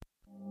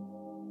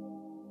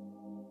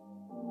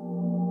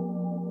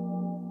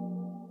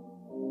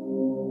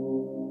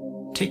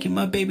Taking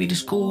my baby to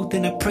school,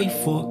 then I pray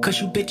for it.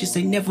 Cause you bitches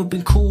ain't never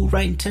been cool.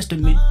 Writing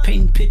testament,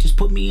 painting pictures,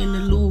 put me in the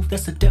Louvre.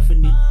 That's a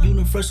definite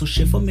universal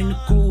shift. I'm in the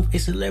groove. A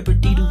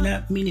celebrity do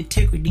not mean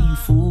integrity, you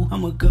fool.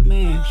 I'm a good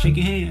man, shake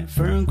your hand.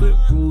 Firm grip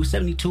rule,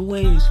 72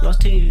 wins,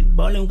 lost 10.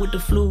 Ballin' with the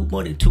flu,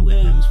 more than 2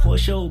 M's for a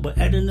show, but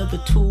add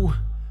another 2.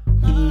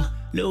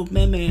 Little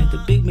man,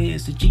 the big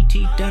man's the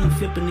GT down and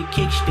flipping the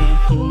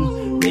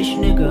kickstand. Rich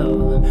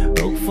nigga,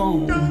 broke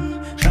phone,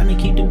 trying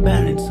to keep the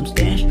balance, I'm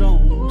staying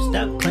strong.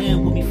 Stop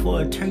playing with me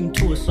before I turn you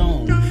to a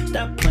song.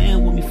 Stop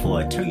playing with me before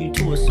I turn you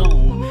to a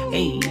song.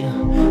 Ayy,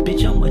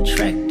 bitch, I'm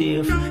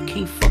attractive,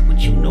 can't fuck with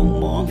you no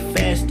more, I'm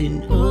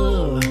fasting.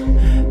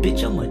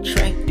 Bitch, I'm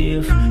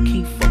attractive,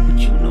 can't fuck with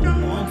you no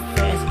more, I'm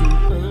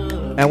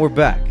fasting. And we're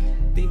back.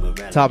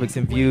 Topics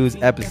and Views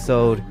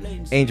episode,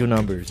 angel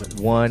numbers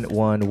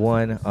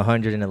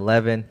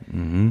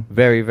 111.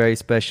 Very, very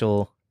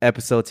special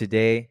episode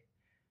today.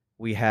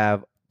 We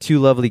have 2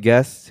 lovely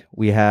guests.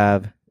 We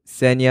have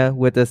Senya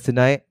with us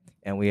tonight,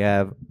 and we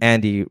have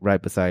Andy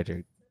right beside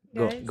her.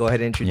 Go ahead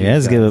and introduce. Yeah,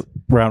 let's give a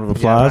round of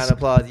applause. Round of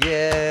applause.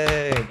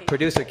 Yay!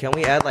 Producer, can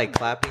we add like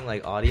clapping,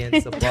 like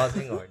audience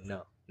applauding, or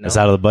no? That's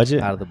out of the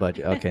budget? Out of the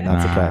budget. Okay,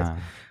 not surprised.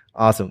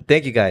 Awesome.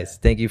 Thank you guys.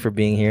 Thank you for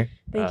being here.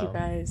 Thank you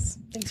guys.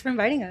 Thanks for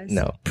inviting us.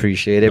 No,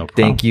 appreciate it. No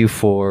Thank you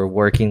for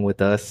working with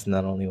us,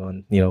 not only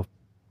on,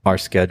 our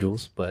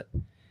schedules, but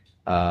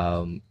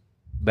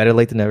better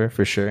late than never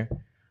for sure.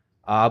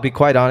 I'll be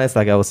quite honest,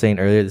 like I was saying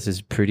earlier, this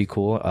is pretty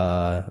cool.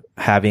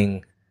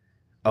 Having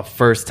a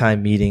first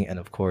time meeting and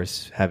of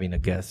course having a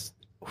guest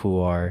who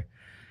are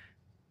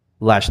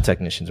lash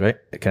technicians, right?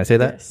 Can I say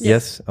that?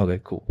 Yes.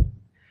 Okay, cool.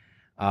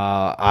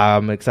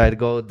 I'm excited to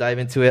go dive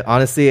into it.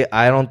 Honestly,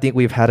 I don't think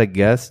we've had a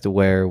guest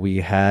where we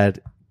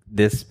had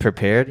this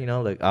prepared.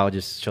 Like I'll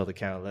just show the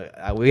camera. Look,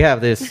 we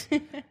have this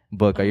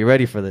book. Are you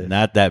ready for this?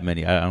 Not that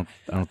many. I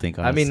don't think.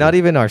 Honestly. I mean, not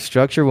even our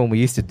structure. When we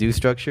used to do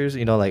structures,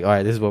 like, all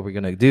right, this is what we're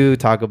gonna do,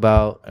 talk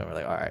about, and we're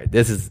like, all right,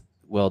 this is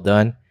well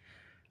done.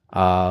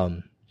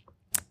 All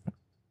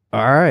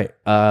right,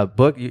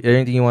 book.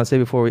 Anything you want to say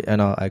before we?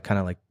 And I kind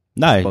of like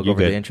spoke over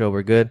the intro.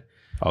 We're good.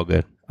 All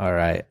good. All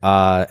right.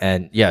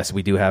 And yes,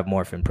 we do have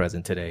Morphin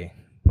present today.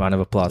 Round of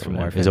applause for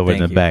Morphin. He's over in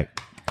the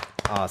back.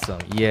 Awesome.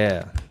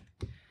 Yeah.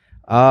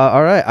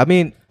 All right. I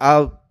mean,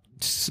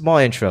 small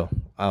intro.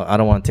 I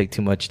don't want to take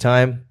too much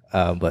time,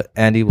 but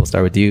Andy, we'll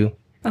start with you.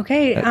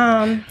 Okay.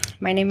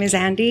 My name is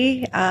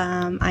Andy.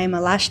 I'm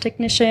a lash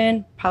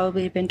technician.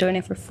 Probably been doing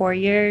it for 4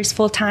 years,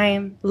 full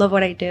time. Love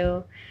what I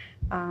do.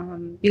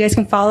 You guys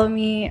can follow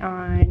me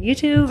on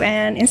YouTube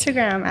and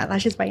Instagram at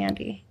Lashes by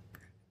Andy.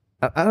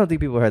 I don't think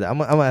people heard that. I'm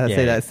gonna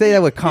say that. Say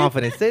that with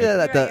confidence. Say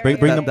that. Bring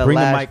the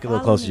mic a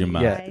little closer to your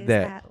mouth. Yeah,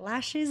 there. At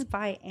Lashes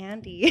by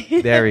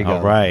Andy. There we go.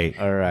 All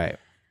right.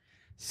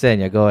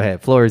 Senya, go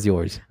ahead. Floor is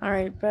yours. All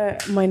right,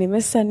 but my name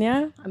is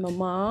Senya. I'm a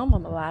mom.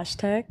 I'm a lash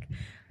tech.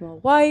 I'm a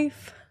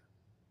wife.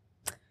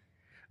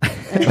 And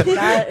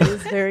that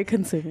is very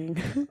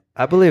consuming.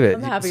 I believe it.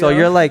 So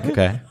you're like,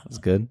 okay, that's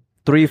good.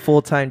 3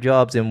 full-time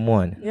jobs in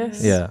one.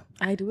 Yes. Yeah.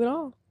 I do it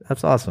all.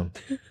 That's awesome.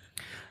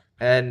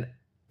 And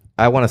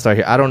I want to start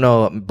here. I don't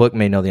know. Book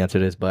may know the answer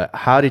to this, but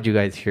how did you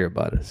guys hear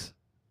about us?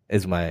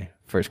 Is my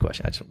first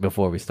question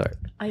before we start.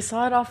 I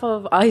saw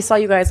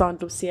you guys on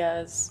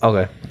Lucia's.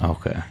 Okay.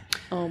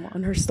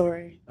 On her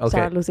story. Okay.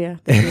 Sorry, Lucia.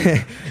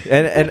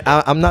 and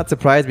I'm not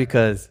surprised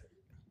because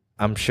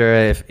I'm sure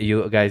if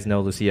you guys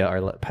know Lucia,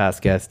 our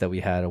past guest that we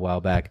had a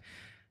while back,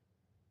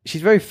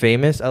 she's very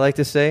famous. I like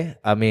to say.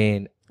 I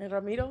mean. And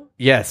Ramiro?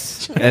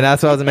 Yes. And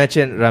that's what I was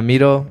mentioning.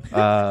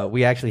 Ramiro,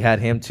 we actually had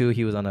him too.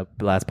 He was on a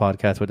last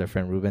podcast with our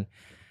friend Ruben.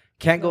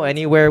 Can't go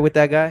anywhere with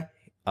that guy.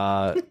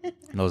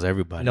 Knows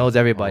everybody. Oh,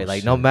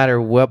 like, no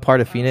matter what part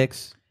of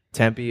Phoenix,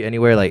 Tempe,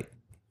 anywhere, like,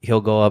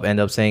 he'll go up, end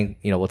up saying,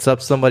 what's up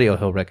to somebody, or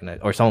he'll recognize,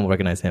 or someone will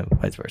recognize him,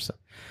 vice versa.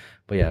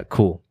 But yeah,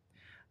 cool.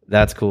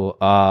 That's cool.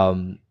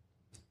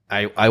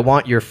 I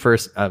want your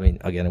first,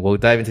 again, we'll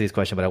dive into this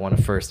question, but I want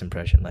a first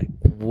impression. Like,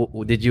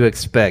 did you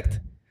expect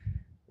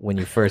when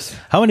you first...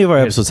 How many of our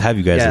episodes have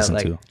you guys listened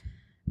to?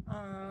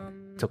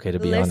 It's okay to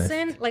be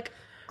honest. Like...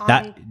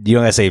 you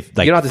don't have to say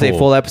like you don't have to say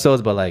full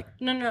episodes, but like...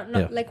 No.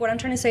 Yeah. Like, what I'm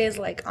trying to say is,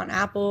 like, on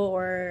Apple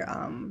or,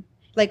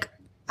 like,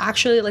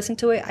 actually listen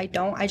to it. I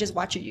don't. I just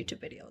watch your YouTube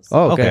videos.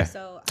 Oh, okay.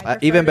 So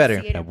even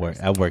better. That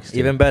works.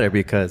 Even better,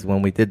 because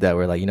when we did that,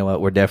 we're like, you know what?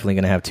 We're definitely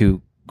going to have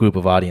 2 group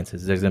of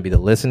audiences. There's going to be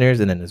the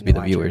listeners and then there's going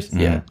to be the viewers.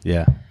 Mm-hmm.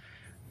 Yeah.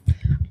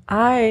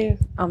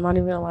 I'm not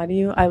even gonna lie to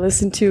you. I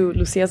listened to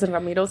Lucia's and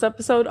Ramiro's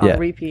episode on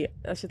repeat.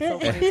 That shit's so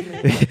funny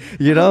to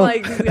me. I'm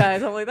like, these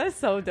guys. I'm like, that's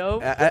so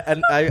dope.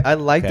 And I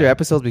liked their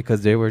episodes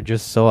because they were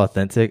just so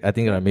authentic. I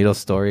think Ramiro's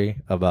story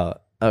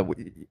about I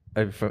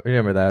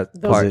remember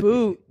that part.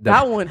 Boot.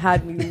 That one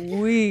had me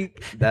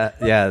weak.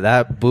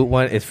 That boot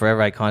one is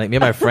forever iconic. Me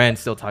and my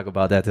friends still talk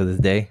about that to this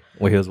day.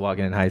 Where he was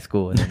walking in high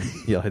school and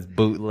his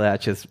boot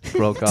latch just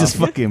broke off. Just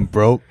fucking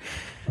broke.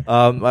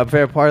 My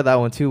favorite part of that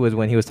one too was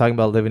when he was talking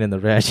about living in the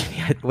ranch.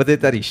 Was it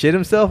that he shit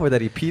himself or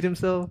that he peed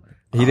himself?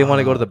 He didn't want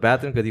to go to the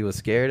bathroom because he was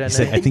scared. I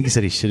think he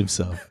said he shit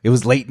himself. It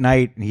was late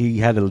night and he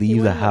had to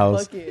leave the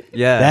house.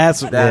 Yeah,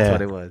 that's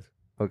what it was.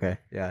 Okay,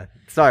 yeah.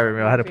 Sorry,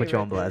 Ramiro. I had to put you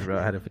on blast, bro.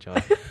 I had to put you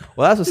on.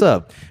 Well, that's what's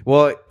up.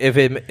 Well, if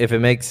it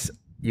makes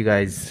you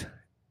guys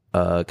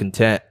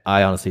content,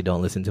 I honestly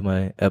don't listen to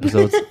my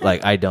episodes.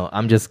 Like I don't.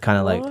 I'm just kind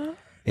of like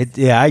it.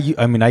 Yeah,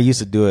 I mean, I used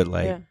to do it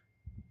like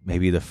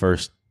maybe the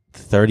first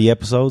 30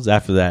 episodes.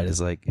 After that, it's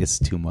like it's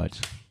too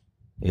much.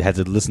 You had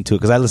to listen to it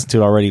because I listened to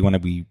it already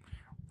when we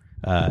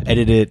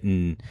edit it,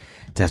 and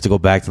to have to go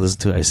back to listen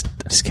to it, I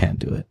just can't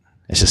do it.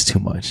 It's just too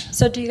much.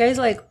 So do you guys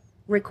like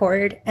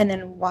record and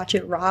then watch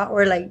it raw,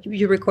 or like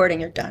you record and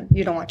you're done,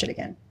 you don't watch it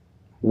again?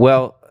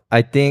 Well,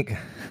 I think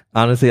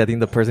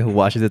the person who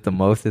watches it the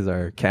most is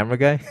our camera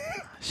guy.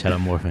 Shout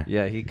out Morphin.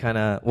 Yeah, he kind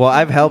of. Well,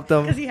 I've helped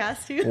him because he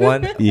has to.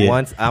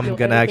 Once I'm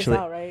gonna actually.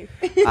 Out, right?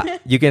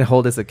 You can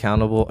hold this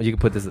accountable. You can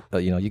put this.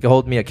 You can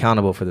hold me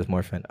accountable for this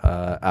Morphin.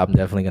 I'm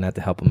definitely gonna have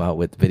to help him out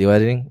with video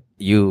editing.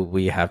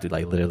 We have to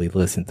like literally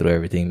listen through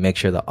everything, make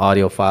sure the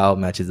audio file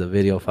matches the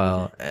video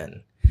file,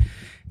 and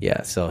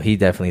yeah. So he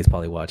definitely has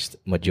probably watched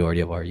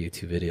majority of our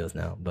YouTube videos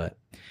now, but.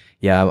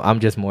 Yeah, I'm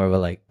just more of a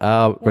like,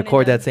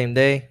 record that same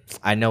day.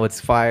 I know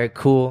it's fire,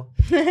 cool.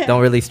 Don't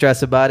really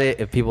stress about it.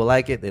 If people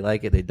like it, they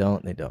like it. They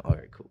don't, they don't. All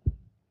right, cool.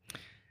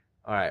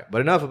 All right,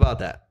 but enough about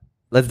that.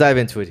 Let's dive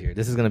into it here.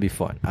 This is going to be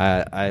fun.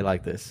 I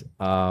like this.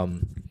 Do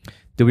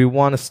we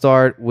want to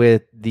start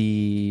with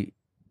the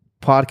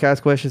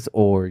podcast questions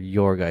or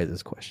your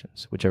guys'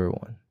 questions? Whichever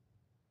one.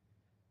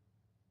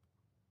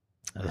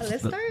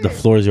 The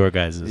floor is your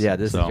guys'. Yeah,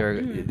 this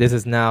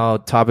is now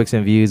Topics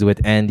and Views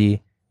with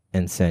Andy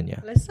and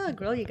Senya. Let's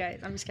grill you guys.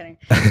 I'm just kidding.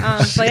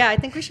 But yeah, I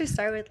think we should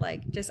start with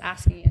like just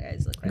asking you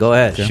guys. Go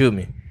ahead, shoot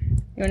me.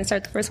 You want to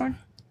start the first one?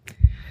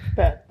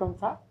 But from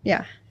top?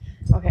 Yeah.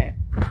 Okay.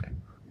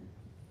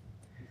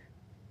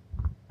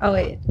 Oh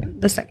wait,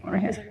 the second one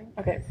right here.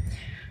 Okay.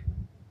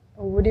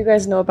 What do you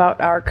guys know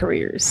about our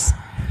careers?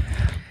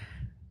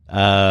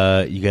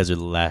 You guys are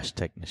the Lash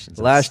technicians.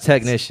 Lash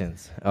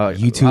technicians. Oh,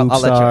 YouTube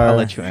I'll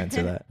let you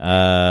answer that.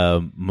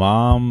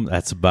 Mom,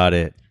 that's about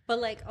it. But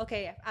like,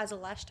 okay, as a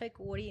lash tech,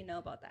 what do you know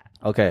about that?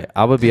 Okay,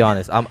 I would be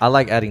honest. I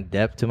like adding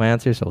depth to my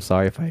answer, so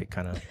sorry if I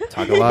kind of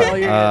talk a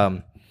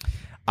lot.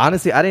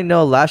 Honestly, I didn't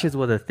know lashes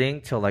was a thing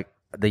till like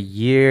the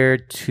year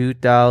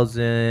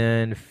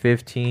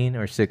 2015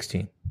 or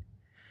 16.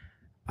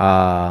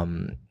 I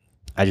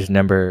just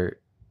remember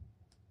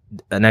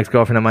an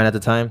ex-girlfriend of mine at the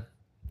time.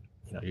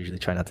 Usually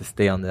try not to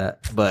stay on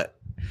that, but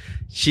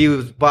she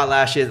bought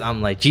lashes.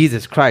 I'm like,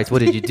 Jesus Christ, what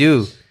did you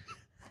do?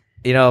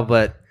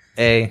 But.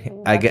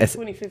 I guess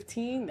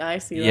 2015. I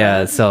see.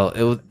 Yeah, so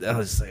it was. I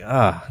was just like,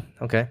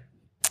 okay.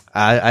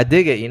 I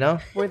dig it.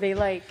 Were they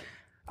like?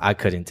 I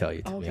couldn't tell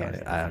you to be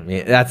honest. I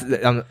mean, that's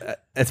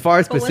as far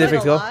as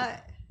specifics go.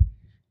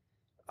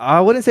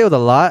 I wouldn't say it was a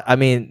lot. I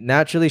mean,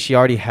 naturally, she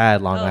already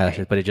had long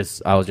eyelashes, but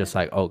I was just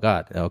like, oh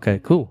God, okay,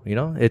 cool.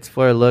 It's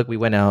for a look. We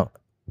went out,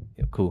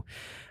 cool.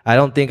 I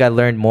don't think I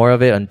learned more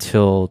of it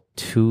until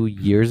 2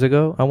 years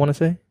ago. I want to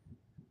say.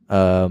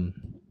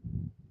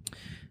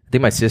 I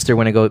think my sister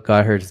went and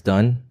got hers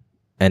done,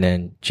 and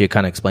then she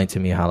kind of explained to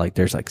me how like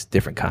there's like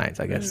different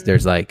kinds. I guess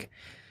there's like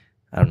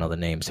I don't know the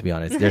names to be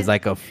honest. There's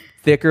like a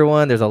thicker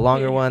one, there's a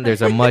longer one,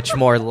 there's a much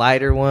more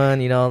lighter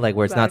one. Like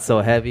where it's not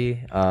so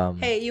heavy.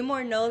 Hey, you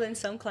more know than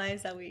some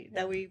clients that we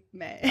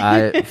met.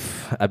 I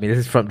mean, this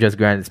is from just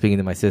granted speaking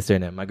to my sister,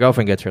 and then my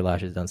girlfriend gets her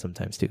lashes done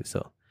sometimes too.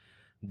 So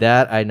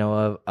that I know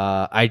of.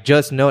 I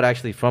just know it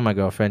actually from my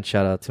girlfriend.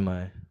 Shout out to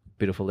my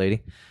beautiful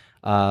lady.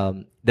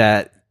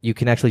 That. You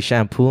can actually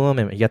shampoo them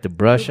and you have to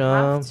brush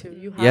them.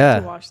 You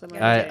have to wash them.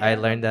 I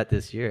learned that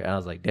this year, and I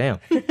was like, damn.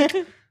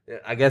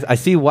 I guess I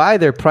see why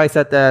they're priced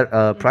at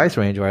that price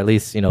range, or at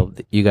least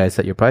you guys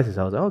set your prices.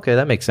 I was like, okay,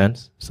 that makes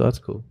sense. So that's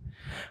cool.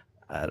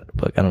 But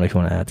I don't know if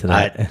you want to add to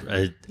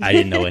that. I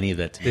didn't know any of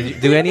that.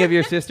 Do any of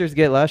your sisters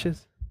get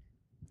lashes?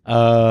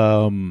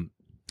 I'm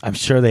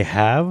sure they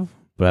have,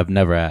 but I've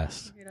never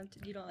asked.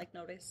 You don't like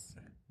notice?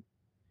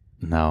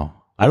 No,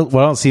 I don't.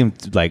 Well, I don't see them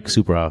like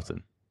super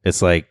often.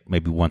 It's like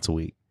maybe once a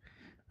week.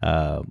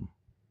 I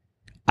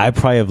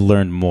probably have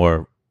learned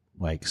more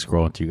like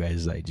scrolling through you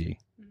guys' IG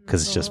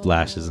because it's just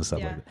lashes and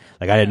stuff like that.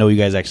 Like I didn't know you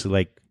guys actually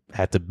like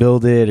had to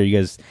build it, or you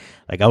guys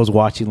like I was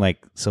watching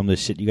like some of the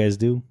shit you guys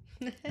do.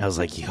 I was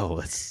like, yo,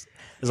 there's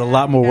a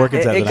lot more work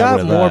into that. It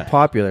got more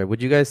popular.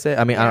 Would you guys say?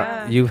 I mean,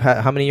 you've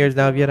had how many years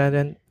now have you had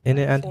in it?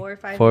 Andy? 4 or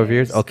 5 4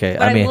 years. Okay,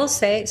 but I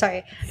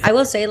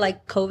will say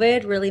like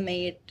COVID really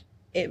made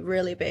it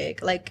really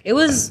big. Like it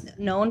was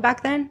known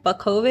back then, but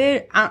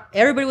COVID,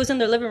 everybody was in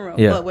their living room,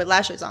 but with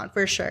lashes on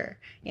for sure.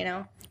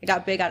 It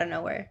got big out of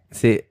nowhere.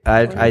 See,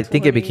 I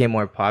think it became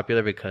more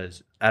popular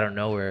because out of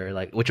nowhere,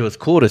 like, which was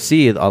cool to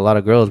see. A lot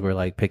of girls were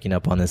like picking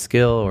up on this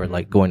skill or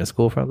like going to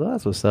school from. Oh,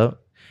 that's what's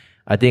up.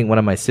 I think one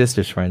of my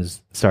sister's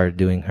friends started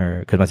doing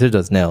because my sister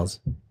does nails,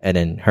 and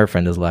then her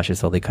friend does lashes,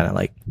 so they kind of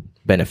like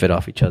benefit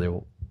off each other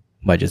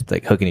by just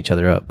like hooking each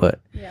other up. But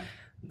yeah.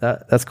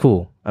 That's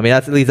cool. I mean,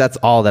 that's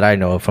all that I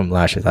know from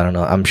lashes. I don't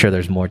know. I'm sure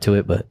there's more to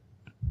it, but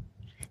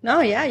No,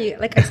 yeah,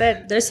 like I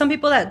said, there's some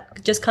people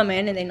that just come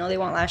in and they know they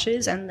want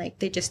lashes, and like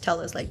they just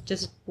tell us like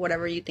just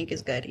whatever you think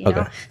is good, you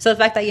know. So the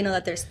fact that you know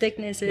that there's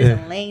thicknesses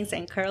and lengths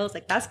and curls,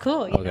 like that's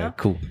cool, you know.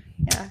 Cool.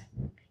 Yeah.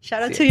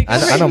 Shout out to you.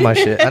 I know my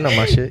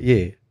shit.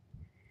 Yeah.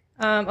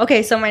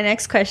 Okay, so my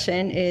next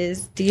question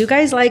is: do you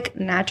guys like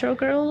natural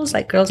girls,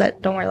 like girls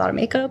that don't wear a lot of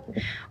makeup,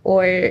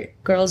 or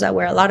girls that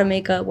wear a lot of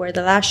makeup, wear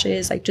the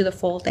lashes, like do the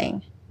full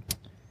thing?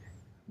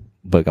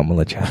 But I'm gonna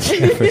let you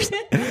answer first.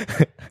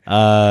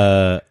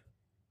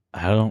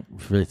 I don't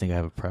really think I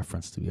have a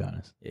preference, to be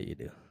honest. Yeah, you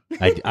do.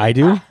 I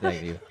do. Yeah,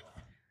 you do.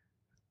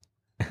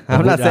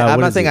 I'm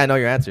not saying I know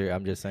your answer.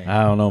 I'm just saying.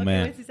 I don't know,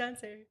 man. What's his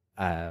answer?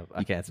 I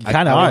can't.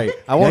 Kind of hard.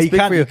 I won't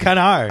speak for you. Kind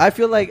of hard. I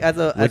feel like as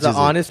an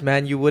honest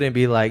man, you wouldn't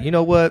be like, you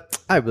know what?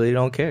 I really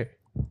don't care.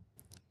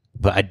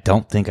 But I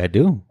don't think I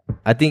do.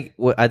 I think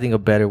a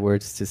better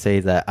word to say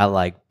is that I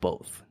like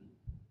both.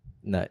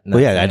 Not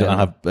I don't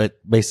have. But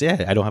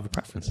basically, I don't have a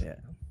preference. Yeah.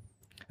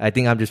 I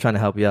think I'm just trying to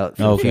help you out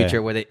for the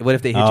future. What if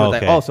they hit you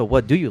with like, so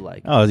what do you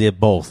like? Oh, yeah,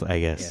 both,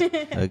 I guess.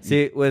 Yeah.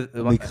 See, let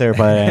me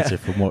clarify the answer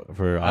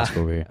for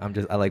Oscar over here.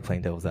 I like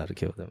playing devil's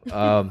advocate with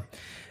them.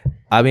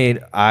 I mean,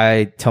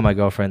 I tell my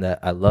girlfriend that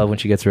I love when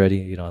she gets ready.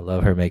 You know, I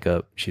love her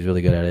makeup. She's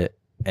really good at it.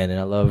 And then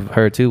I love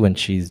her too when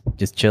she's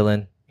just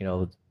chilling. You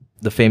know,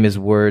 the famous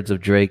words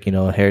of Drake, you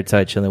know, hair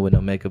tight, chilling with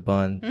no makeup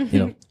on. You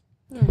know,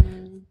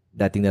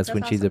 I think that's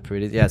when she's the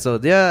prettiest. Yeah. So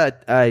yeah,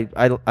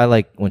 I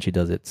like when she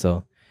does it.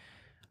 So.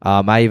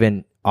 I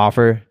even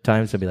offer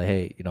times to be like,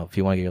 hey, you know, if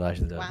you want to get your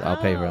lashes done, I'll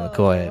pay for it.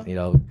 Go ahead, you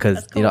know,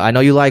 because cool. You know, I know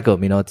you like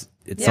them. You know,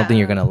 it's something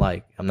you're gonna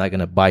like. I'm not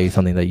gonna buy you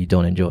something that you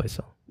don't enjoy.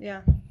 So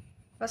yeah,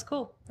 that's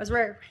cool. That's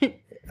rare.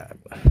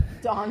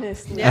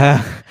 Honestly,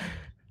 I'm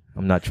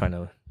not trying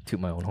to toot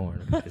my own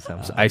horn.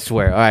 I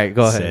swear. All right,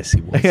 go ahead.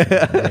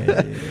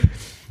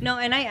 No,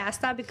 and I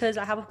ask that because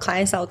I have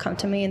clients that will come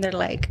to me and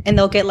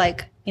they'll get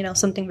like, you know,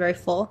 something very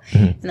full.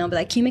 And they'll be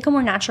like, can you make them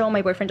more natural?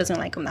 My boyfriend doesn't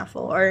like them that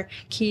full. Or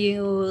can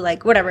you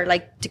like whatever,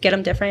 like to get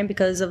them different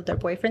because of their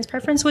boyfriend's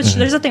preference, which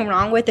there's nothing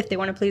wrong with if they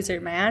want to please their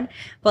man.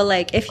 But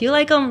like, if you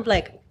like them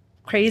like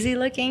crazy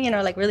looking, you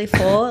know, like really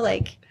full,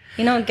 like,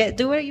 you know,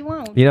 do what you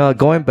want. You know,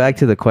 going back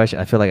to the question,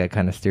 I feel like I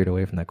kind of steered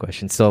away from that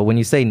question. So when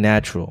you say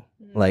natural,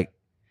 like,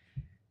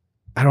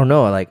 I don't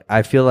know, like,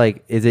 I feel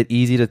like, is it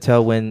easy to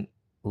tell when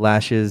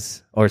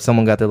lashes or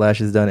someone got their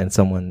lashes done and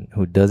someone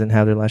who doesn't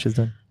have their lashes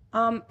done?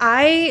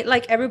 I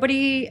like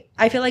everybody.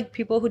 I feel like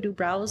people who do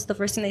brows, the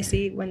first thing they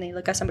see when they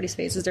look at somebody's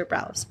face is their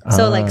brows.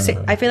 So like,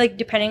 I feel like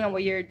depending on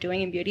what you're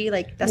doing in beauty,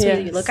 like that's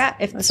what you look at.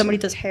 If somebody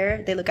does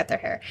hair, they look at their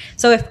hair.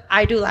 So if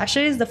I do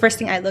lashes, the first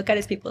thing I look at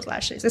is people's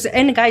lashes.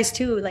 And guys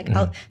too. Like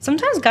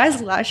sometimes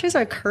guys' lashes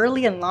are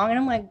curly and long, and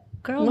I'm like,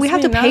 girl, we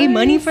have to pay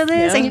money for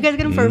this, and you guys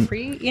get them for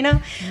free, you know?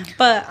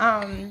 But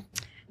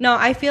no,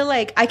 I feel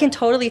like I can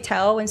totally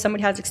tell when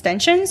somebody has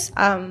extensions,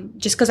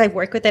 just because I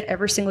work with it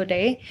every single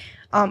day.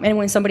 And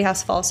when somebody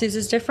has falsies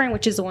is different,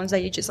 which is the ones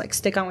that you just like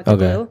stick on with the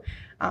glue.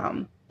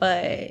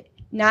 But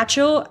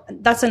natural,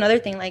 that's another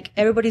thing. Like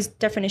everybody's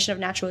definition of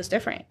natural is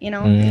different, you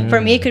know? For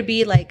me, it could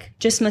be like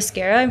just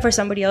mascara, and for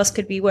somebody else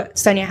could be what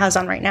Sanya has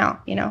on right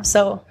now, you know?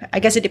 So I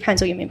guess it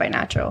depends what you mean by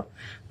natural.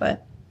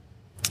 But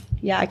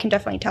yeah, I can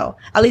definitely tell,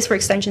 at least for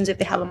extensions, if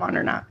they have them on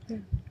or not.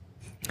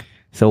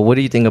 So what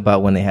do you think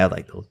about when they have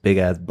like those big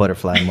ass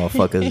butterfly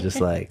motherfuckers just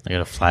like they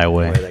gotta fly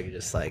away, or they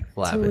just like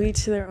flap to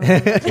each their own.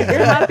 If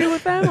you're happy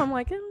with them, I'm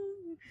like,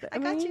 I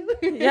got you.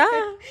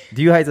 Yeah.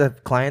 Do you guys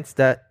have clients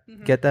that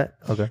get that?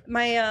 Okay.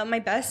 My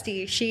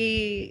bestie,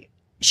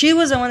 she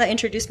was the one that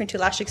introduced me to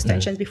lash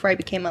extensions before I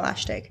became a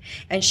lash tech,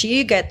 and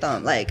she get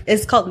them like,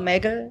 it's called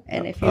Mega,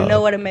 and if you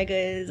know what a Mega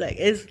is, like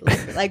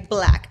it's like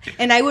black,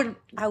 and I would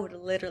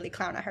literally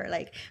clown at her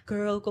like,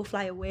 girl, go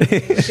fly away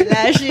with your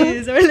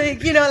lashes, or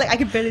like, you know, like I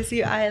could barely see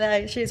your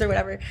eyelashes or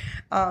whatever.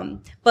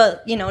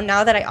 But you know,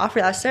 now that I offer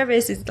that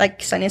service, it's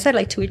like Sonia said,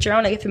 like to each your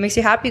own. Like if it makes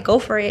you happy, go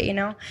for it, you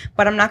know.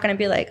 But I'm not gonna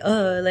be like,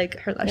 oh, like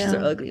her lashes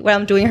are ugly while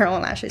I'm doing her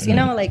own lashes, you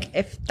know. Like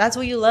if that's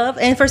what you love,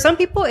 and for some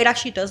people it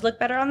actually does look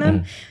better on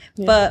them.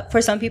 But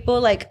for some people,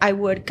 like I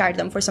would guide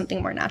them for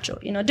something more natural,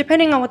 you know,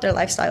 depending on what their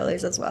lifestyle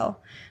is as well.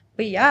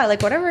 But yeah,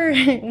 like whatever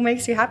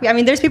makes you happy. I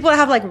mean, there's people that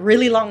have like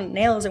really long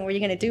nails, and what are you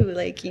gonna do?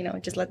 Like, you know,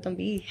 just let them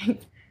be.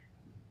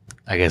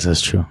 I guess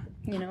that's true.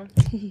 You know.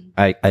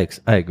 I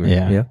agree.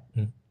 Yeah.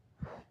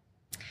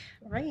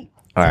 Right.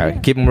 All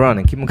right. Keep them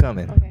running. Keep them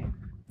coming. Okay.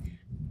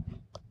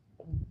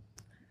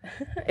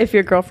 If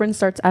your girlfriend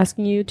starts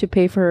asking you to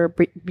pay for her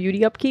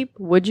beauty upkeep,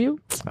 would you?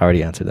 I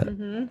already answered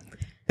that.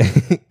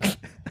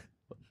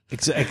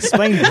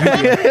 Explain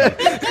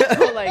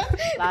Oh, like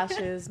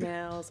lashes,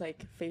 nails,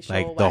 like facial,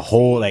 like the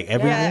whole, like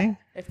everything.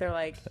 Yeah. If they're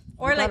like,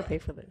 or like, pay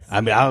for this. I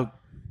mean,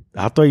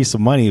 I'll throw you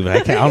some money,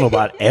 but I don't know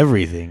about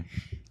everything.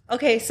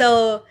 Okay,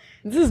 so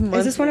is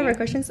this one of our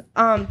questions?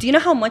 Do you know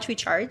how much we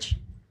charge?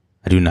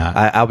 I do not.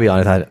 I'll be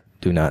honest. I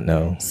do not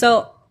know.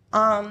 So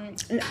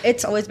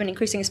It's always been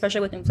increasing,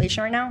 especially with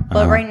inflation right now.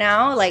 But right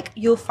now, like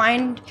you'll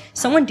find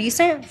someone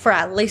decent for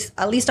at least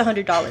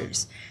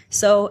 $100.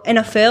 So, and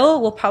a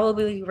fill will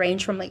probably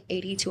range from like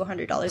 $80 to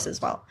 $100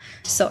 as well.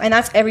 So, and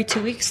that's every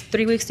 2 weeks,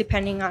 3 weeks,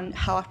 depending on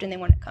how often they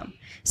want to come.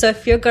 So,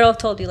 if your girl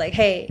told you like,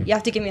 "Hey, you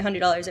have to give me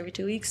 $100 every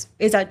 2 weeks,"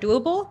 is that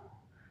doable?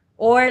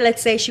 Or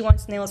let's say she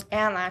wants nails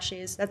and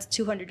lashes, that's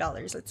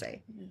 $200. Let's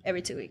say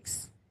every 2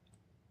 weeks.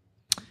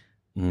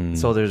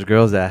 So there's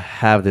girls that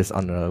have this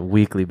on a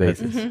weekly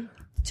basis.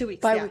 2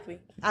 weeks, Bi-weekly.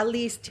 At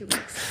least 2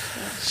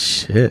 weeks.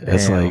 Shit,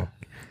 that's Damn. like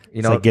You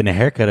it's like getting a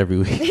haircut every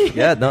week.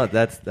 yeah, no,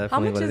 that's definitely How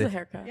much what is it a is.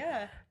 haircut?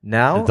 Yeah.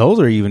 Now, Those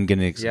are even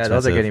getting expensive. yeah,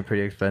 those are getting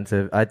pretty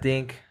expensive. I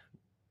think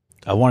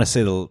I want to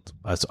say I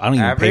don't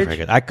even pay for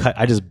Average? haircut.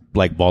 I just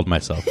like bald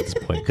myself at this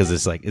point because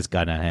it's like it's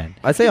gotten out of hand.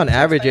 I'd say on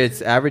average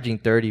it's averaging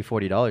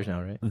 $30-$40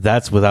 now, right?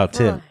 That's without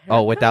tip.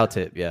 Oh, without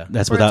tip, yeah.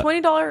 That's For without a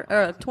 $20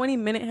 or a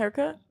 20-minute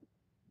haircut?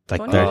 like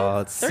 20 30,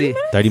 Let's 30 see.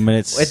 minutes? 30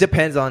 minutes. It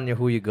depends on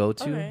who you go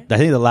to. Okay. I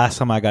think the last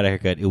time I got a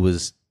haircut, it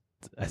was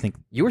I think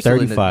You were still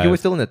 35. you were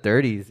still in the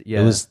 30s. Yeah.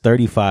 It was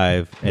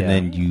 35, and Yeah.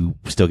 then you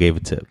still gave a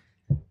tip.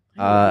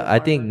 I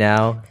think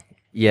now,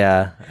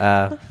 yeah.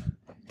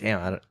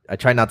 Damn, I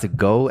try not to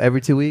go every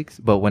 2 weeks,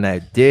 but when I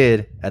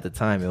did at the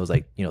time, it was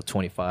like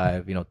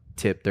 25,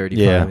 tip 35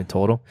 Yeah. in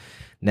total.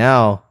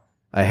 Now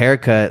a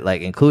haircut,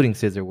 like including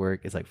scissor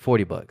work, is like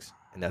 $40,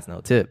 and that's no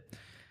tip.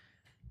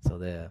 So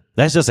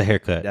That's just a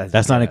haircut.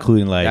 That's not yeah.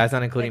 including like that's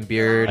not including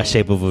beard, a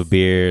shape of a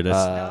beard. That's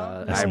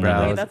eyebrows.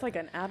 not- Wait, that's like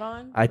an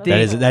add-on? I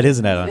That's think- that is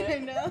an add-on. I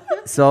know.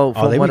 So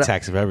Oh, they what be I-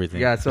 taxed for everything.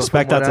 Yeah, so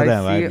respect from out what to I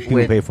them. see, Like,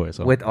 people pay for it.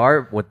 So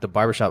With the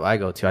barbershop I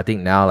go to, I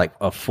think now like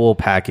a full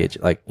package,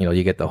 like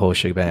you get the whole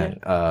shebang.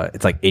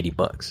 It's like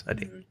 $80, I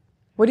think.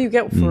 What do you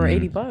get for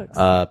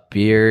 $80?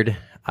 Beard,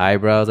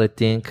 eyebrows, I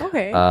think.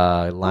 Okay.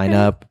 Line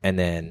up, and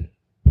then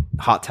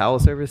hot towel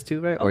service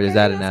too, right? Or is Okay,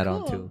 that an that's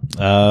add-on cool.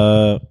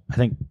 too? I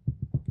think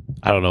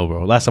I don't know,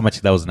 bro. Last time I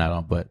checked, that was an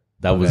add-on, but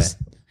that was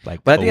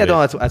like. But I think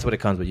COVID. that's what it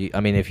comes with. I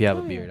mean, if you have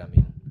a beard, I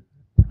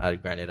mean,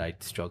 granted, I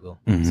struggle.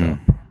 Mhm.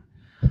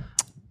 So,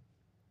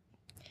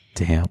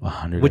 Damn,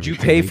 100. would you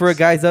every 2 pay for a weeks.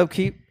 guy's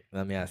upkeep?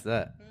 Let me ask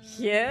that.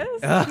 Yes.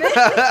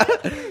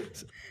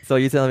 So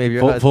you telling me if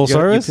your Full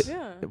husband, service?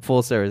 Yeah.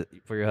 full service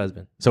for your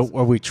husband? So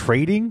are we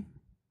trading?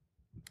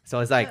 So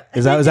it's like,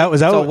 Is that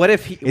so what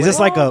if he? Is this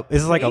like a?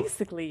 Is this like a?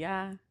 Basically,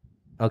 yeah.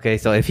 Okay,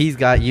 so if he's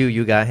got you,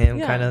 you got him,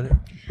 Yeah. kind of.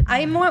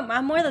 I'm more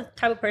the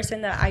type of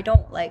person that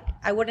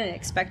I wouldn't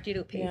expect you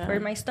to pay Yeah. for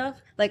my stuff.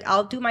 Like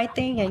I'll do my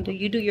thing and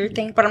you do your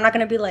thing, but I'm not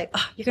gonna be like,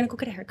 oh, you're gonna go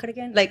get a haircut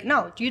again. Like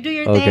no, you do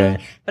your Okay. thing,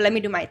 but let me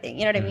do my thing.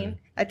 You know what I mean?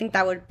 I think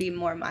that would be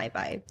more my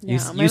vibe. You,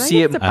 Yeah, you my see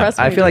man it. gets depressed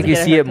when I he feel like doesn't you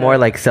get a see it more haircut.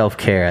 like self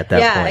care at that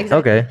Yeah, point.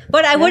 exactly. Okay.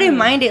 But I wouldn't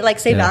mind it. Like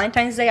say Yeah.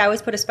 Valentine's Day, I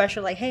always put a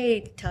special like,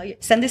 hey,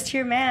 send this to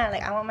your man.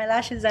 Like I want my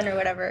lashes done or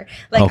whatever.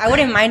 Like Okay. I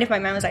wouldn't mind if my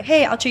man was like,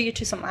 hey, I'll treat you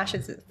to some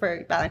lashes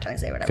for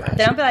Valentine's Day or whatever. Gotcha.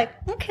 Then I'll be like,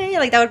 okay,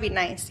 like that would be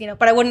nice,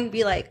 But I wouldn't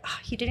be like, oh,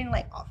 he didn't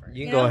like offer.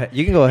 You can go ahead.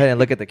 You can go ahead and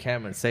look at the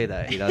camera and say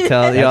that.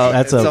 Tell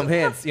That's a- some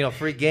hints.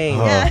 Free game.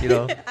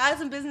 Yeah. I have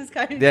some business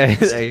cards. Yeah,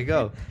 there you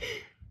go.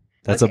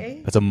 That's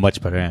Okay. a much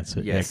better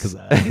answer. Yes. Because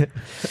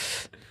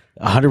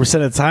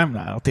 100% of the time,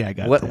 I don't think I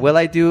got What that. will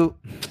I do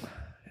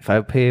if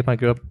I pay my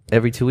girl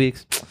every 2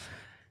 weeks?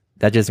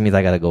 That just means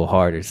I gotta go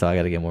harder, so I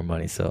gotta get more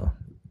money. So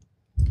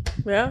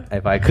Yeah.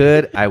 if I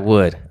could, I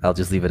would. I'll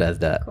just leave it as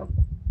that. Cool.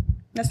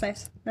 That's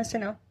nice. Nice to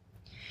know.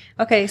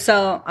 Okay,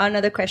 so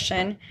another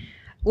question.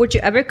 Would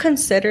you ever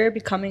consider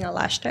becoming a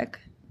lash tech?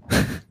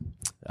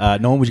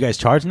 Knowing what you guys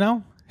charge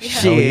now?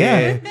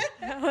 Shit.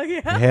 Hell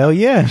yeah. Hell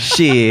yeah.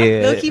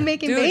 Shit. Low key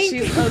making Dude, bank.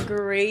 she's a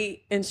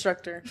great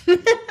instructor.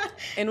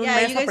 En un Yeah,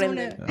 mes you guys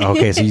aprende. wanna-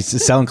 Okay, so you're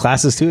selling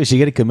classes too? Is she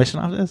getting commission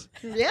off this?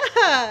 Yeah.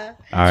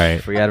 All right.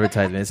 Free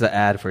advertisement. It's an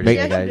ad for Make-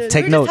 you Yeah, guys. she did.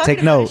 Take We were just note, take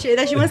talking about note. shit,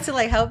 that she wants to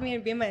like help me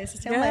and be my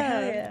assistant. I'm like,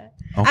 hell Yeah. yeah.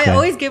 Okay.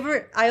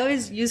 I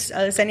always use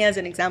Senya as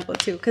an example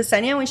too, because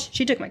Senya when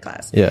she took my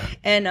class, Yeah.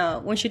 and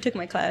when she took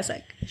my class,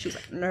 like she was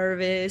like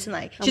nervous and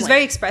like she's like-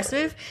 very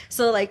expressive.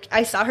 So like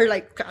I saw her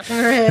like scratching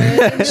her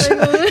head,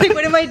 and, like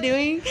what am I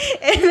doing?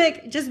 And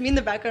like just me in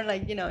the background,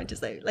 like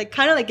just like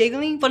kind of like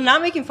giggling, but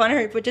not making fun of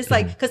her, but just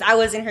like because I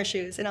was in her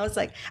shoes, and I was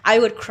like I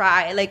would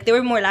cry. Like there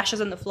were more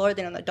lashes on the floor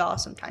than on the doll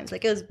sometimes.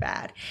 Like it was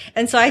bad,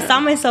 and so I saw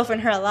myself in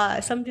her a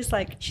lot. So I'm just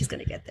like she's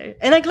gonna get there,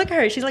 and like look at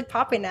her, she's like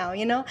popping now,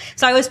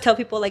 So I always tell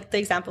people like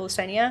the example of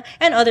Senya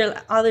and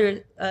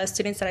other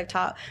students that I've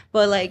taught,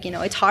 but like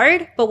it's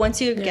hard, but once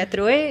you get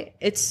through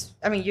it,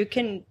 you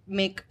can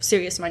make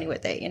serious money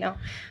with it,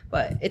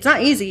 but it's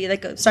not easy.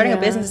 Like starting a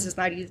business is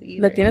not easy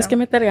either, Le tienes que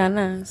meter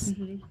ganas.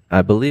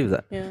 I believe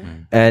that. Yeah.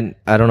 And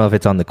I don't know if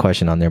it's on the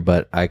question on there,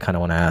 but I kind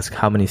of want to ask,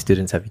 how many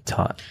students have you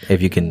taught?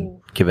 If you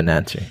can give an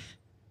answer.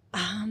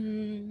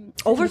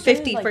 Over You said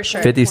 50 like for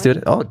sure. 50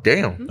 students? Oh,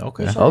 damn.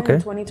 Okay. You started Okay. in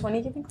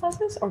 2020 giving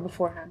classes or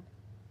beforehand?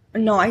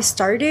 No, I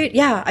started,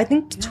 I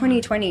think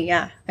 2020.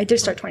 Yeah, I did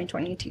start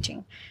 2020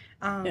 teaching.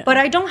 But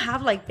I don't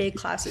have like big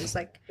classes.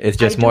 Like it's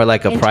just more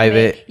like a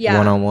private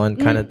one-on-one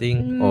kind of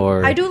thing,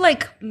 or I do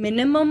like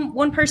minimum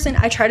one person.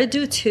 I try to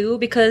do two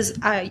because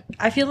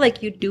I feel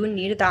like you do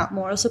need that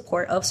moral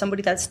support of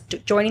somebody that's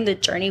joining the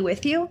journey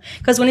with you.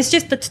 Because when it's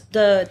just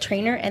the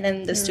trainer and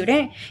then the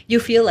student, you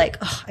feel like,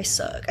 oh, I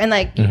suck, and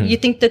like you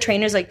think the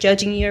trainer's like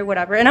judging you or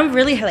whatever. And I'm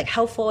really like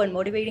helpful and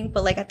motivating,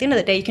 but like at the end of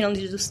the day, you can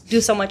only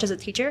do so much as a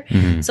teacher.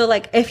 So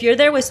like if you're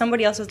there with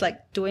somebody else who's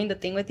like doing the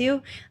thing with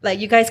you, like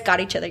you guys got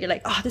each other. You're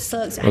like, oh, this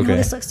sucks. I know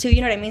this sucks too.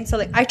 You know what I mean? So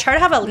like I try to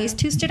have at least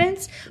 2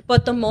 students,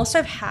 but the most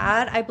I've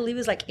had, I believe,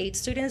 is like 8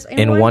 students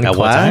in one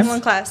class. In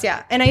one class,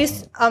 yeah. And I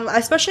used,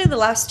 especially the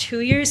last 2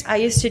 years, I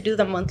used to do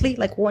them monthly,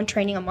 like 1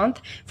 training a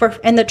month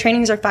and the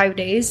trainings are 5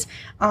 days,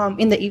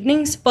 in the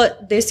evenings.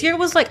 But this year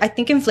was like, I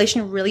think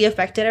inflation really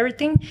affected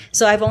everything.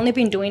 So I've only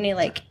been doing it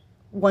like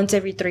once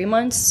every 3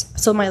 months.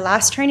 So my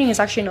last training is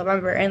actually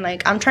November, and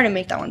like I'm trying to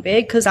make that one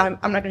big because I'm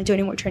not going to do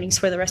any more trainings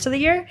for the rest of the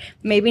year.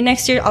 Maybe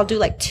next year I'll do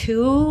like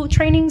 2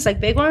 trainings, like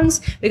big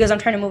ones, because I'm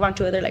trying to move on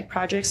to other like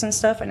projects and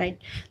stuff, and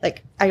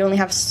I only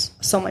have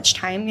so much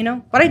time, you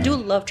know. But I do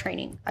love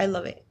training. I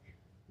love it.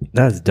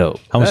 That's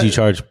dope. How much do you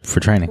charge for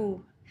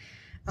training?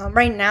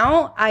 Right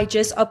now I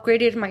just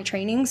upgraded my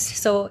trainings,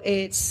 so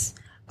it's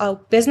a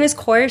business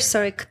course,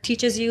 so it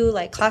teaches you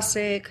like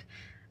classic,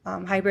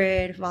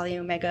 hybrid,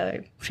 volume, mega.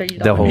 I'm sure you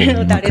don't know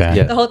what that is.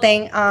 Yeah. The whole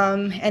thing.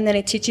 And then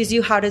it teaches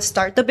you how to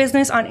start the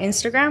business on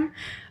Instagram.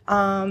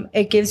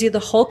 It gives you the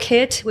whole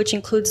kit, which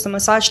includes the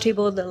massage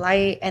table, the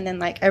light, and then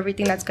like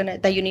everything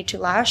that you need to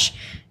lash.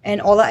 And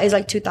all that is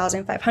like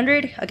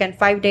 $2,500. Again,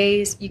 5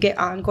 days. You get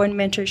ongoing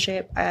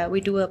mentorship.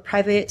 We do a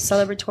private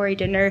celebratory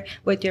dinner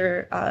with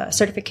your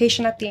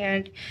certification at the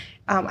end.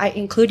 I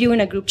include you in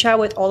a group chat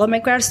with all of my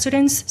grad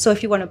students. So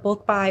if you want to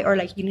bulk buy, or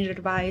like you need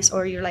advice,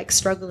 or you're like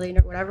struggling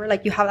or whatever,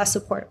 like you have that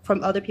support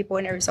from other people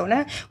in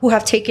Arizona who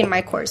have taken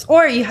my course,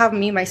 or you have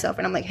me myself,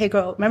 and I'm like, hey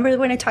girl, remember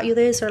when I taught you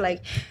this? Or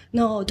like,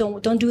 no,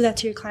 don't do that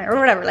to your client, or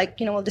whatever. Like,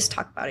 you know, we'll just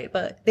talk about it.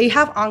 But they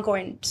have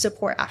ongoing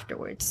support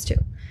afterwards too.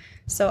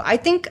 So I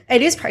think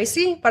it is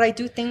pricey, but I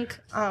do think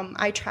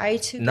I try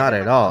to. Not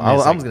at all. I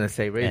was gonna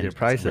say raise your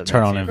price.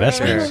 Return on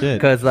investment,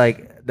 because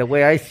like the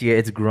way I see it,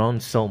 it's grown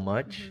so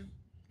much.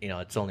 You know,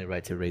 it's only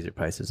right to raise your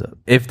prices up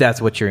if that's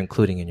what you're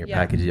including in your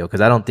package deal. Because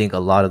I don't think a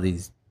lot of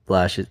these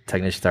lash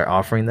technicians are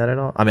offering that at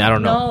all. I mean, I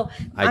don't know.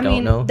 I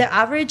don't know. The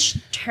average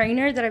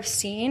trainer that I've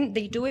seen,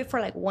 they do it for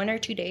like 1 or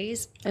 2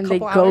 days, and they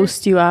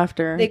ghost you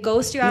after. They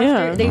ghost you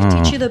after. They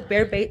teach you the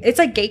bare base. It's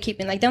like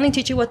gatekeeping. Like they only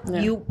teach you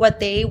what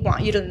they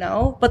want you to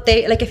know. But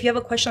they like if you have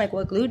a question like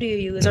what glue do you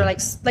use, or like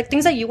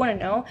things that you want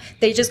to know,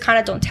 they just kind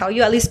of don't tell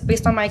you. At least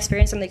based on my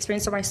experience and the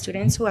experience of my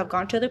students who have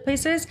gone to other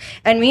places.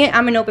 And me,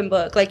 I'm an open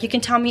book. Like you can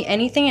tell me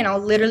anything, and I'll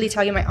literally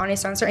tell you my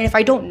honest answer. And if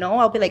I don't know,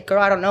 I'll be like,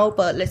 girl, I don't know,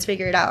 but let's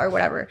figure it out or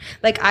whatever.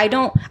 Like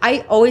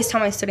I always tell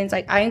my students,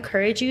 like, I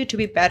encourage you to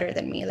be better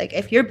than me. Like,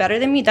 if you're better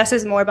than me, that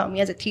says more about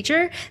me as a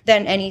teacher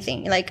than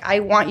anything. Like, I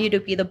want you to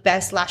be the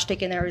best lash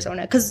tech in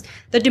Arizona, because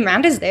the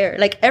demand is there.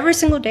 Like, every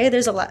single day,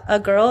 there's a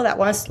girl that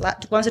wants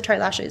to try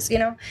lashes, you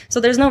know?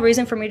 So there's no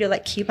reason for me to,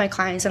 like, keep my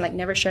clients and, like,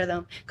 never share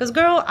them. Because,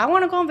 girl, I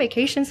want to go on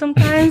vacation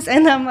sometimes.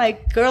 And I'm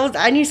like, girls,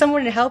 I need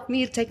someone to help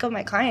me take up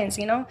my clients,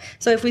 you know?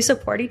 So if we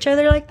support each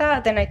other like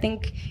that, then I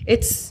think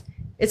it's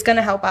going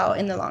to help out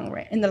in the long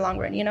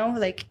run, you know?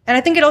 Like, and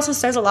I think it also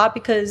says a lot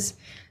because,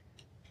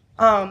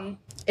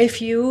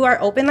 if you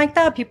are open like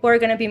that, people are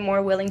going to be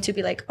more willing to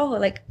be like, oh,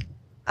 like,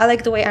 I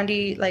like the way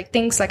Andy, like,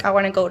 thinks, like, I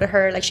want to go to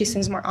her. Like, she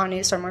seems more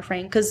honest or more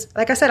frank. Cause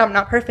like I said, I'm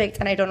not perfect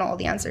and I don't know all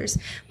the answers,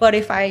 but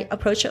if I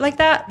approach it like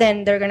that,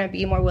 then they're going to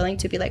be more willing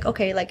to be like,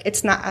 okay, like,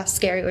 it's not as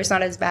scary or it's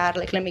not as bad.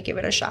 Like, let me give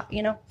it a shot,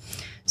 you know?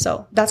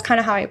 So that's kind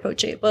of how I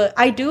approach it. But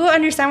I do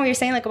understand what you're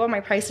saying, like, about my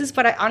prices,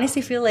 but I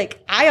honestly feel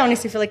like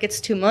it's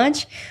too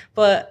much.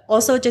 But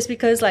also just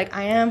because, like,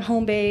 I am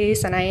home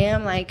based and I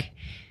am, like,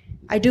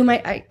 I give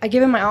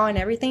it my all and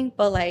everything,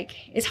 but, like,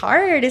 it's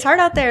hard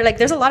out there. Like,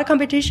 there's a lot of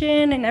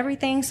competition and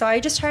everything. So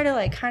I just try to,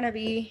 like, kind of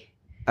be.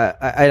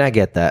 I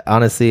get that,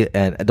 honestly.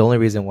 And the only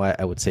reason why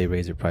I would say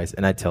raise your price,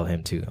 and I tell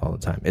him too all the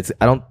time,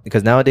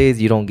 because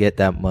nowadays you don't get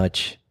that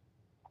much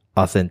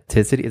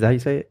authenticity. Is that how you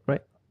say it?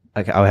 Right?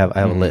 Like, I have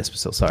a lisp,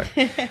 so sorry.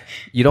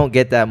 You don't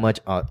get that much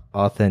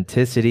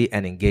authenticity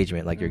and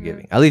engagement like you're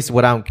giving. At least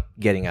what I'm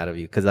getting out of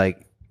you. Because,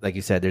 like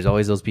you said, there's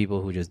always those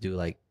people who just do,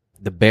 like,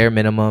 the bare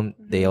minimum.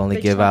 They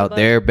only give out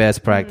their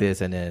best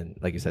practice, and then,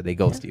 like you said, they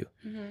ghost you.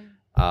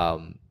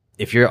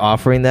 If you're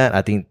offering that,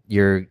 I think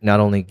you're not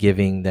only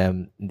giving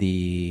them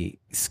the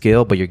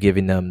skill, but you're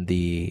giving them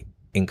the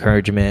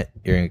encouragement.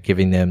 You're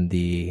giving them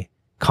the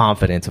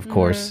confidence, of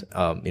course,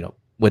 you know,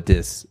 with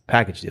this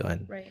package deal.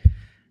 And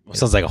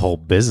sounds like a whole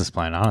business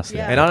plan, honestly.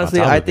 Yeah. And honestly,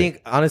 I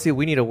think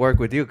we need to work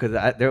with you, because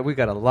we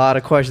got a lot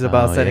of questions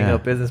about setting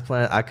up business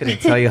plan. I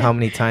couldn't tell you how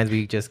many times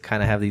we just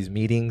kind of have these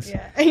meetings.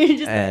 Yeah, and you're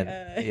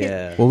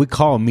just Well, we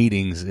call them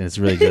meetings, and it's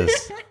really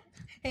just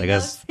like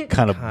us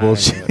kind of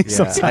bullshit.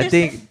 I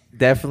think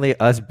definitely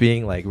us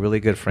being, like, really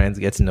good friends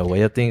gets in the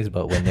way of things,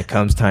 but when it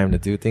comes time to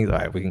do things, all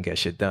right, we can get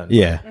shit done.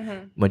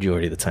 Yeah.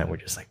 Majority of the time, we're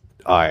just like,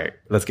 all right,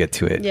 let's get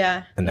to it.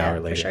 Yeah. An hour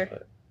later. For sure.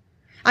 But-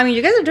 I mean,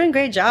 you guys are doing a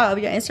great job.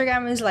 Your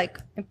Instagram is like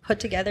put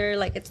together,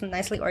 like it's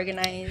nicely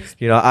organized.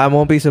 You know, I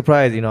won't be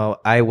surprised. You know,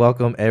 I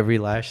welcome every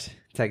lash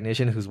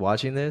technician who's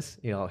watching this.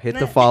 You know, hit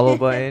the follow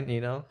button.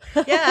 You know,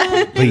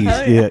 Yeah. Please,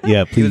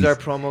 yeah, please. use our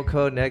promo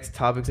code next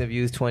topics and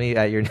views 20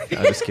 at your. I'm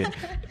just kidding.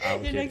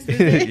 I'm Your next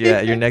kidding. visit.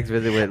 Yeah, your next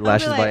visit with I'll be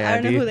Lashes like, by I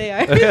don't Andy. know who they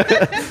are.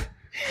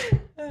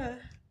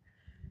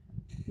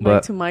 Like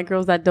But to my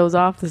girls that doze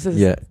off, these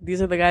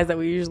are the guys that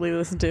we usually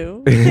listen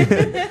to.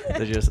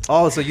 they're just.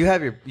 Oh, so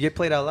you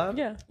played out loud?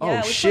 Yeah. Oh Yeah,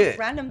 with some shit.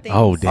 Random things.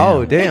 Oh, damn.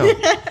 Oh damn.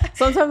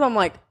 Sometimes I'm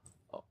like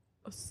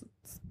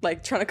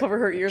trying to cover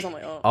her ears. I'm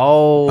like, oh.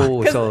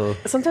 Oh, 'Cause so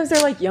sometimes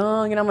they're like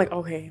young, and I'm like,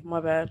 okay,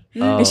 my bad.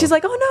 Oh. And she's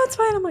like, oh no, it's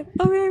fine. I'm like,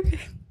 okay.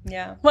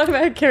 Yeah. My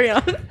bad. Carry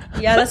on.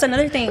 Yeah, that's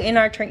another thing in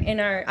our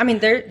I mean,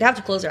 they have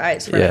to close their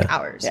eyes for like Yeah.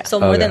 hours. Yeah. So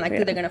more Okay. than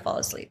likely they're gonna fall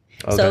asleep.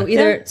 Okay. So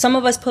either Yeah. some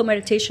of us put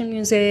meditation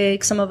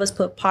music, some of us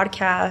put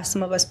podcasts,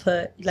 some of us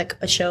put like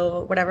a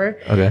show, whatever.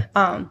 okay.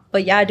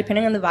 But yeah,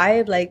 depending on the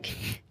vibe, like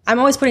I'm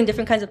always putting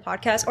different kinds of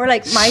podcasts. Or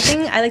like my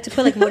thing, I like to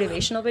put like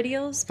motivational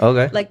videos.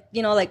 Okay. Like,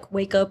 you know, like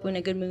wake up in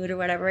a good mood or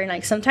whatever. And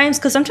like sometimes,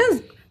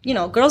 you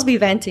know, girls be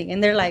venting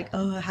and they're like,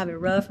 oh, I have it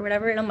rough or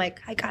whatever. And I'm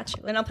like, I got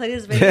you. And I'll play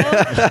this video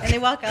and they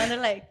walk out and they're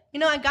like, you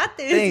know, I got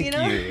this, Thank you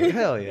know? you.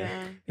 Hell yeah.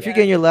 Yeah. If you're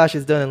getting your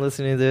lashes done and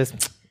listening to this,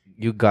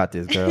 you got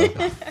this, girl.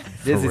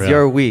 This is real.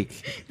 your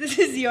week. This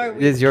is your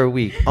This is your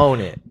week.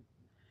 Own it.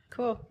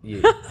 Cool.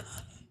 Yeah.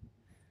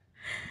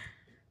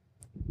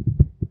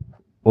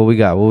 What we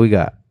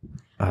got?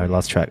 I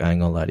lost track. I ain't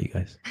gonna lie to you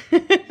guys.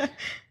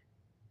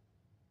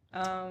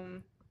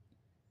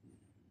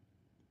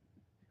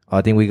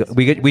 I think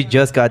we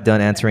just got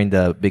done answering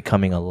the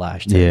becoming a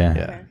lash. Thing. Yeah.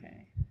 Okay.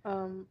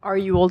 Are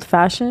you old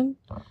fashioned?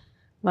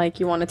 Like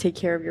you want to take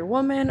care of your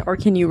woman, or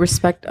can you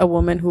respect a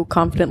woman who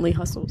confidently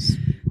hustles?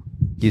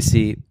 You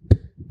see,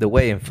 the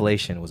way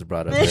inflation was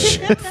brought up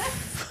earlier.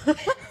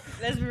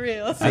 That's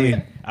real. I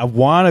mean, I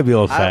want to be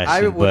old I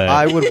fashioned, would, but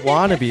I would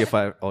want to be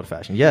old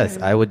fashioned. Yes,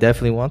 I would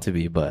definitely want to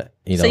be, but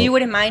you know. So you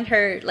wouldn't mind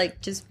her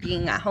like just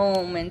being at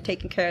home and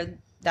taking care of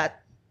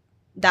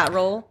that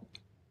role?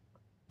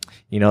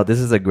 You know, this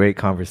is a great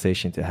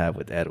conversation to have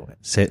with Edwin.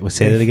 say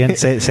that again.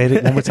 Say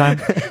it one more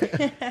time.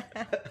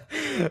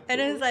 And then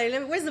it's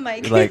like, where's the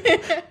mic? Like,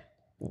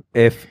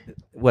 if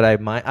would I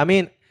mind? I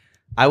mean,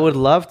 I would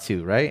love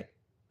to, right?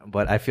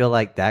 But I feel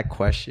like that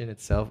question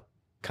itself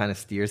kind of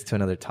steers to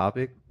another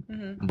topic.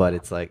 Mm-hmm. But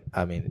it's like,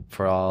 I mean,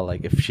 for all,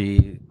 like, if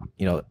she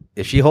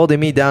holding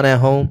me down at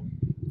home,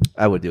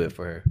 I would do it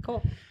for her.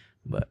 Cool.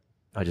 But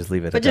I'll just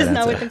leave it. But at just that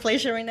not answer. with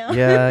inflation right now.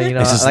 Yeah, you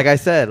know, It's just- like I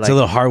said, It's a like,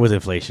 little hard with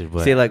inflation,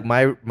 but see, like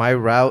my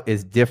route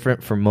is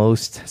different for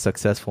most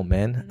successful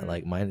men. Mm-hmm.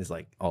 Like mine is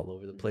like all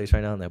over the place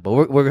right now. But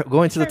we're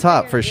going to the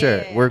top for sure.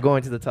 Yeah. We're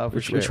going to the top for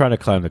sure. we're trying to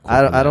climb the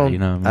I corporate don't ladder, you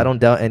know what I mean? I don't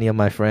doubt any of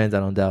my friends.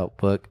 I don't doubt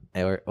Book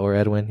or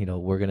Edwin. You know,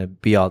 we're gonna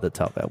be all the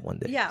top at one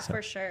day. Yeah, So,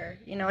 for sure.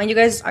 You know, and you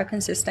guys are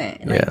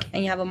consistent, and, like, Yeah.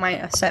 and you have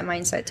a set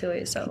mindset to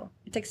it, so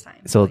it takes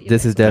time. so But you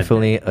this guys is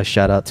definitely a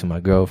shout out to my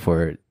girl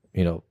for,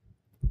 you know,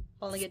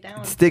 holding it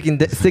down.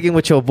 sticking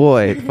with your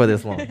boy for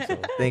this long. So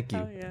thank you.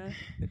 Oh yeah.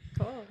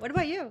 Cool. What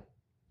about you?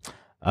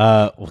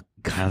 Well,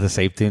 kind of the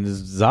same thing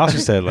as Oscar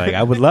said. Like,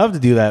 I would love to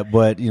do that,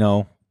 but you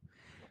know,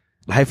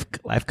 life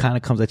kind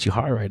of comes at you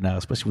hard right now,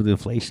 especially with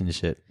inflation and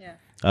shit. Yeah.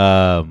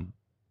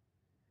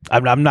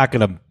 I'm not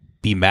gonna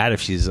be mad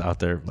if she's out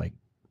there like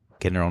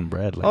getting her own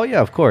bread. Like, Oh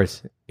yeah, of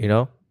course. You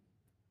know,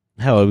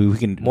 hell, I mean, we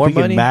can More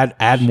money?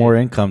 add more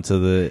income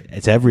to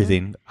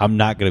everything. I'm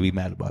not gonna be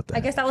mad about that. I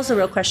guess that was the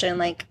real question.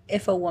 Like,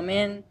 if a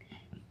woman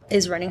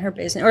is running her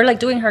business or like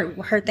doing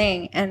her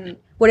thing, and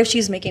what if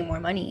she's making more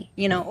money?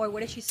 You know, or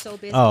what if she's so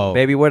busy? Oh,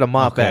 baby, where the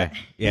mop okay, at?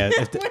 yeah.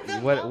 If, If that's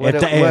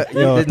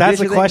the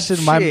dishes ain't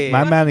question. My shit.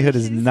 manlyhood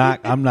is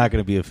not. I'm not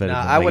gonna be offended.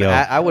 Nah, I'm I like, would yo,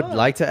 I would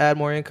like to add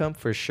more income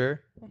for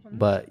sure,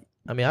 but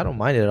I mean I don't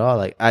mind it at all.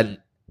 Like I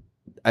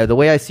the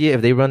way I see it,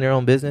 if they run their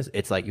own business,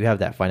 it's like you have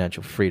that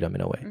financial freedom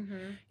in a way.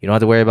 You don't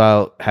have to worry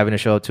about having to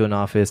show up to an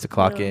office to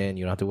clock in.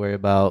 You don't have to worry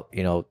about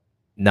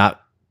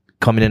not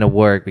coming into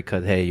work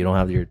because hey you don't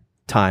have your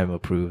time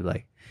approved.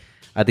 Like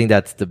I think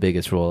that's the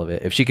biggest role of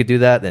it. If she could do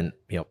that, then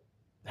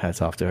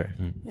hats off to her.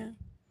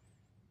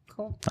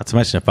 Cool. Not to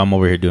mention if I'm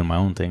over here doing my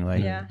own thing,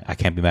 like Yeah. I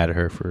can't be mad at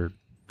her for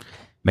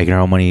making her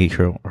own money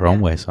her own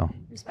way. So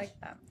Respect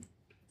that.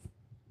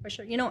 For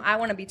sure. You know, I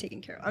want to be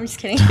taken care of. I'm just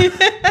kidding.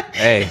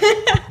 Hey,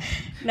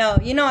 No,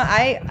 you know,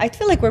 I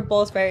feel like we're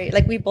both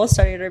we both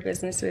started our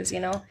businesses,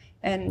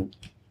 and,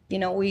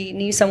 we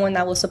need someone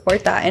that will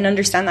support that and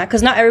understand that.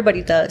 Because not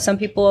everybody does. Some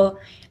people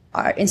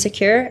are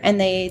insecure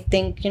and they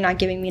think you're not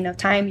giving me enough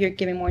time. You're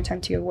giving more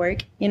time to your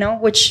work,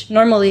 which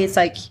normally it's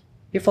like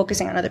you're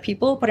focusing on other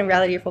people, but in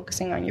reality, you're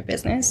focusing on your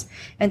business.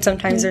 And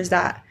sometimes there's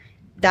that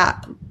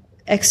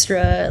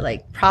extra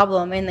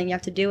problem, and then you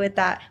have to deal with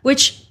that,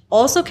 which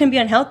also can be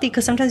unhealthy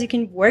because sometimes you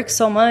can work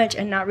so much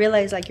and not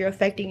realize you're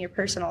affecting your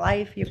personal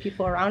life, your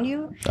people around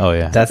you. oh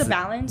yeah, that's a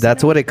balance,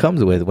 That's what it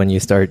comes with when you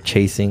start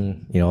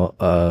chasing,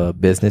 a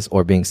business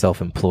or being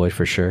self-employed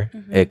for sure.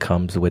 It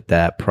comes with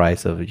that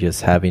price of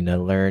just having to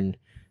learn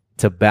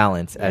to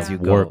balance as you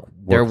go. Work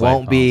There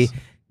won't be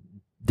balance.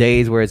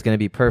 days where it's going to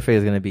be perfect.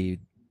 It's going to be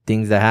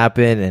things that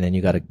happen, and then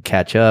you got to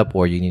catch up,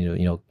 or you need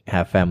to,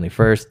 have family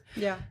first.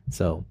 Yeah.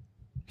 So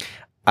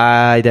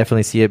I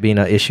definitely see it being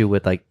an issue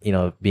with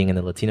being in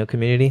the Latino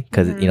community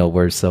because,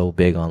 we're so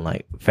big on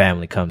like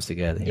family comes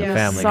together.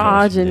 Family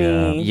comes.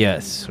 Misogyny.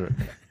 Yes.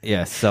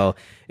 Yes. So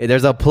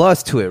there's a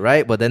plus to it,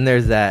 right? But then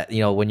there's that,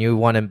 when you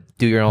want to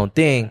do your own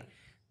thing,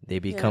 they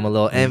become a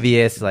little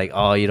envious, like,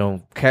 oh, you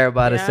don't care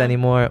about us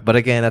anymore. But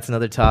again, that's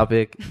another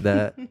topic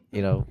that,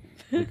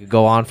 we could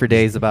go on for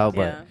days about,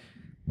 but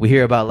we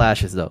hear about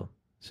lashes though.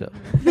 So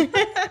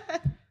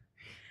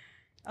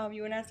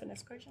you want to ask the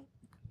next question?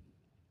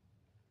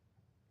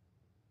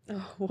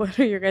 Oh, what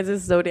are your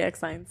guys' zodiac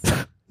signs?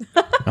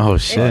 Oh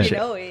If shit! you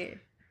know it.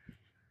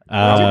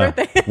 When's your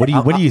birthday?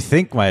 What do you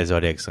think my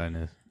zodiac sign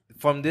is?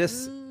 from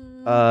this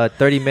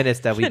 30 minutes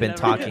that we've been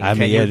Never talking, I can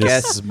mean, you yeah,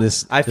 guess?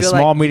 this I the feel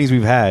small like- meetings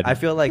we've had. I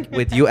feel like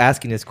with you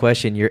asking this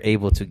question, you're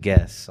able to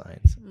guess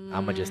signs.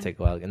 I'm gonna just take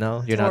a while.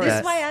 No, you're not This that.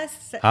 is why I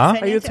asked. Huh?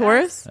 Senya Are you a to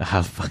Taurus?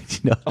 How the fuck do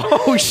you know?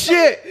 Oh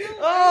shit!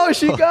 Oh,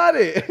 she got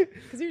it.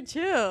 Because you're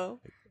chill.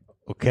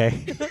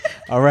 Okay,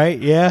 all right,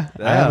 yeah,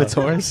 I am a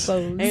Taurus.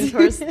 And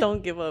Taurus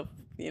don't give up,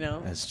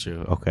 That's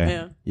true.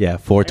 Okay, Yeah.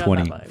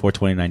 420, I got that vibe.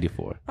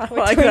 420.94. I ask.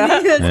 like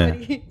that. That's Yeah.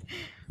 funny.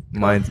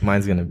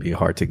 Mine's gonna be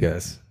hard to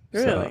guess. So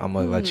Really? I'm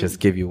gonna let's just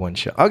give you one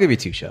shot. I'll give you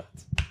 2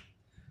 shots.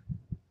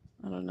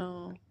 I don't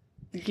know.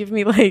 Give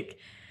me like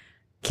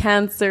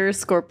Cancer,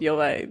 Scorpio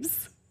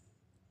vibes.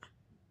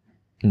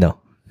 No.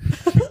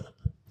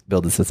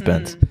 Build the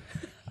suspense.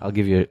 I'll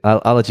give you.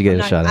 I'll let you get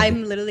a shot. Andy.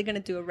 I'm literally gonna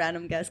do a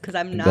random guess because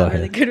I'm Go not ahead.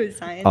 really good with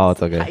science. Oh,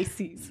 it's okay.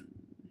 Pisces.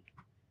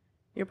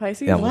 You're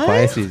Pisces? Yeah, I'm What? a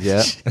Pisces.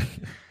 Yeah.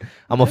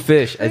 I'm a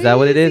fish. Is that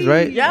what it is?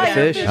 Right? Yeah, Yeah,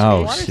 fish. fish.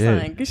 Oh, Water shit.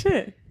 sign. Good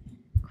shit.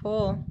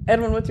 Cool.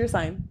 Edwin, what's your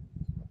sign?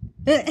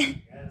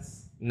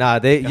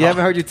 Nah, you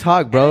haven't heard you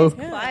talk, bro.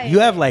 Why? You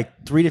have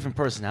like 3 different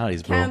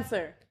personalities, bro.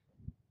 Cancer.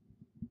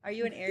 Are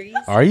you an Aries?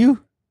 Are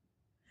you?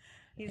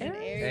 He's an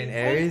Aries.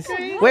 Aries. And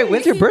Aries. Wait,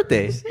 when's your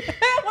birthday?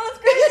 That's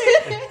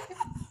crazy.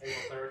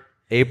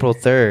 April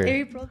 3rd.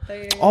 April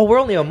 3rd. Oh, we're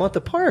only a month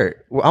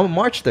apart. I'm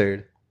March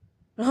 3rd.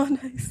 Oh,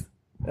 nice.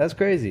 That's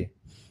crazy.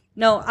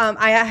 No,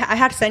 I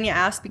had Senya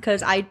ask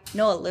because I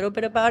know a little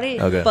bit about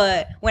it. Okay.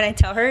 But when I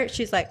tell her,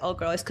 she's like, "Oh,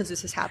 girl, it's because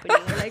this is happening."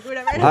 Or like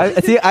whatever.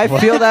 I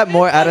feel that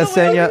more out of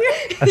Senya.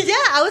 Yeah,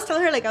 I was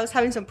telling her like I was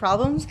having some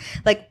problems,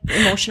 like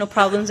emotional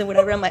problems and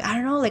whatever. I'm like, I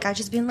don't know, like I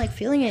just been like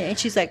feeling it, and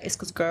she's like, "It's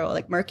because girl,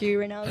 like Mercury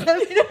right now."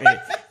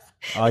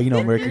 Oh,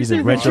 Mercury's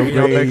in retrograde.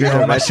 Mercury's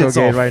in my shit's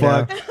all retrograde right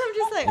now. fucked. I'm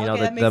just like, okay,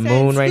 that makes the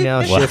sense. moon right now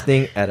is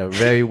shifting at a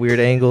very weird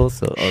angle.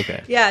 So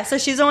okay. Yeah, so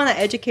she's the one that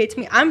educates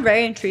me. I'm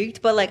very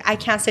intrigued, but like I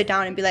can't sit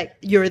down and be like,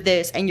 "You're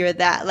this and you're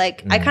that."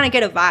 Like I kind of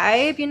get a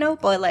vibe,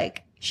 but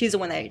like she's the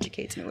one that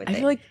educates me with I it.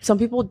 feel like some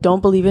people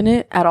don't believe in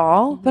it at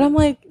all, but I'm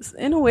like,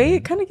 in a way,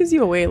 it kind of gives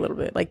you away a little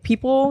bit. Like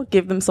people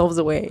give themselves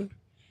away.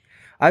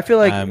 I feel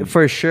like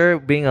for sure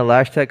being a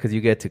lash tech because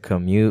you get to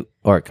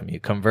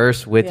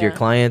converse with your Yeah.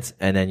 clients,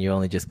 and then you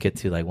only just get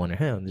to like wonder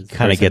him.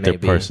 Kind of get their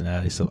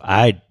personality. So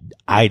I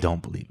don't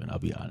believe in it, I'll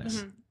be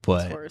honest.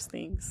 But Taurus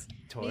things.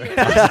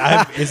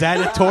 is that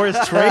a Taurus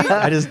trait?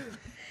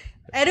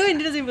 Edwin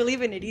doesn't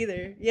believe in it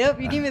either. Yep,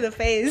 you give me the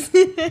face.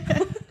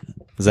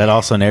 Is that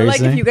also an But Aries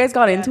like, if thing? you guys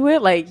got into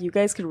it, like you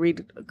guys could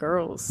read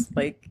girls.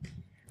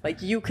 Like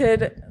you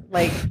could,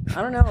 like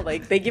I don't know,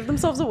 like they give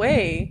themselves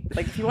away.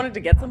 Like if you wanted to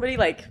get somebody,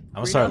 like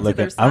I'm gonna read start onto looking.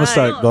 their I'm gonna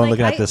sign. start going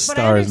looking at the But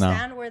stars I now.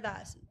 understand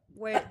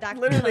where that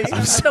Literally,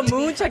 comes from. the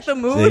moon. Check the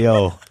moon. Say,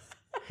 yo,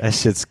 that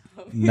shit's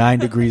 9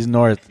 degrees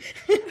north.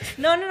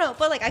 No.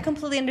 But like, I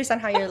completely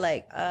understand how you're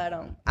like, I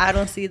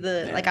don't see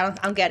the like, I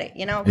don't get it.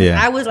 Yeah.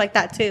 I was like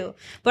that too.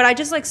 But I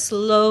just like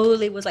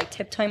slowly was like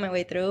tiptoeing my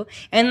way through,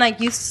 and like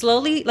you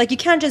slowly, like you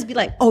can't just be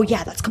like, oh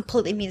yeah, that's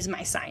completely me, is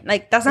my sign.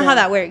 Like that's not how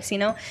that works,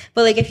 But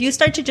like if you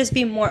start to just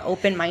be more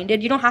open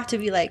minded, you don't have to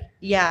be like,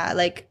 yeah,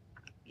 like.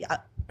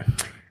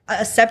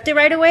 Accept it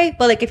right away,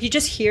 but like if you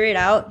just hear it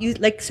out, you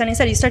like Sunny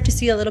said, you start to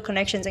see a little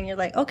connections, and you're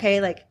like,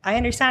 okay, like I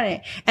understand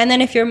it. And then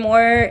if you're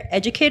more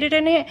educated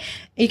in it,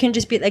 you can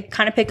just be like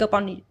kind of pick up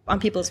on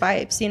people's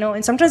vibes,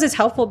 And sometimes it's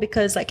helpful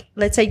because like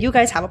let's say you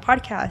guys have a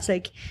podcast,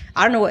 like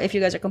I don't know if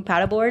you guys are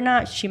compatible or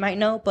not. She might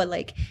know, but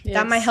like that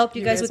Yes, might help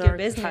you guys with your are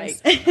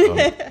business.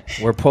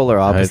 We're polar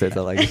opposites. I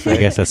like to say. I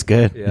guess that's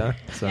good. Yeah.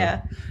 So.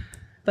 Yeah.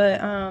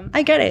 But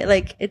I get it.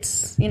 Like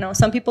it's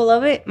some people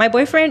love it. My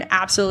boyfriend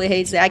absolutely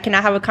hates it. I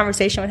cannot have a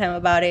conversation with him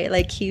about it.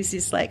 Like he's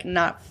just like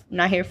not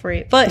here for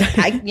it. But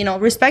I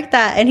respect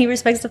that, and he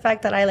respects the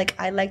fact that I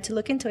like to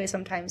look into it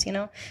sometimes.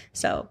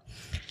 So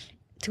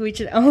to each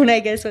his own, I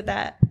guess, with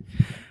that.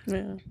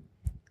 Yeah.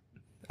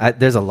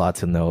 There's a lot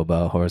to know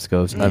about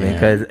horoscopes. I mean,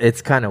 because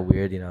it's kind of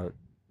weird,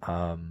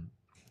 I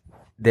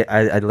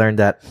learned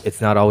that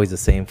it's not always the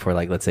same for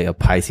like let's say a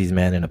Pisces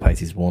man and a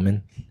Pisces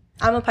woman.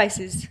 I'm a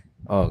Pisces.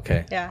 Oh,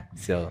 okay. Yeah.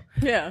 So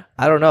Yeah.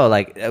 I don't know.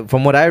 Like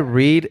from what I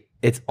read,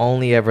 it's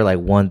only ever like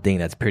one thing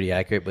that's pretty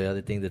accurate, but the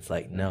other thing that's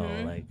like no,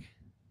 like.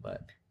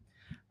 But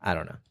I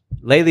don't know.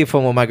 lately,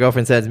 from what my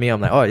girlfriend says to me,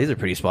 I'm like, oh, these are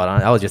pretty spot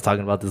on. I was just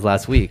talking about this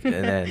last week, and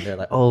then they're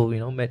like, oh,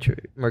 Mercury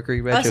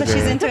Oh, retrograde. so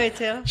she's into it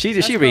too.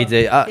 She reads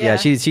it. Yeah,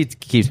 she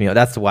keeps me.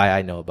 That's why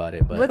I know about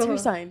it. But What's your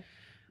sign?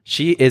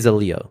 she is a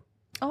Leo.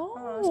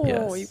 Oh,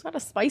 Yes. you got a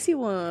spicy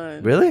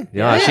one. Really?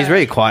 Yeah, she's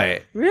very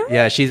quiet. Really?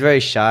 Yeah, she's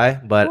very shy.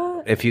 But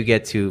What? if you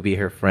get to be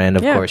her friend,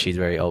 of course, she's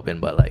very open.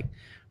 But like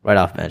right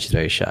off, man, she's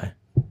very shy.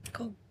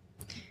 Cool.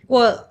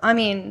 Well, I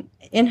mean,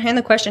 in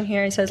the question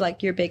here, it says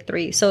like your big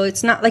three. So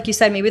it's not like you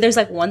said, maybe there's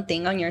like one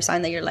thing on your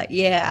sign that you're like,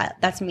 yeah,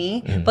 that's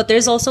me. But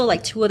there's also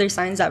like two other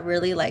signs that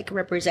really like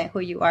represent who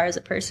you are as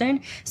a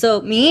person.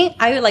 So me,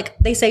 I like,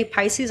 they say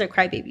Pisces are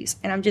crybabies.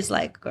 And I'm just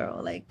like,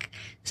 girl, like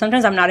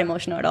sometimes I'm not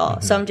emotional at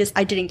all. So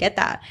I didn't get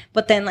that.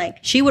 But then like,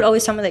 she would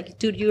always tell me like,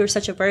 dude, you're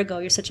such a Virgo.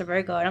 You're such a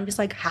Virgo. And I'm just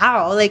like,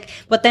 how? Like,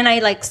 but then I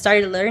like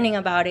started learning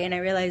about it and I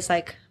realized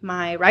like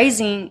my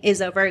rising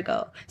is a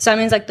Virgo. So that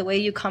means like the way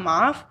you come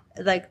off,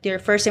 like your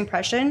first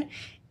impression,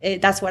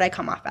 that's what I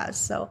come off as.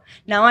 So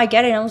now I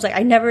get it. And I was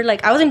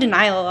like, I was in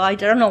denial. I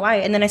don't know why.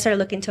 And then I started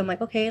looking into, I'm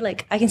like, okay,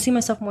 like I can see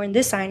myself more in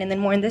this sign and then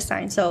more in this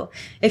sign. So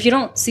if you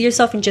don't see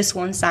yourself in just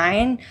one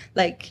sign,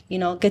 like,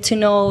 get to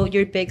know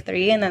your big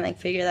three and then like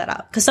figure that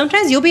out. Cause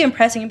sometimes you'll be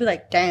impressed and you'll be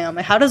like, damn,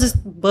 like how does this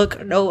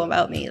book know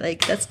about me?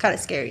 Like that's kind of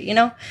scary,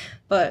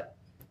 but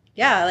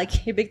yeah,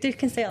 like your big three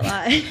can say a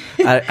lot.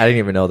 I didn't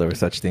even know there was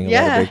such thing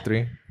about a big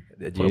three.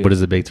 What is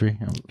the big three?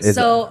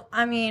 So,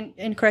 I mean,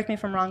 and correct me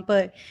if I'm wrong,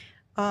 but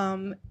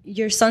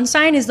your sun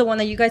sign is the one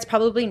that you guys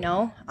probably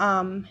know.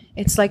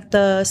 It's like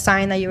the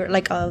sign that you were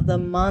like the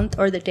month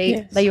or the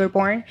date that you were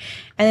born.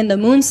 And then the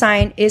moon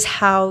sign is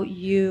how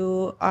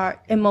you are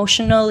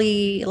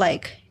emotionally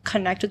like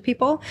connect with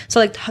people. So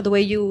like the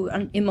way you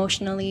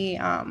emotionally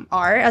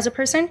are as a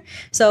person.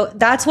 So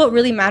that's what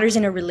really matters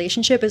in a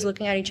relationship is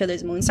looking at each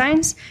other's moon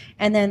signs.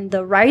 And then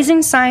the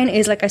rising sign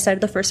is, like I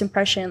said, the first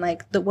impression,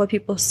 like what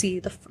people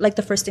see, the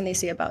first thing they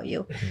see about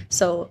you.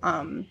 So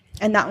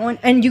and that one,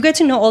 and you get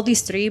to know all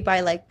these three by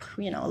like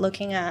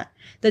looking at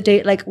the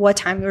date, like what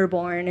time you were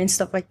born and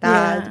stuff like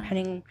that,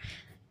 depending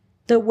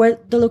the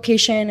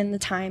location and the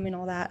time and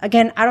all that.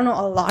 Again, I don't know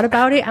a lot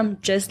about it. I'm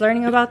just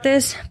learning about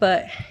this,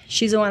 but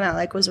she's the one that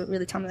like was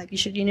really telling me like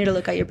you need to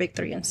look at your big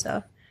three and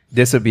stuff.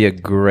 This would be a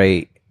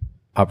great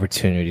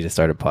opportunity to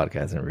start a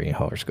podcast and read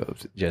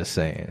horoscopes. Just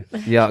saying.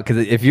 Yeah, because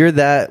if you're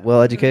that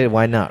well educated,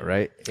 why not,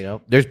 right?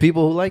 There's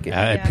people who like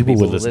it. People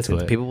will listen to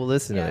it. People will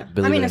listen to it.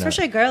 I mean,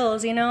 especially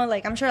girls,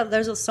 like I'm sure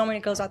there's so many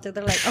girls out there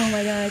that are like, oh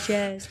my gosh,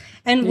 yes.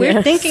 And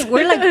we're thinking,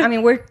 we're like, I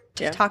mean, we're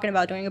talking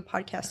about doing a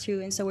podcast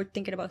too. And so we're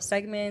thinking about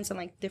segments and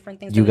like different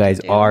things. You guys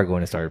are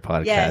going to start a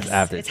podcast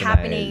after it's tonight.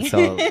 Happening.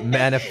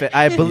 So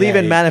I believe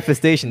in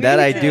manifestation. That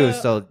I do.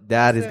 So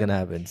that is going to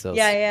happen. So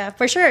yeah,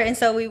 for sure. And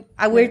so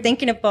we're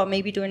thinking about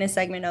maybe doing a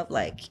segment of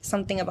like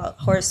something about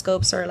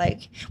horoscopes, or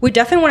like we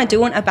definitely want to do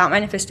one about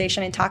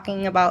manifestation and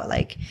talking about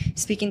like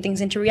speaking things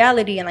into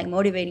reality and like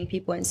motivating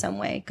people in some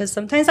way. Because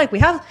sometimes like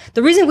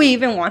the reason we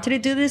even wanted to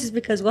do this is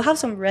because we'll have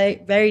some very,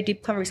 very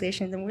deep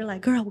conversations and we're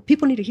like, girl,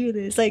 people need to hear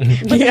this. Like,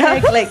 so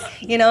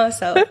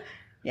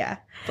yeah,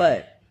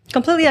 but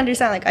completely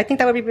understand. Like, I think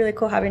that would be really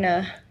cool having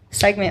a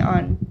segment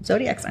on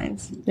zodiac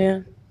signs.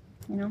 Yeah.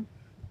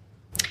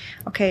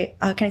 Okay.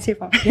 Can I see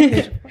your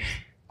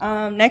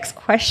phone? Next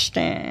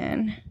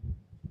question.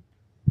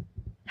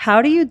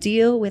 How do you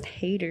deal with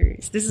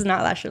haters? This is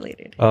not Lash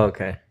related. Oh,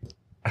 okay.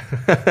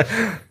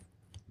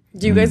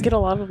 Do you guys get a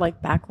lot of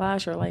like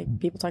backlash or like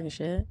people talking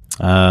shit?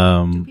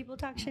 Do people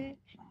talk shit?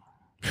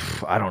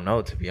 I don't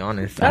know, to be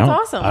honest. That's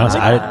awesome.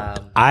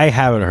 I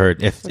haven't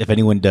heard. If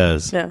anyone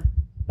does, yeah,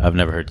 I've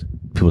never heard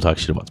people talk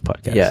shit about the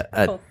podcast.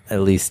 Yeah, Cool.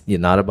 at least you're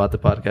not about the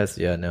podcast.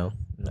 Yeah, no.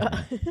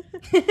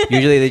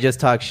 Usually they just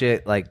talk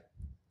shit like,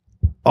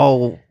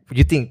 oh,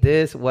 you think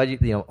this? What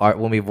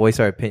when we voice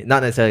our opinion,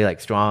 not necessarily like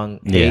strong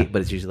hate,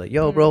 but it's usually like,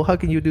 yo, bro, how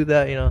can you do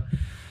that?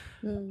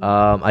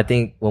 I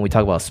think when we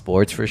talk about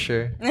sports, for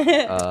sure.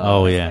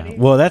 Oh yeah. Funny.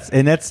 Well, that's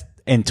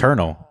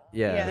internal.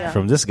 Yeah.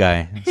 From this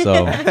guy.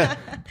 So,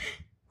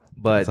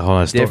 but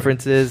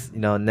differences,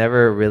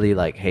 never really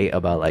like hate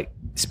about like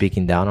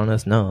speaking down on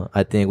us. No,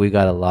 I think we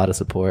got a lot of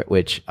support,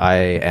 which I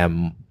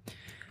am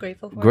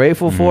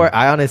grateful for.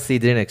 I honestly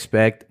didn't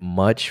expect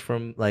much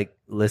from like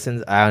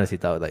listens. I honestly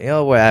thought like,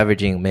 we're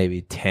averaging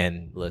maybe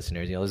 10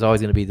 listeners. There's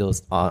always going to be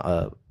those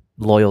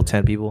loyal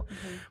 10 people.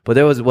 But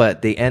there was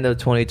the end of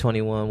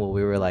 2021 where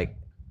we were like,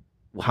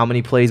 how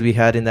many plays we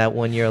had in that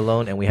 1 year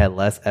alone, and we had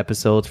less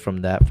episodes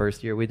from that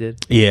first year we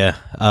did. Yeah,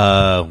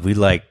 we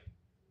like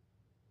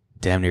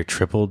damn near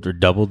tripled or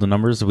doubled the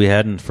numbers we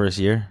had in the first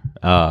year,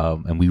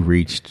 and we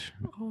reached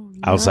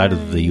outside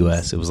of the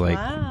U.S. It was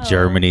like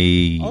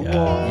Germany.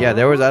 Okay. Yeah,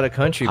 there was out of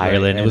country,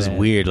 Ireland. It was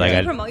weird. Like, did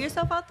you promote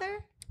yourself out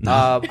there?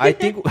 I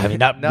think I mean,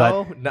 not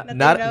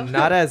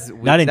as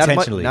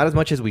intentionally, not as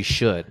much as we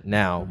should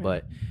now.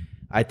 But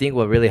I think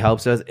what really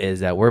helps us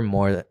is that we're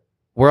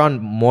on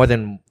more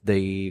than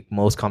the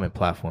most common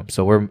platform.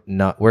 So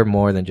we're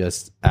more than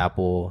just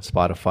Apple,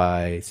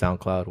 Spotify,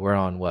 SoundCloud. We're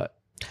on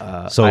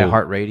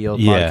iHeartRadio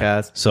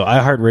podcast. So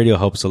iHeartRadio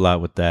helps a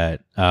lot with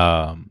that.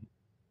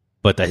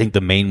 But I think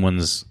the main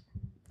ones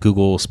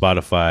Google,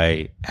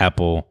 Spotify,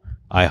 Apple,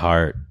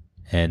 iHeart,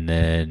 and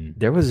then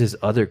There was this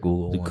other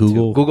Google one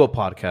Google- too. Google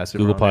Podcast.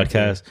 Google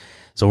Podcasts.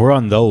 So we're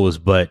on those,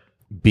 but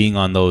being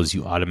on those,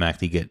 you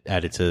automatically get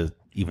added to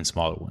even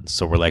smaller ones.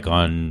 So we're like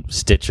on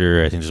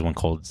Stitcher. I think there's one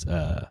called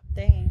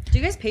Dang. Do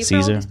you guys pay for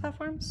all Caesar. these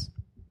platforms?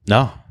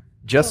 no.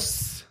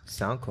 Just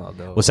SoundCloud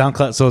though. Well,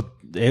 SoundCloud. So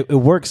it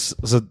works.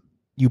 So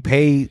you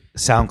pay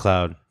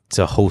SoundCloud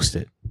to host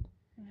it,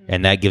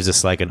 and that gives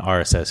us like an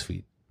RSS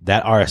feed.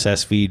 That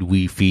RSS feed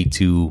we feed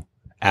to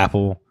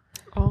Apple,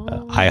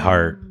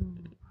 iHeart,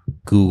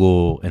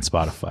 Google, and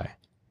Spotify,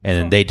 and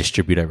then they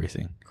distribute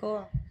everything.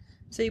 Cool.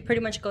 So you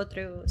pretty much go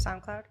through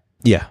SoundCloud?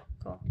 Yeah,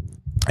 Cool.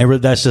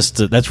 and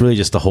that's really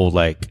just the whole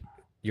like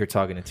You're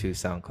talking to two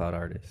SoundCloud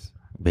artists.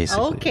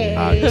 basically. Okay.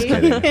 Nah, just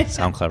kidding.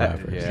 SoundCloud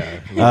rappers.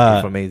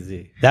 Yeah. From AZ.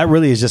 That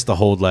really is just to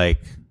hold like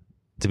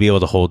to be able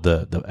to hold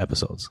the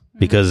episodes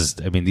because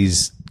I mean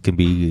these can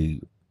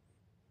be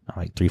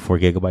like 3-4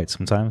 gigabytes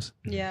sometimes.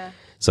 Yeah.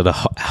 So to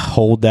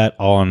hold that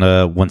all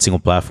on one single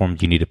platform,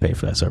 you need to pay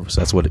for that service.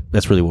 That's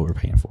really what we're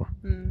paying for.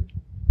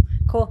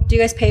 Cool. Do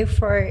you guys pay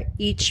for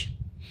each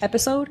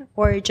episode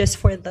or just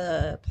for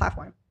the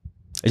platform?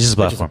 It's just a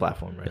platform.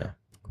 Platform, right? Yeah.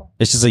 Cool.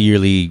 It's just a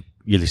yearly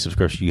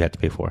subscription you have to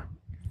pay for.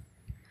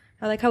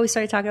 I like how we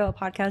started talking about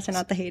podcasts and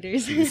not the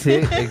haters. See,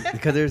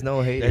 because there's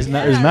no hate. There's not.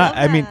 Yeah, There's not.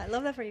 love I mean, that.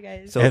 Love that for you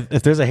guys. So-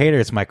 if there's a hater,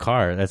 it's my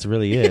car. That's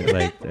really it.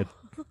 Like,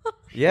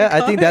 Yeah,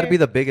 I think that'd be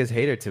the biggest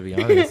hater, to be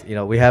honest. You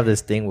know, we have this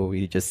thing where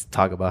we just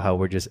talk about how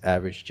we're just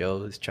average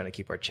Joes trying to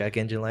keep our check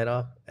engine light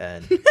off.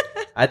 And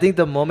I think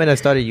the moment I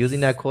started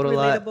using that quote a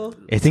lot,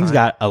 Relatable. things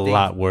got a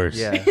lot worse.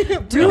 yeah.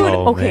 Dude,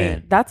 Oh, okay,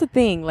 man. that's the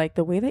thing. Like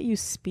the way that you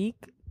speak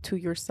to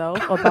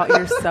yourself about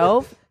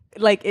yourself,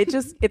 like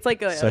it's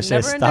like a So I should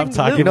never stop ending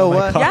talking loop. You know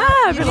about my what? car.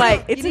 Yeah, You but need-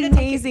 like it's you need to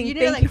take it- amazing. you need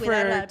to, Thank you like, for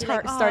play that out. Be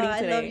like, starting I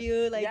today. love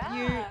you. Like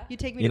Yeah. you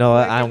take me. You to know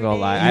what? work I'm every gonna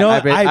day. lie. You know,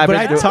 I've been- I've but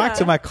been I doing- talk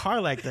to my car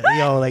like that.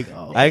 Yo, like,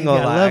 oh, I ain't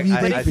gonna I lie. love you,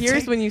 I- but But I- it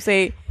hears when you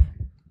say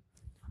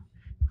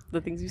the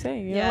things you say.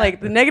 You know? Yeah.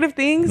 Like the negative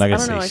things. I'm I not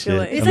don't gonna know. I say feel shit.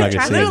 like I'm It's not like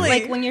gonna traffic. say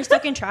Like when you're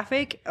stuck in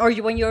traffic or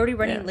when you're already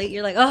running Yeah. late,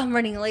 you're like, oh, I'm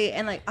running late,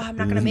 and like, oh, I'm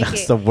not gonna make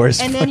That's it. the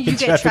worst And then you fucking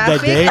get traffic that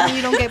traffic, day. and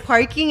you don't get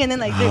parking, and then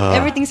like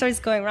everything starts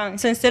going wrong.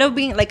 So instead of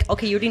being like,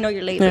 okay, you already know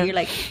you're late, Yeah. but you're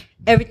like,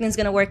 everything's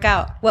gonna work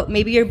out. Well,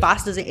 maybe your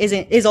boss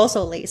is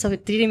also late, so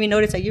it didn't even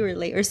notice that you were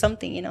late or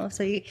something, you know.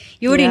 So you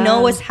already Yeah.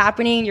 know what's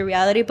happening in your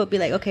reality, but be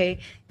like, okay,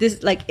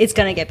 this like it's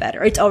gonna get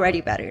better. It's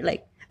already better.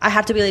 Like I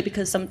have to be late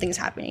because something's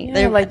happening. yeah,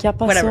 There- like ya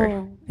pasó. whatever.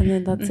 And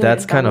then that's it.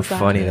 That's That kind of was that.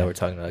 funny that we're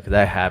talking about because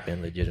that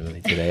happened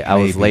legitimately today. I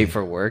was Maybe. late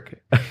for work,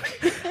 and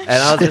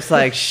I was just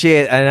like,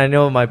 "Shit!" And I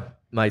know my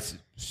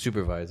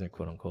supervisor,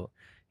 quote unquote,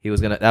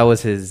 that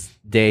was his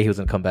day. He was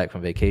gonna come back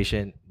from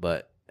vacation,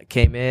 but I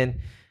came in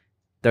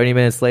 30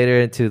 minutes later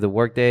into the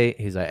workday.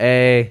 He's like,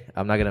 "Hey,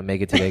 I'm not gonna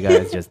make it today,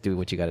 guys. Just do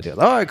what you gotta do." All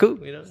right, cool.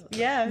 You know,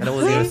 Yeah. and it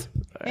was just,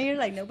 And you're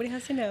like, nobody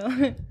has to know.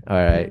 all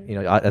right. You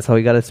know, that's how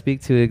we gotta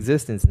speak to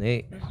existence,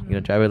 Nate. You know,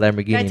 drive a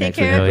Lamborghini Gotta next take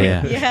care Oh,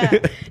 of week. it. yeah. Yeah.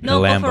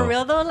 No, The but for Lambo.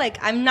 real though, like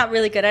I'm not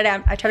really good at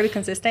it. I try to be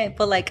consistent,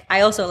 but like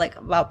I also like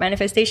about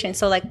manifestation.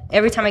 So like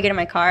every time I get in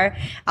my car,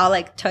 I'll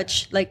like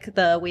touch like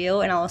the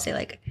wheel and I'll say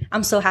like,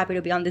 I'm so happy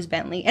to be on this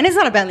Bentley. And it's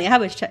not a Bentley. I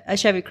have a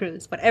Chevy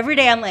Cruze, but every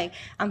day I'm like,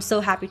 I'm so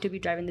happy to be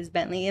driving this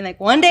Bentley. And like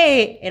one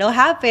day it'll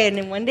happen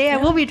and one day I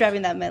will be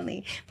driving that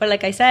Bentley. But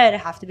like I said, I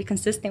have to be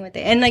consistent with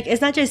it. And like,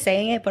 it's not just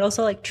saying it, but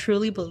also like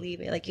truly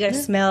believe it. Like you gotta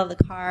smell the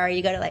car.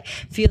 You gotta like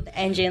feel the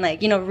engine,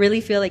 like, you know,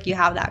 really feel like you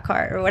have that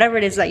car or whatever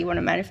it is that you want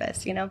to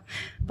manifest, you know,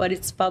 but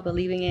it's about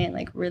believing it and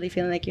like really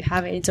feeling like you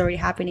have it. It's already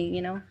happening,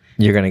 you know?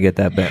 You're gonna get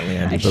that Bentley,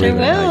 Andy. I Believe sure it or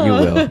not, you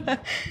will. will.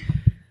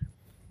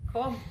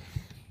 Cool.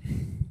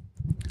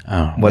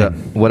 Oh,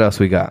 What else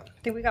we got?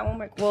 I think we got one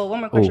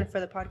more question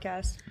for the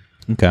podcast.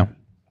 Okay.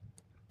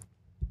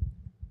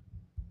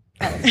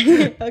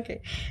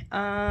 Okay.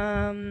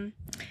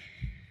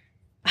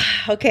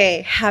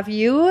 Okay. Have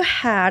you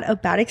had a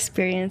bad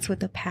experience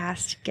with a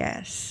past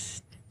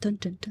guest? Dun,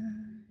 dun,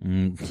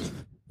 dun.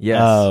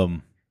 Yes.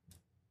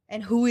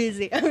 And who is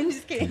it? I'm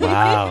just kidding.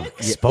 Wow.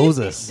 Expose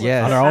us.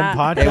 Yes. On our own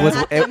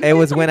podcast. it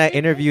was when I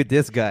interviewed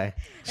this guy.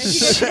 And you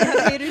guys didn't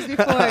have haters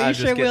before. You I'm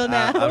sure just will kidding.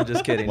 now. I'm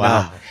just kidding.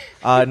 Wow.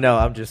 No,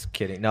 I'm just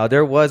kidding. No,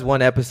 there was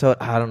one episode.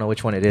 I don't know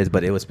which one it is,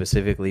 but it was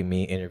specifically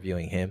me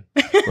interviewing him.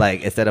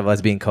 Like instead of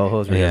us being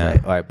co-hosts, Yeah.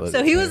 like, all right, but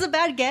So he was a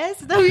bad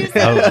guest? Is that what you're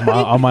saying?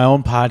 on my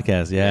own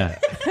podcast. Yeah.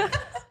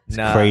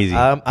 nah, crazy.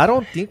 I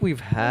don't think we've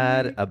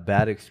had a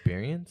bad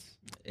experience.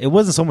 It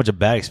wasn't so much a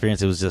bad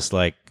experience. It was just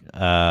like,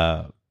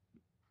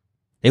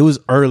 it was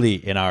early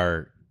in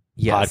our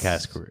Yes.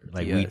 podcast career.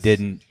 Like we Yes.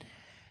 didn't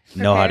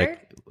know how to.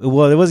 Prepared?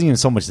 Well, it wasn't even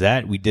so much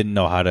that we didn't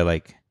know how to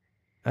like.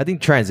 I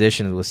think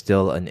transition was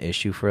still an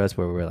issue for us,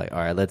 where we were like, all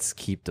right, let's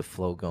keep the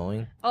flow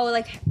going. Oh,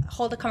 like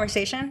hold a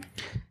conversation?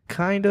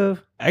 Kind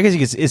of. I guess you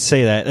could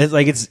say that. It's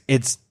like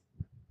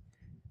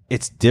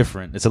it's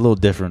different. It's a little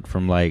different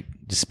from like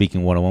just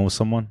speaking one on one with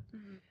someone.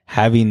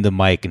 Having the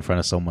mic in front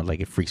of someone, like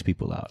it freaks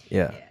people out.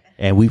 Yeah.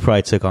 And we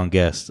probably took on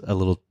guests a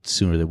little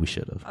sooner than we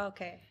should have.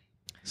 Okay.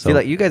 So See,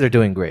 like you guys are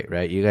doing great,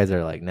 right? You guys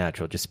are like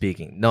natural, just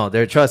speaking. No,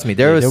 trust me.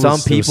 There Yeah, was there some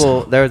was- there was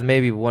people. some- There was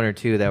maybe one or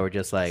two that were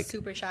just like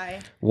Super shy.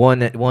 one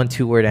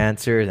 2-word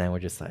answers, and we're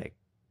just like,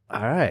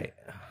 all right.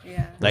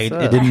 Yeah. like it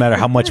What's up? didn't matter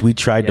how much we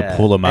tried Yeah. to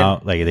pull them And-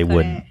 out, like they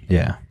wouldn't.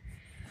 Yeah.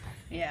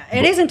 Yeah,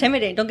 it is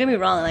intimidating. Don't get me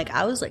wrong. Like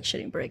I was like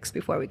shitting bricks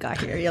before we got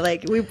here. You're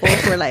like we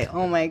both were like,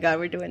 oh my god,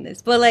 we're doing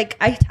this. But like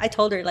I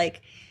told her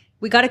like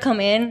we got to come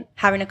in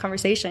having a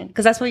conversation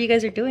because that's what you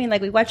guys are doing.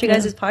 Like we watch you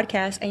guys'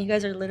 podcast and you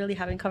guys are literally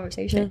having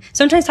conversation.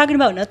 Sometimes talking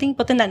about nothing,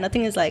 but then that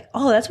nothing is like,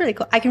 oh, that's really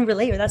cool. I can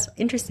relate or that's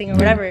interesting or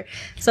whatever.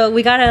 So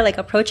we gotta like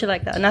approach it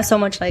like that. Not so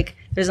much like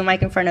there's a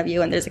mic in front of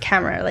you and there's a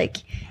camera. Like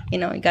you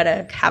know, you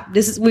gotta have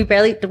this. We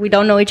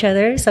don't know each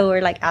other, so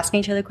we're like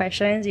asking each other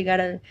questions. You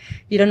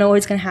don't know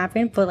what's gonna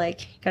happen, but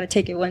like you gotta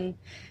take it one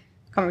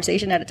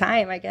conversation at a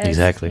time, I guess.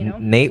 Exactly. You know?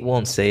 Nate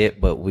won't say it,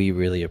 but we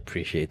really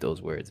appreciate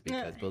those words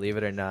because, believe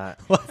it or not,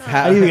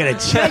 How do you get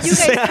a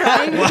chance? You guys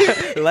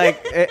crying?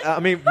 like I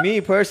mean, me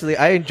personally,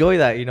 I enjoy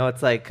that. You know,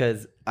 it's like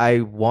because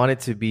I want it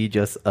to be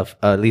just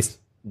at least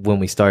when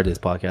we started this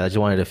podcast, I just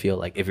wanted to feel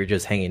like if you're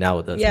just hanging out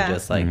with us Yeah. and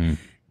just like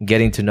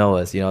getting to know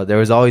us. You know, there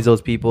was always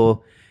those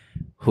people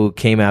who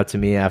came out to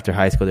me after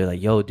high school. They're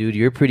like, "Yo, dude,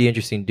 you're a pretty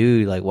interesting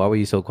dude. Like, why were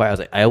you so quiet?" I was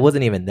like, I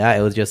wasn't even that.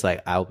 It was just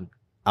like I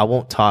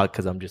won't talk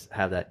because I'm just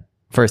have that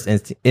first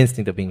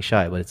instinct of being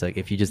shy. But it's like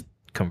if you just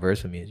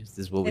converse with me, this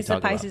is what we It's the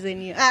talk about. Pisces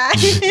in you.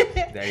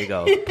 There you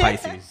go,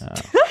 Pisces.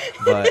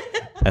 But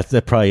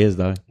That probably is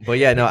though. But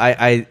yeah, no,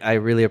 I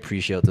really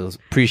appreciate those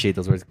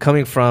words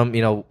coming from,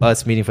 you know,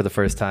 us meeting for the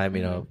first time.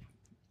 You know,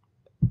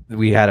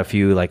 we had a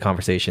few like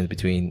conversations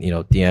between, you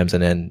know, DMs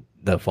and then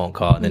the phone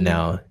call, and then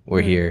now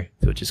we're here,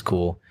 which is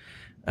cool.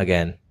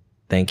 Again,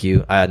 thank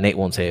you. Nate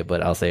won't say it,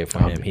 but I'll say it for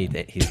him.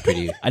 He's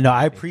pretty. I know.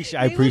 I appreciate.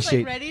 I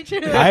appreciate. ready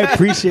to. I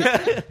appreciate.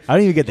 I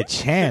don't even get the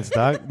chance,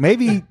 dog.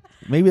 Maybe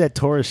that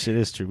Taurus shit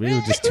is true. Maybe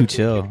we're just too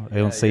chill. I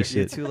don't say You're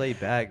shit. too laid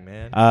back,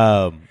 man.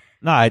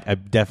 No, I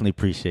definitely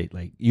appreciate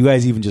like you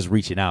guys even just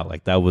reaching out.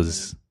 Like that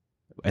was,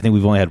 I think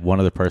we've only had one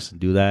other person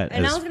do that.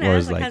 And I as was gonna far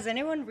ask, as like, has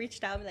anyone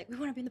reached out and be like, we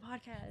want to be in the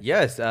podcast?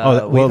 Yes,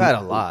 well, we've had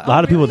a lot. A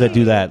lot of people that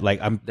do really? that.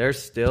 Like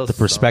There's still the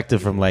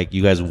perspective some from like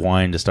you guys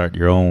wanting to start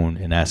your own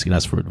and asking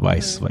us for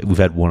advice. Like we've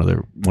had one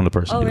other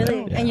person. Oh, do really?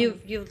 That. Yeah. And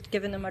you've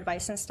given them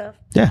advice and stuff.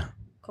 Yeah.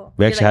 Cool.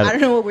 We You're actually like, had- I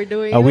don't know what we're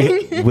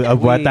doing.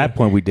 Well, at that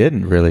point we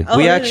didn't really. Oh,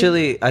 we really?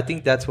 actually, I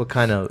think that's what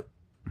kind of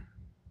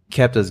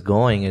kept us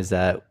going is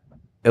that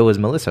it was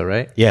Melissa,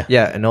 right? Yeah.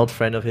 Yeah. An old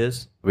friend of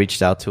his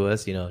reached out to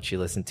us. You know, she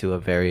listened to a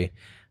very,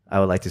 I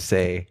would like to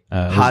say,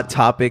 hot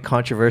topic,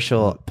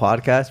 controversial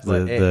podcast,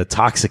 but The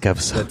toxic the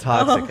episode.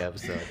 toxic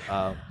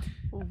episode.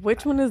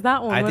 Which one is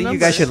that one? I What think you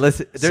number? guys should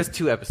listen. There's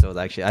 2 episodes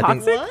actually. I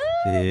think Toxic?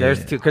 Yeah.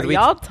 there's 2 because we.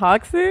 Y'all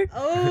toxic?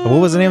 Oh.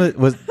 What was the name of it?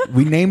 Was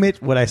we name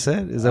it what I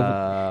said? Is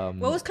that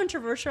What was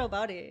controversial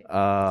about it?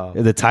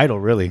 the title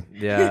really?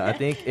 Yeah, I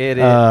think it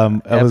is it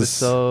was-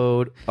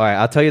 episode. All right,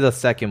 I'll tell you the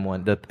second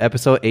one. The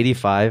episode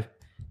 85.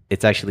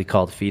 It's actually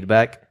called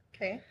Feedback.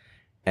 Okay.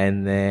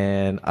 And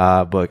then,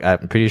 but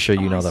I'm pretty sure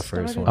you Oh, know I the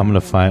first started- one. I'm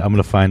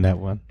gonna find that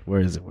one.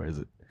 Where is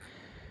it?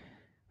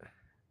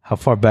 How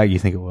far back do you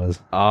think it was?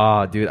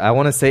 Oh, dude, I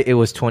want to say it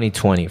was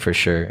 2020 for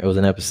sure. It was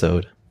an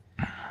episode.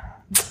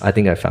 I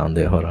think I found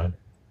it. Hold on.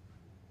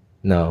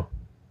 No,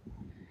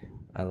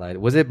 I lied.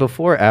 Was it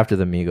before or after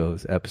the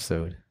Migos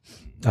episode?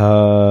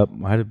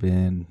 Might have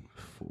been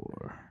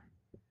for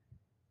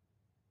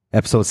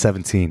episode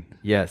 17.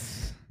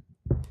 Yes.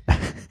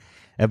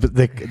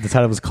 The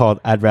title was called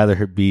 "I'd Rather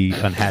Her Be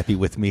Unhappy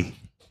with Me."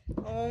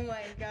 Oh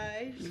my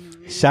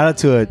gosh. Shout out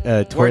to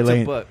a Tory Word to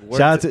Lane. book. Word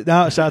Shout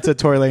to- out to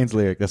Tory Lane's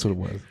lyric. That's what it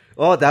was.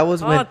 Oh, that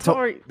was when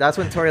Tory. that's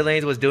when Tory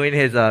Lanez was doing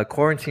his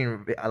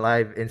quarantine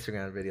live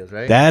Instagram videos,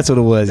 right? That's what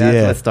it was. That's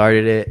yeah. what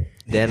started it.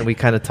 Then we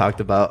kind of talked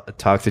about a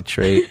toxic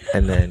trait,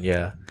 and then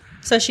yeah.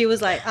 So she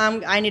was like,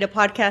 I need a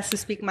podcast to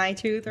speak my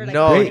truth, or like,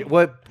 No, Great.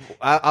 what?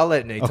 I'll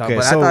let Nate talk. Okay,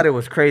 But so- I thought it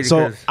was crazy.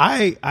 So 'cause-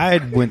 I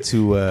had went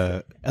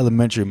to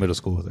elementary, middle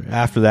school with her.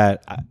 After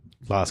that, I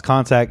lost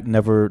contact.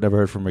 Never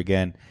heard from her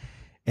again.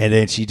 And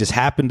then she just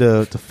happened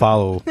to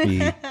follow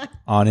me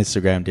on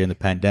Instagram during the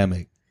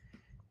pandemic,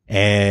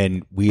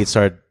 and we had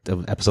started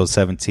episode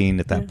 17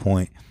 at that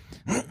point.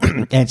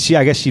 And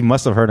I guess she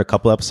must have heard a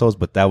couple episodes,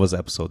 but that was the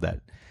episode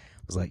that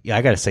was like, yeah,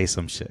 I got to say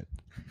some shit.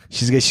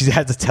 She's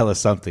had to tell us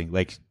something.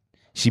 Like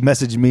she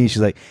messaged me.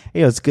 She's like,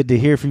 hey, it's good to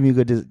hear from you.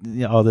 Good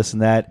to all this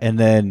and that. And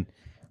then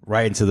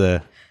right into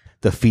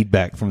the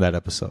feedback from that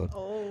episode.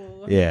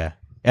 oh, Yeah.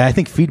 And I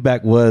think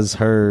feedback was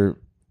her.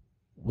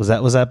 Was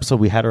that episode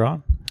we had her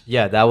on?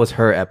 yeah, that was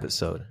her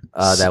episode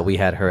that we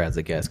had her as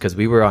a guest because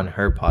we were on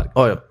her podcast.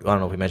 Oh, I don't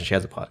know if we mentioned she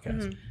has a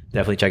podcast.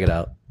 Definitely check it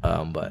out.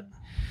 But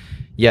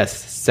yes,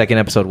 second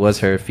episode was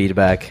her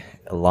feedback.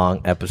 A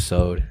long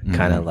episode,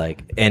 kind of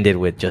like ended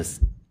with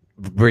just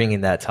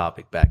bringing that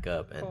topic back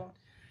up, and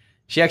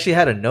she actually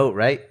had a note,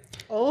 right?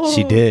 oh,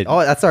 She did. Oh,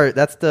 that's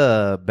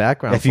the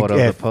background photo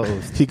of the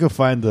post. If you can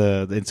find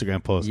the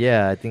Instagram post.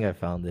 Yeah, I think I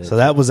found it. So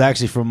that was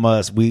actually from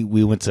us. We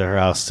went to her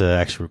house to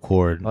actually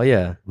record. Oh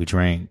yeah, We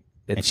drank.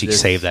 and she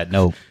saved that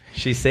note.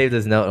 She saved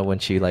this note when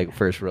she like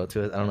first wrote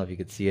to us. I don't know if you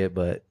could see it,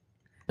 but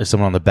There's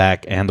someone on the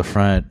back and the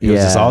front. It was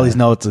just all these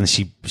notes, and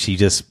she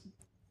just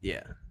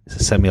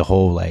sent me a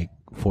whole like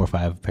 4 or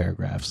 5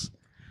 paragraphs.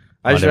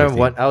 I just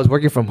remember I was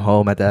working from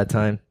home at that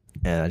time,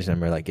 and I just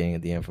remember like getting a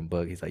DM from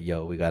Book. He's like,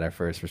 "Yo, we got our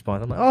first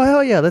response." I'm like, "Oh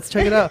hell yeah, let's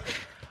check it out."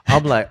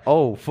 I'm like,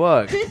 "Oh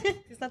fuck."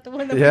 Is that the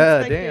one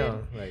that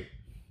damn. Like,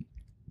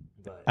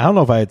 I don't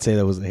know if I'd say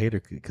that was a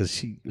hater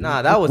because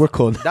we're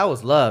cool. That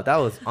was love. That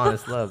was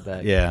honest love.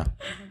 Back. Yeah.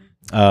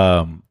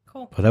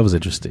 Cool. But that was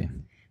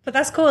interesting. But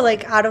that's cool.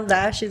 Like out of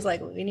that, she's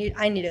like,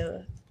 I need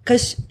to,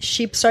 because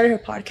she started her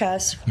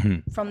podcast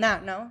from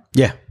that. No.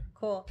 Yeah.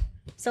 Cool.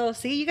 So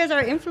see, you guys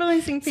are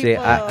influencing people. See,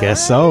 I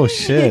guess so.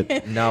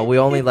 Shit. No, we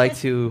only like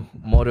to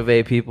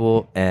motivate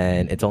people,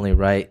 and it's only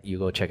right you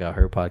go check out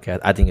her podcast.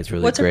 I think it's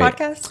really What's great. her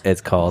podcast?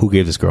 It's called Who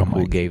Gave This Girl a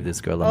Who Mic? Gave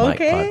This Girl a Mic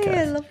podcast. Okay,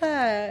 I love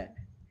that.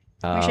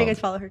 Make sure you guys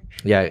follow her.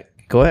 Yeah,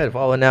 go ahead,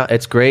 follow it now.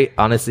 It's great.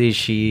 Honestly,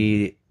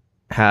 she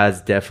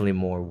has definitely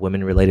more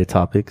women related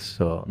topics,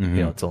 so you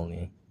know it's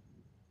only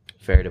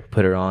fair to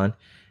put her on.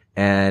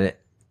 And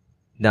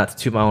not to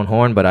toot my own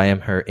horn, but I am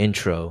her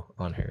intro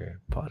on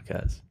her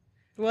podcast.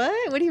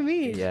 What do you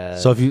mean? Yeah.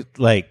 So if you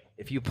play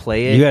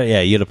it,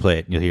 you gotta play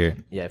it. You'll hear it.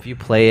 Yeah, if you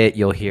play it,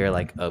 you'll hear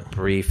like a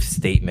brief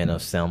statement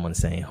of someone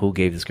saying, "Who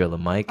gave this girl a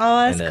mic?" Oh,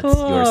 that's and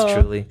cool. Yours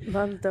truly.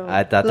 That's dope.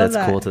 I thought Love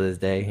that's cool that. to this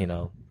day. You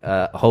know,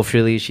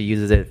 hopefully she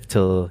uses it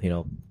till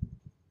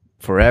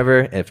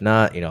forever. If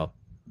not,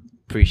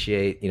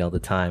 appreciate the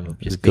time of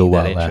just Go being that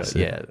while it intro.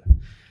 lasted.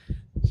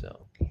 Yeah.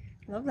 So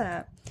Love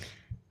that.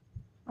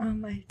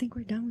 I think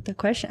we're done with the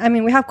question. I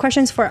mean, we have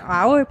questions for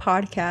our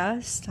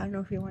podcast. I don't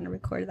know if you want to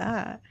record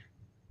that.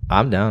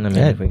 I'm down. I mean,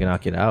 if we can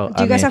knock it out.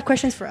 Do you guys have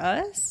questions for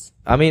us?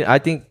 I mean, I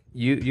think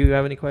you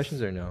have any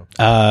questions or no?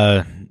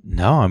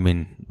 No. I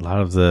mean, a lot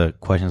of the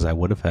questions I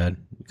would have had,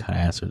 we kind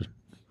of answered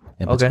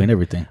in between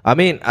everything. I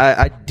mean,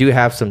 I do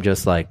have some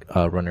just like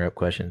runner-up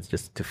questions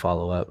just to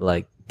follow up.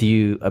 Like,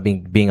 being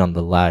on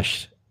the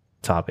Lash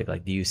topic,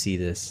 like, do you see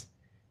this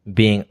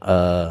being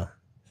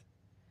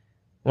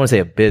I want to say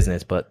a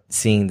business, but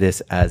seeing this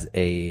as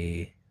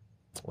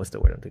what's the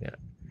word I'm thinking of?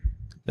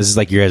 This is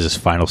like your guys'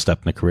 final step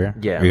in the career?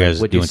 Yeah. Or you guys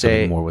Would doing you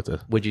say, something more with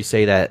it? Would you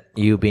say that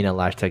you being a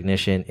lash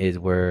technician is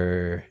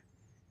where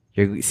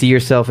you see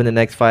yourself in the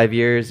next 5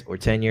 years or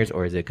 10 years,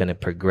 or is it going to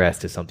progress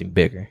to something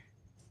bigger?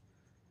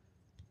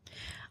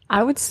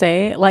 I would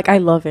say, like, I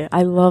love it.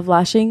 I love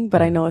lashing,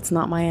 but I know it's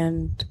not my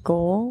end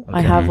goal. I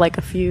have like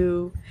a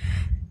few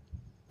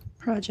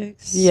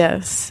Projects.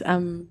 Yes.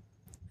 Don't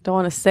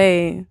want to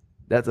say.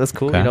 That's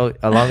cool. Okay.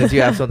 As long as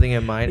you have something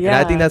in mind. And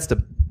I Yeah. think that's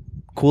the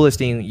coolest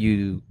thing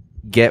you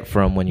get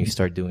from when you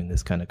start doing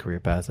this kind of career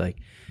path. Like,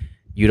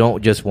 you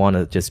don't just want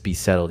to just be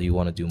settled. You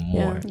want to do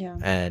more. Yeah.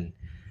 And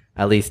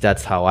at least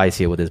that's how I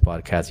see it with this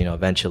podcast.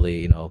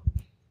 Eventually, I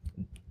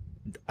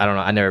don't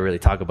know. I never really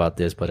talk about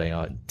this, but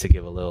to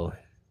give a little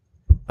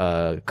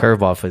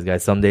curveball for this guy,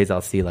 some days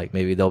I'll see like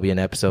maybe there'll be an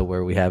episode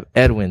where we have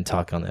Edwin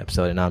talk on the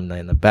episode and I'm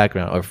in the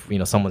background,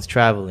 or someone's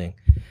traveling.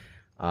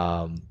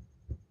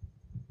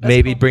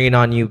 Maybe cool. bringing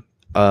on you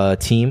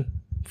team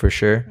for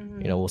sure.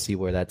 We'll see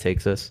where that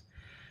takes us.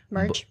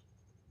 Merch.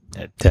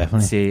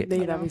 Definitely. See,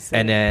 That'd be sick.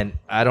 and then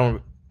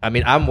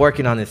I'm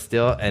working on it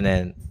still. And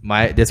then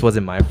this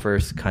wasn't my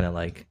first kind of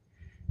like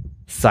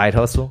side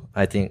hustle.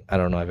 I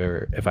don't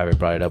know if I ever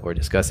brought it up or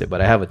discussed it,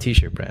 but I have a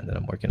t-shirt brand that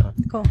I'm working on.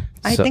 Cool.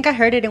 I think I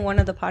heard it in one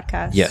of the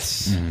podcasts.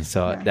 Yes.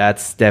 So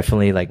that's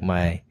definitely like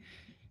my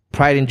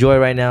pride and joy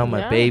right now.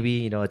 My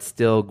baby, it's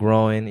still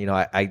growing.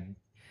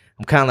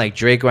 I'm kind of like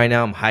Drake right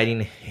now. I'm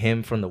hiding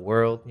him from the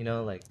world,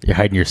 like. You're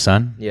hiding your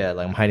son? Yeah,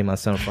 like I'm hiding my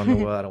son from the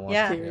world. I don't want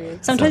Yeah.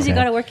 to. Sometimes you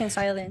got to work in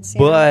silence.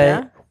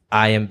 But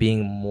I am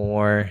being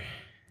more,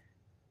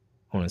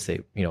 I want to say,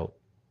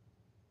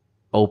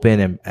 open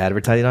and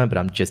advertising on it, but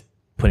I'm just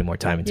putting more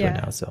time into it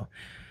now. So,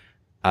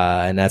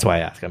 and that's why I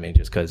ask. I mean,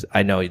 just because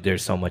I know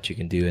there's so much you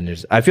can do,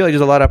 and I feel like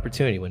there's a lot of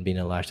opportunity when being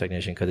a lash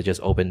technician, because it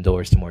just opened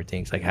doors to more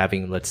things, like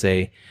having, let's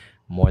say,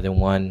 more than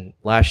one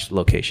lash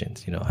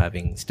locations,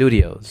 having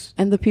studios.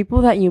 And the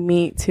people that you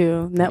meet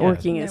too,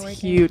 networking is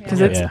huge,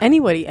 because it's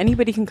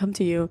anybody can come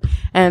to you,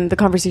 and the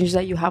conversations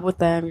that you have with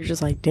them, you're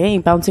just like, dang,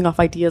 bouncing off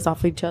ideas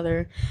off each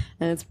other.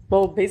 And it's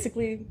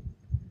basically.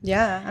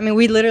 Yeah. I mean,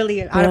 we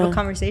literally, out of a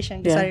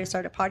conversation, decided to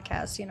start a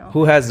podcast,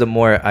 Who has the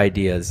more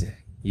ideas,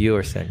 you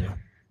or Senya?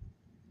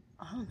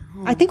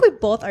 I think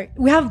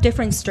we have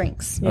different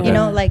strengths.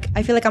 Like,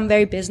 I feel like I'm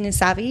very business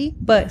savvy,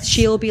 but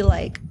she'll be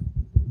like,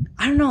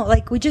 I don't know,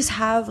 like, we just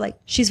have, like,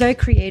 she's very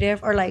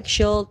creative, or like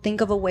she'll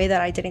think of a way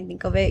that I didn't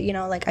think of it,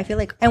 like, I feel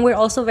like, and we're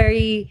also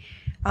very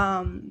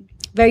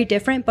very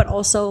different, but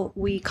also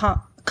we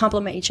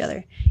complement each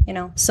other,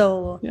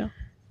 so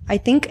I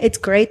think it's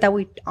great that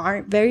we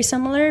aren't very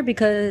similar,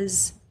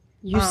 because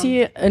you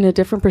see it in a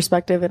different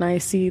perspective and I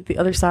see the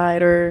other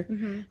side, or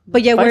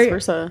but yeah, vice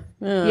versa.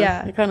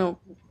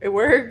 It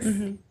works.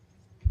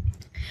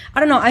 I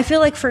don't know, I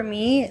feel like for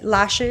me,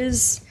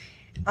 lashes,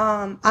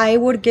 I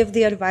would give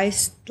the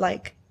advice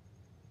like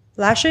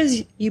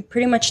lashes, you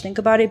pretty much think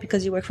about it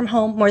because you work from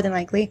home more than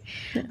likely,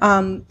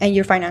 and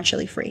you're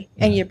financially free,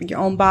 and you're your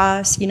own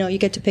boss. You know, you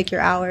get to pick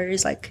your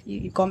hours. Like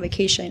you go on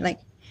vacation, like,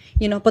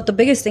 you know. But the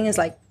biggest thing is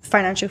like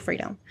financial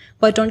freedom.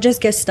 But don't just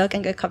get stuck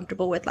and get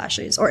comfortable with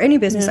lashes or any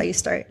business that you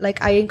start.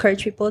 Like, I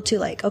encourage people to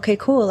like, okay,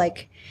 cool,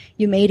 like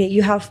you made it,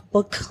 you have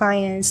booked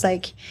clients,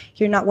 like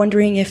you're not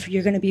wondering if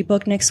you're going to be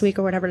booked next week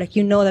or whatever. Like,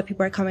 you know that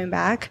people are coming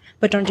back,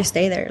 but don't just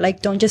stay there.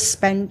 Like, don't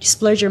just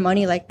splurge your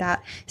money like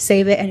that.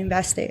 Save it and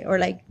invest it, or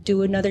like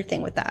do another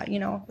thing with that, you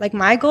know. Like,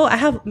 my goal, I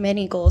have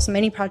many goals,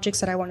 many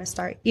projects that I want to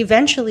start.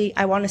 Eventually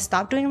I want to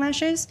stop doing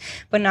lashes,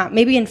 but not,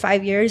 maybe in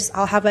 5 years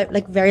I'll have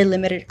like very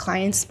limited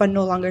clients, but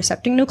no longer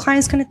accepting new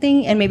clients kind of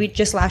thing, and maybe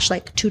just lash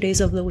like 2 days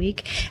of the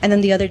week, and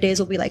then the other days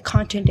will be like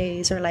content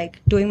days, or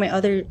like doing my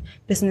other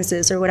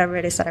businesses or whatever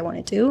it is that I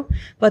want to do.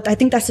 But I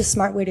think that's a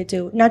smart way to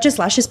do not just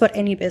lashes, but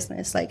any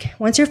business. Like,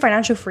 once you're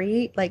financial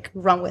free, like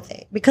run with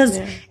it, because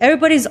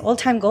everybody's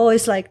all-time goal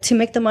is like to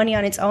make the money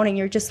on its own, and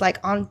you're just like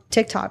on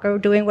TikTok or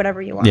doing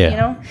whatever you want, you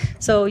know.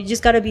 So you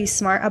just got to be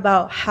smart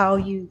about how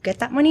you get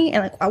that money,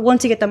 and like,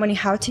 once you get that money,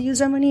 how to use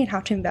that money and how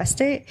to invest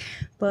it.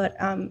 But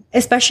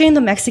especially in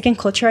the Mexican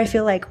culture, I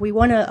feel like we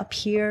want to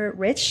appear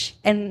rich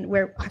and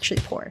we're actually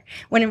poor,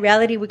 when in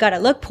reality we got to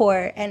look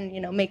poor and, you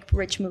know, make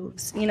rich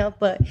moves, you know.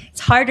 But it's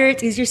harder,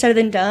 it's easier said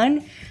than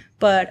done.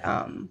 But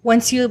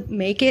once you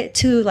make it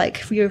to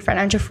like your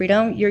financial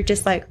freedom, you're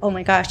just like, oh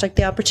my gosh, like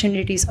the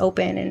opportunities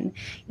open, and,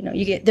 you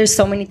know, there's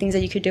so many things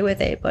that you could do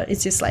with it. But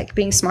it's just like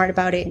being smart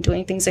about it and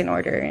doing things in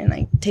order, and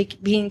like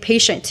being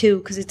patient too,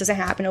 because it doesn't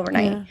happen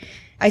overnight.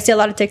 I see a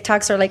lot of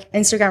TikToks or like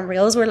Instagram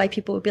reels where like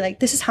people would be like,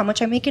 this is how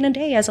much I make in a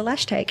day as a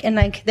lash tech. And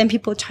like, then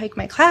people take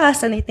my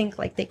class and they think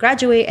like they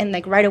graduate and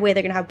like right away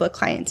they're going to have book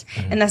clients.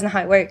 And that's not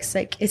how it works.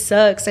 Like, it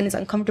sucks and it's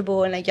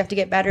uncomfortable, and like you have to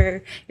get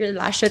better. Your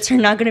lashes are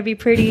not going to be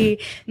pretty.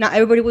 Not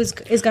everybody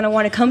is going to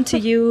want to come to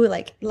you.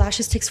 Like,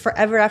 lashes takes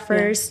forever at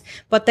first,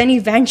 but then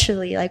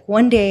eventually, like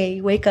one day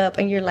you wake up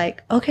and you're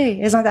like,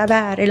 okay, it's not that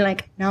bad. And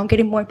like, now I'm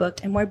getting more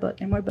booked and more booked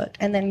and more booked.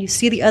 And then you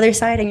see the other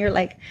side and you're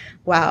like,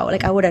 wow,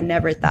 like I would have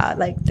never thought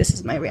like this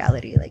is my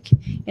reality, like,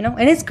 you know.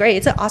 And it's great,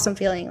 it's an awesome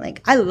feeling.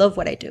 Like, I love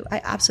what I do,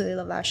 I absolutely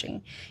love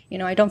lashing, you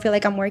know. I don't feel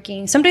like I'm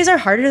working. Some days are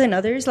harder than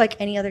others, like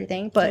any other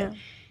thing, but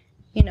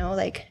you know,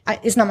 like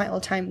it's not my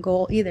all-time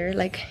goal either.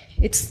 Like,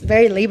 it's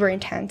very labor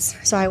intense,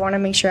 so I want to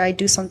make sure I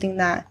do something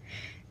that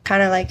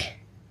kind of like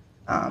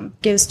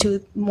gives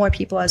to more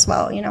people as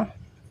well, you know.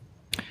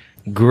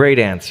 Great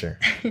answer.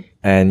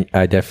 And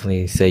I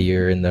definitely say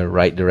you're in the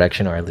right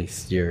direction, or at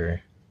least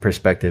your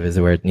perspective is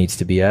where it needs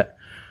to be at.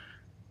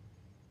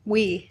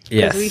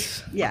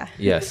 Yes.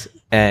 Yes.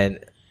 And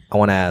I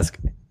want to ask,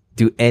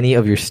 do any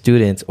of your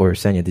students, or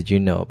Senya, did you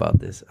know about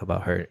this,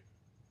 about her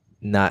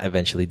not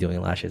eventually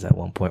doing lashes at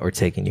one point or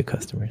taking new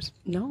customers?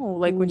 No,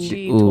 like when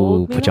she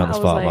told me put you on the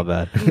spot, like, my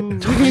bad. I'm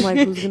like,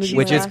 who's gonna do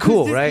Which is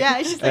cool, right? Yeah,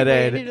 she's like,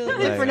 ready to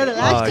look for another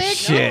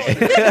lash tech.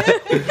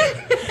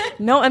 Shit.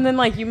 No, and then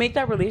like you make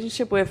that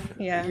relationship with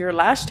your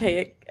lash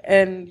tech,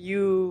 and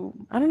you,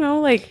 I don't know,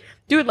 like,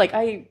 dude, like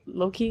I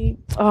low-key,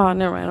 oh,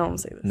 never mind, I don't want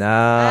to say this.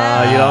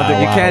 No, you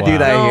don't. You can't do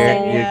that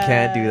here. You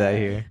can't do that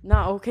here.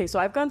 No, okay, so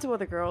I've gone to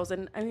other girls,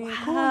 and I mean,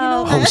 cool, you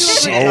Oh, know, I do a great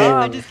shit.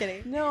 job. I'm just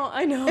kidding. No,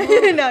 I know.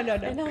 No.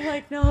 And I'm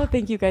like, no,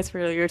 thank you guys for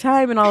your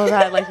time and all of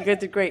that. Like, you guys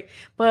did great.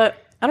 But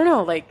I don't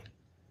know, like,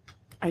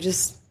 I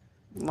just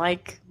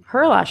like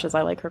her lashes.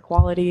 I like her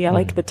quality. I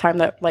like the time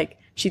that like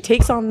she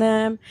takes on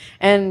them,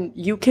 and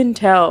you can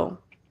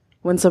tell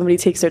when somebody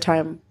takes their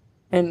time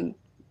and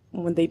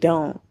when they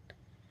don't.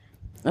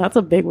 That's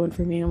a big one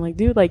for me. I'm like,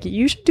 dude, like,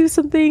 you should do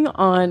something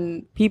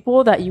on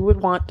people that you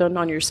would want done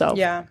on yourself.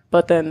 Yeah.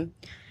 But then,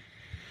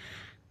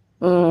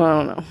 I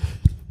don't know.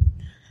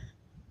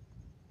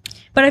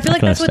 But I feel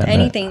like that's with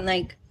anything.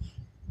 Like,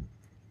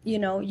 you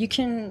know, you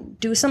can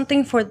do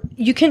something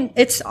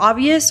it's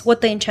obvious what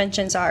the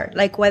intentions are.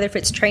 Like, whether if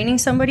it's training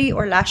somebody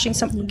or lashing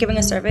giving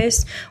a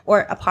service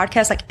or a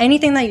podcast, like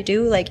anything that you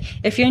do, like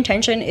if your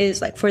intention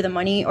is like for the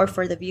money or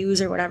for the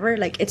views or whatever,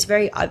 like it's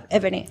very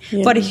evident.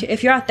 Yeah. But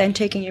if you're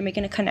authentic and you're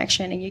making a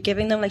connection and you're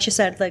giving them, like she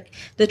said, like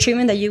the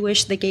treatment that you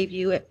wish they gave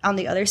you on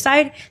the other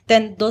side,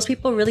 then those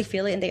people really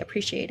feel it and they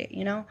appreciate it,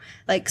 you know?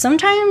 Like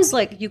sometimes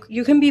like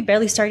you can be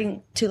barely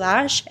starting to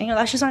lash and your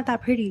lashes aren't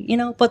that pretty, you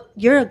know, but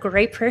you're a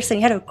great person.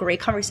 You had a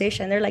great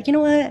conversation. They're like, you know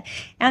what,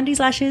 Andy's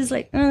lashes,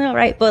 like,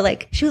 right, but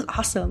like she was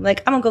awesome.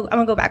 Like I'm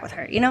gonna go back with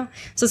her, you know.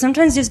 So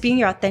sometimes just being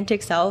your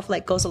authentic self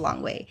like goes a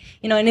long way,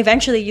 you know. And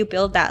eventually you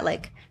build that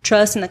like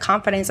trust and the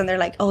confidence, and they're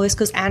like, oh, it's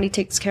because Andy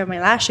takes care of my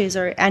lashes,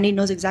 or Andy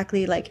knows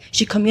exactly, like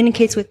she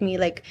communicates with me,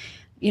 like,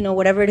 you know,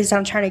 whatever it is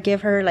I'm trying to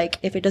give her, like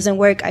if it doesn't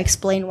work, I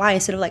explain why,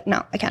 instead of like,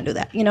 no, I can't do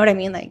that. You know what I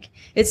mean? Like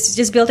it's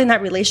just building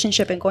that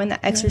relationship and going that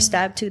extra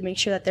step to make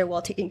sure that they're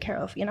well taken care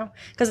of, you know?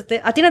 Because at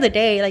the end of the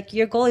day, like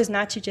your goal is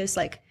not to just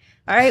like,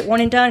 all right, one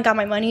and done, got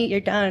my money,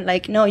 you're done.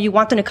 Like, no, you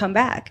want them to come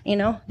back, you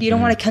know? You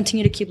don't want to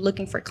continue to keep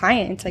looking for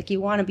clients. Like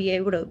you want to be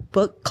able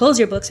to close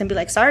your books and be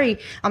like, sorry,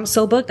 I'm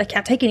so booked, I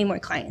can't take any more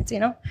clients, you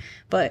know?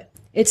 But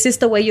it's just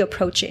the way you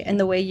approach it and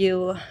the way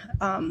you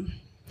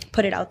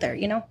put it out there,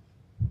 you know?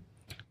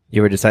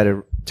 You ever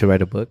decided to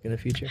write a book in the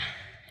future?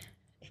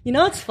 You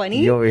know, it's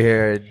funny. You over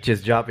here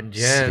just dropping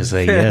gems. Just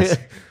say yes.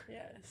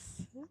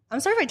 I'm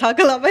sorry if I talk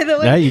a lot, by the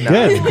way. No, you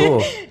good.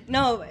 Cool.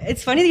 No,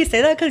 it's funny that you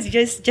say that because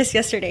just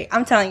yesterday,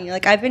 I'm telling you,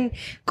 like I've been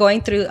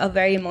going through a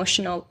very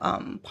emotional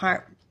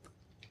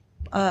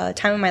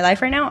time in my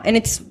life right now, and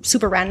it's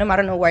super random. I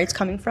don't know where it's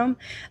coming from.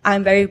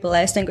 I'm very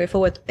blessed and grateful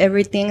with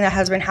everything that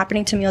has been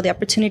happening to me, all the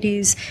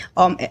opportunities.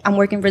 I'm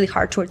working really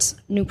hard towards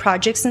new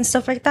projects and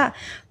stuff like that.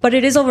 But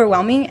it is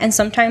overwhelming, and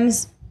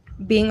sometimes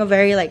being a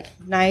very like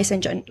nice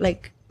and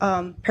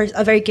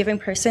a very giving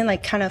person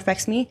like kind of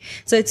affects me.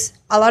 So it's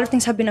a lot of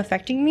things have been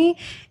affecting me,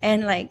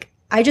 and like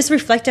I just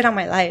reflected on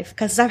my life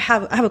because I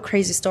have a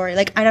crazy story,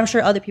 like, and I'm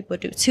sure other people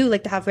do too,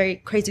 like they have very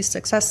crazy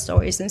success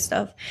stories and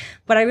stuff.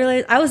 But I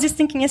realized, I was just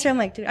thinking yesterday, I'm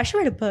like, dude, I should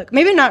write a book.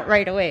 Maybe not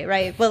right away,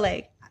 right? But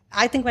like,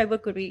 I think my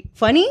book would be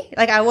funny.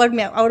 Like I would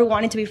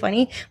want it to be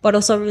funny, but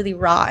also really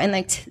raw and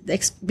like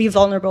be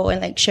vulnerable and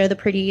like share the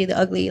pretty, the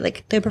ugly,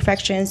 like the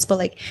imperfections, but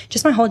like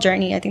just my whole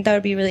journey. I think that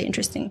would be really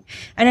interesting.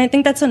 And I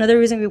think that's another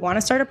reason we want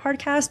to start a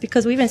podcast,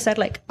 because we even said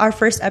like our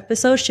first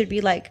episode should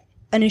be like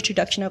an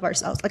introduction of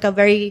ourselves, like a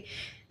very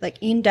like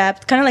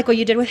in-depth, kind of like what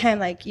you did with him,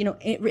 like, you know,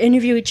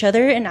 interview each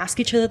other and ask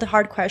each other the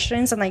hard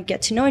questions and like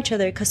get to know each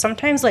other. Because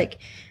sometimes like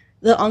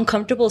the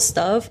uncomfortable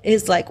stuff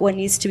is like what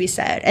needs to be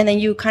said, and then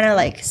you kind of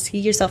like see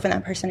yourself in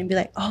that person and be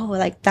like, oh,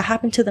 like that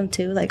happened to them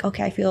too. Like,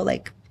 okay, I feel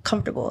like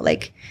comfortable,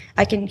 like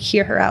I can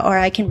hear her out, or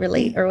I can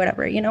relate, or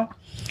whatever, you know.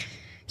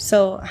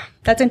 So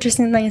that's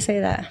interesting that you say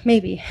that.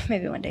 Maybe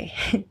one day.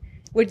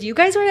 Would you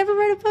guys ever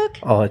write a book?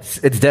 Oh, it's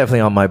definitely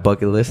on my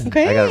bucket list.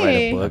 Okay. I gotta write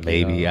a book.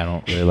 Maybe. You know. I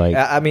don't really like.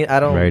 I mean,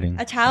 I don't. writing.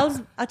 A child's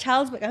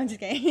book. I'm just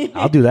kidding.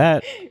 I'll do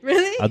that.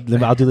 Really? I'll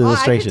do the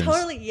illustrations.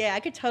 I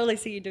could totally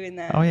see you doing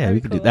that. Oh yeah, That'd we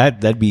be could do cool.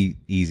 that. That'd be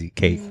easy,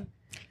 cake.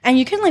 And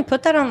you can like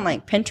put that on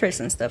like Pinterest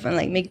and stuff and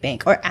like make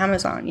bank, or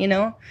Amazon, you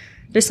know?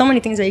 There's so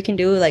many things that you can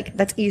do like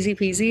that's easy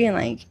peasy and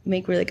like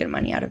make really good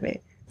money out of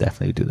it.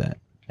 Definitely do that.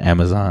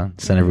 Amazon.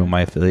 Send everyone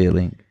my affiliate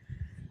link.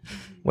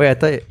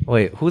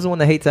 Wait, who's the one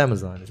that hates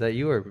Amazon? Is that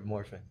you or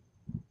Morphin?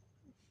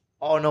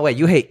 Oh no, wait,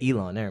 you hate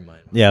Elon. Never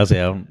mind. Yeah, I'll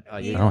say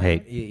I don't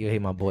hate. You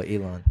hate my boy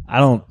Elon.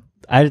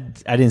 I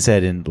didn't say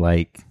I didn't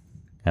like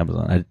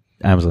Amazon.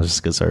 Amazon's just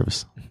a good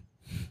service.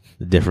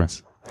 The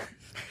difference.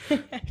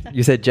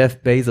 You said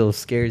Jeff Bezos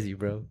scares you,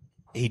 bro.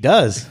 He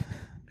does.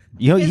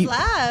 You know, His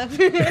laugh.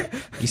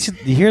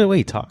 you hear the way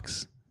he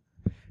talks.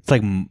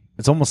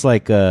 It's almost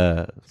like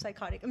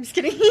Psychotic. I'm just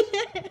kidding.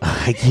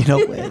 you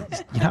know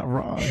what? You're not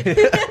wrong.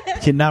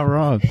 You're not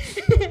wrong.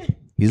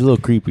 He's a little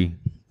creepy.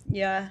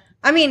 Yeah.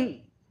 I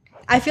mean,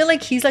 I feel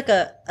like he's like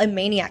a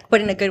maniac,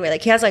 but in a good way.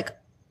 Like he has like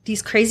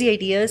these crazy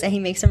ideas and he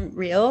makes them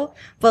real,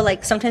 but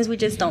like sometimes we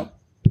just don't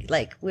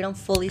we don't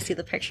fully see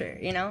the picture,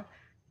 you know?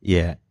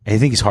 Yeah. I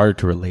think he's hard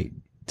to relate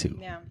to.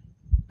 Yeah.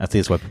 I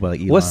think that's why people like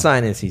Elon. What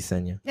sign is he,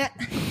 Senya? Yeah.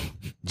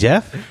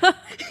 Jeff?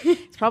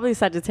 It's probably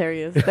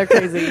Sagittarius. They're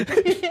crazy.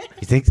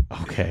 You think?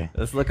 Okay.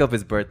 Let's look up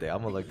his birthday.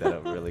 I'm gonna look that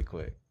up really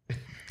quick.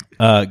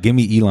 Give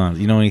me Elon.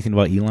 You know anything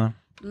about Elon?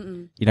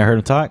 Mm-mm. You not heard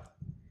him talk?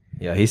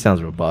 Yeah, he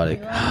sounds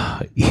robotic.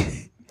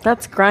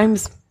 That's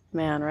Grimes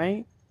man,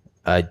 right?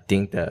 I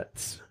think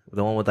that's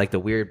the one with like the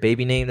weird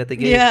baby name that they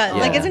gave. Yeah.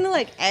 Like isn't it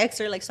like X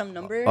or like some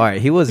number? All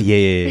right, he was.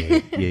 Yeah.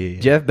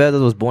 Jeff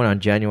Bezos was born on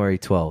January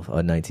 12th,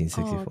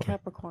 1964. Oh,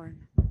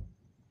 Capricorn.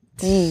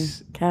 Dang,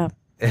 Cap.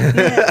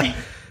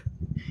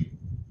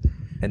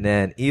 And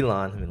then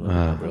Elon, let me look him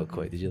up real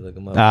quick. Did you look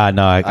him up?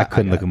 No, I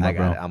couldn't look him up,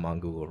 got bro. it. I'm on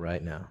Google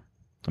right now.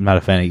 I'm not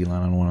a fan of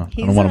Elon. I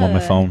don't want him on my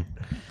phone.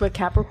 But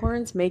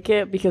Capricorns make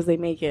it because they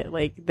make it.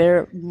 Like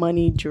they're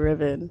money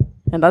driven,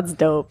 and that's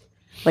dope.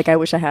 Like I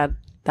wish I had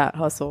that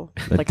hustle,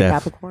 like a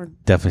Capricorn.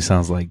 Definitely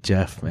sounds like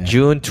Jeff, man.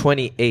 June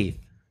 28th,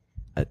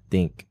 I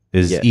think.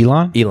 Is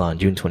Elon? Elon,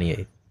 June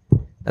 28th.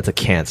 That's a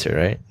Cancer,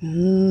 right?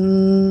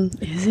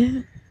 Is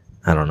it?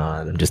 I don't know.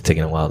 I'm just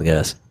taking a wild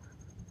guess.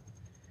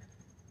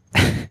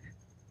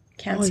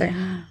 Cancer. Oh,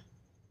 yeah.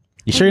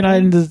 You sure you're not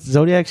into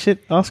zodiac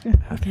shit, Oscar?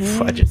 Okay.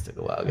 I just took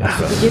a wild guess.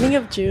 Bro. Beginning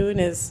of June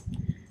is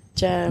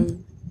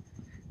Gem.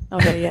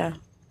 Okay, yeah.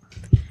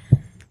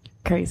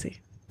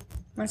 Crazy.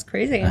 That's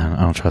crazy.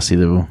 I don't trust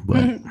either of them,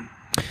 but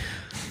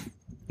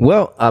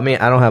Well, I mean,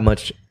 I don't have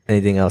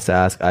anything else to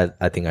ask.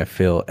 I think I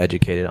feel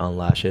educated on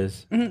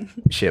lashes.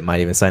 Shit, might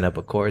even sign up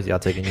a course. Y'all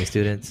taking new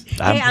students?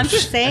 Hey, I'm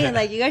just saying,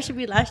 like, you guys should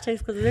be lash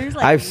techs because there's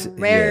like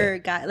rare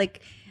guy.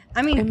 Like,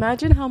 I mean,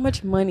 Imagine how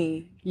much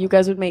money you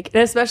guys would make,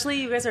 and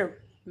especially you guys are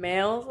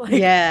males. Like,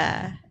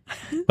 yeah.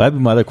 that'd be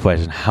my other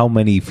question. How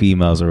many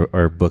females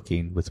are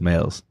booking with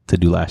males to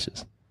do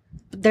lashes?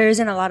 There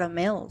isn't a lot of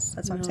males.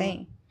 That's what I'm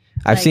saying.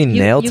 I've Like, seen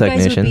nail you guys would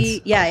technicians.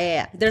 be-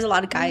 yeah. There's a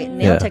lot of guy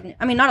nail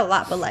technicians. I mean, not a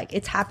lot, but like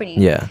it's happening.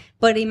 Yeah.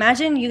 But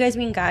imagine you guys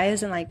being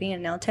guys and like being a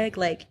nail tech.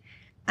 Like,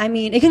 I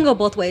mean, it can go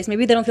both ways.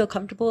 Maybe they don't feel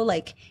comfortable,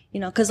 like,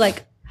 you know, because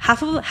like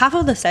half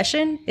of the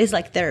session is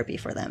like therapy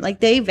for them.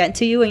 Like they vent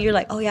to you and you're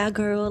like, oh yeah,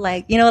 girl,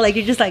 like, you know, like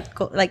you're just like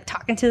like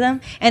talking to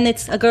them, and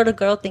it's a girl to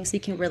girl thing, so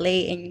you can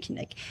relate and you can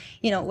like,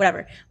 you know,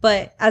 whatever.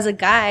 But as a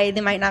guy,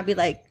 they might not be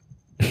like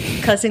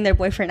cussing their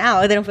boyfriend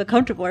out, or they don't feel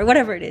comfortable, or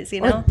whatever it is,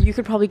 you know. Or you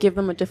could probably give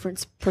them a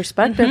different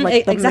perspective,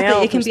 like the exactly.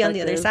 male It can be on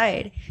the other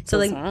side. So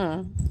like,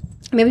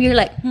 maybe you're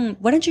like,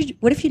 what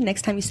if you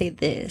next time you say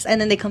this, and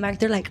then they come back,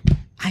 they're like,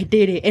 I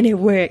did it and it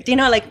worked, you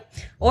know, like,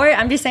 or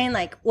I'm just saying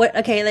like,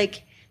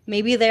 like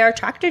maybe they are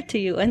attracted to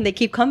you and they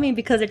keep coming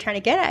because they're trying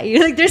to get at you.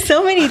 Like, there's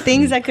so many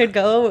things that could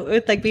go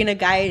with like being a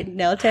guy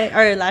nail tech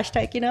or lash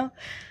tech, you know,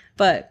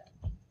 but.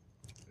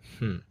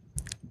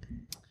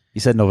 You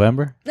said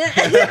November?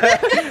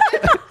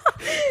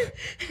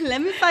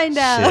 Let me find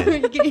out.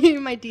 Give me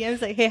my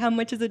DMs like, hey, how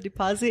much is the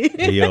deposit?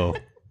 Hey, yo,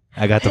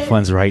 I got the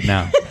funds right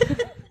now.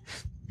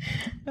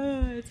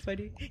 Oh, it's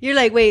funny. You're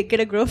like, wait, get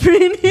a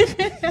girlfriend?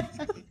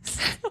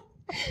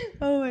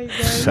 Oh my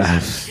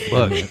god.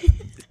 Look,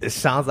 it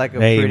sounds like a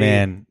Hey, pretty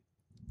man.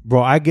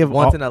 Bro, I give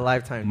once in a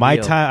lifetime my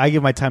deal. time. I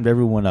give my time to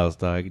everyone else,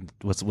 dog.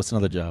 What's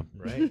another job?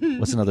 Right.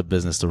 What's another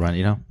business to run?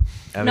 You know.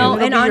 I mean, No,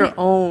 It'll and be your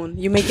own.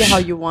 You make it how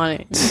you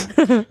want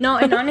it. No,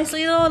 and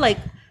honestly though, like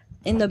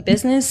in the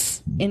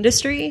business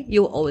industry,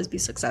 you will always be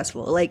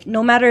successful. Like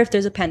no matter if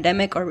there's a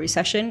pandemic or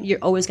recession, you're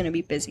always going to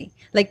be busy.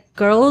 Like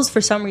girls,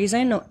 for some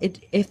reason,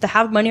 if they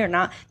have money or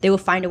not, they will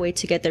find a way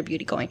to get their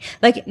beauty going.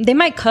 Like they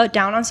might cut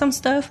down on some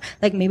stuff.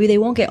 Like maybe they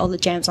won't get all the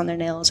jams on their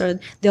nails,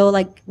 or they'll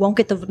like won't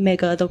get the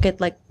mega, they'll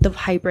get like the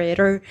hybrid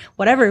or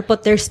whatever,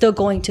 but they're still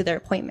going to their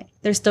appointment.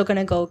 They're still going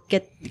to go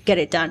get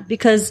it done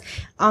because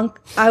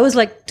I was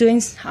like doing,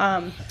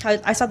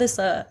 I saw this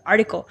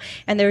article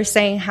and they were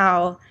saying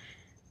how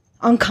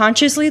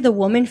unconsciously the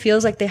woman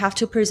feels like they have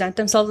to present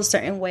themselves a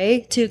certain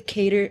way to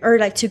cater or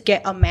like to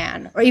get a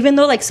man, or even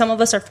though like some of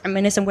us are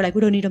feminists and we're like,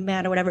 we don't need a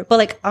man or whatever, but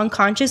like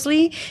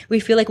unconsciously we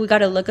feel like we got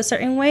to look a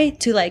certain way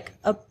to like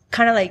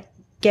kind of like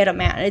get a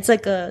man. It's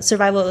like a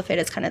survival of the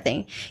fittest kind of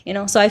thing, you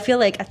know? So I feel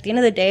like at the end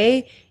of the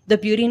day, the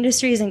beauty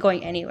industry isn't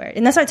going anywhere.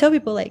 And that's why I tell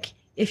people, like,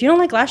 if you don't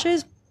like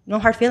lashes, no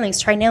hard feelings,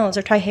 try nails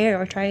or try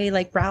hair or try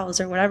like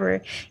brows or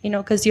whatever, you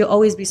know, because you'll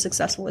always be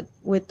successful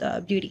with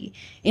beauty,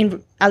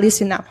 at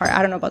least in that part.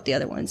 I don't know about the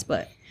other ones,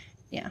 but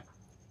yeah.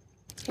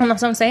 And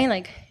that's what I'm saying.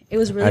 Like, it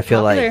was really I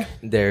feel popular. like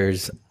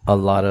there's a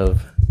lot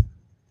of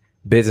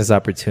business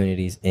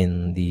opportunities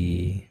in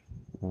the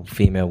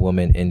female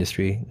woman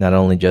industry, not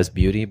only just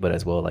beauty, but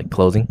as well like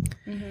clothing.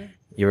 Mm-hmm.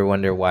 You ever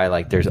wonder why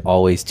like there's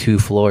always 2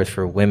 floors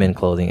for women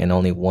clothing and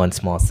only 1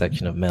 small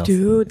section of males?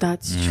 Dude,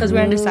 that's true. Because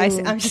we're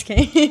indecisive. I'm just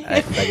kidding.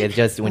 Like it's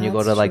just when you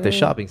go to like the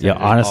shopping center. Yeah,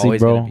 there's honestly,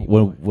 always bro,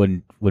 gonna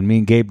be when me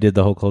and Gabe did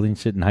the whole clothing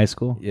shit in high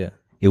school, yeah,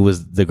 it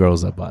was the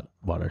girls that bought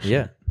our shit.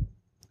 yeah.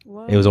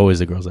 It was always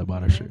the girls that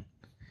bought our shit.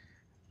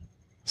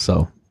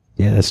 So,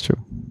 yeah, that's true.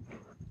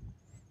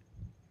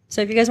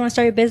 So if you guys want to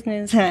start your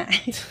business,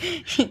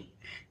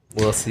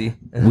 We'll see.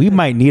 We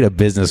might need a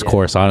business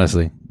course,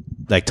 honestly,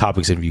 like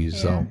topics and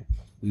views. So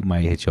we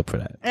might hit you up for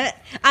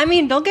that. I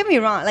mean, don't get me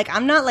wrong. Like,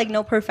 I'm not like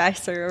no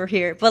professor over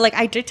here, but like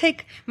I did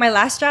take my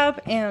last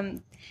job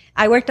and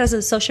I worked as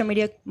a social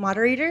media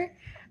moderator.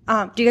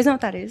 Do you guys know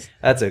what that is?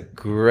 That's a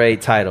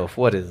great title.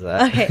 What is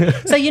that? Okay.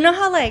 So you know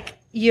how like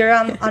you're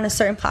on a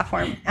certain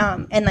platform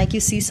and like you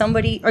see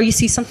somebody or you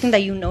see something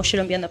that you know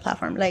shouldn't be on the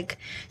platform, like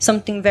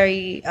something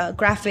very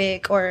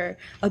graphic or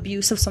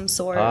abuse of some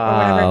sort or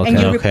whatever, okay, and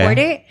you okay. report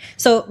it.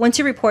 So once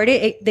you report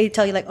it, they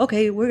tell you like,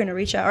 okay, we're going to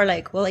reach out, or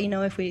like, we'll let you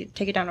know if we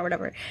take it down or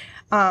whatever.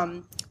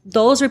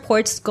 Those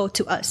reports go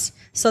to us.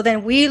 So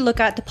then we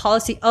look at the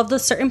policy of the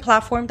certain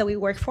platform that we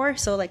work for.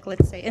 So like,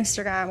 let's say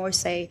Instagram or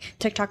say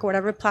TikTok or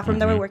whatever platform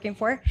that we're working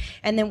for.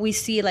 And then we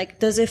see like,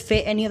 does it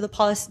fit any of the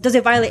policies? Does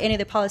it violate any of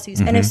the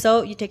policies? And if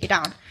so, you take it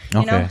down.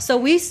 You know? Okay. So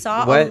we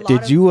saw What a lot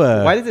Did of- you?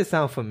 Why does it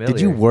sound familiar?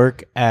 Did you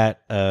work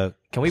at a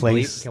Can we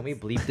place? bleep? Can we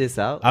bleep this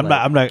out? I'm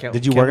Like, not. can-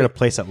 Did you can work we- at a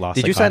place that lost?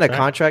 Did a you sign a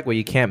contract? contract where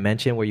you can't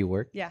mention where you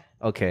work? Yeah.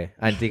 Okay,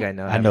 I think I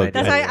know. I know.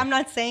 That's Yeah. why I'm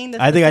not saying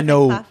the I think I specific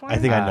know. platform. I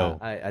think I know.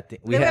 I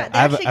think They, we have. they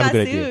I have a- actually I have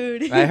got a good idea.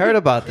 sued. I heard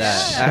about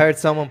that. I heard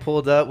someone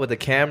pulled up with a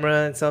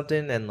camera and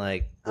something, and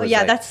like. Oh was yeah,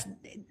 like- that's,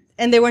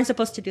 and they weren't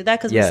supposed to do that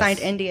because Yes. we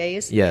signed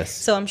NDAs. Yes.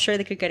 So I'm sure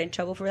they could get in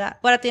trouble for that.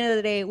 But at the end of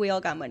the day, we all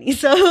got money.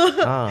 So.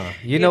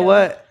 You know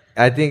what?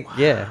 I think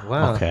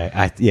wow. Okay.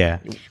 Yeah.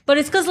 But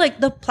it's because like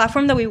the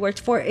platform that we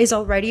worked for is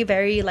already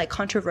very like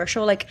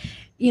controversial. Like,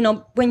 you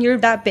know, when you're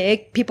that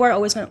big, people are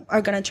always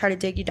gonna try to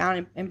dig you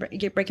down and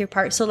break you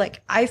apart. So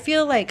like, I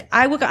feel like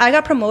I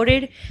got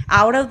promoted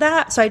out of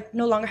that, so I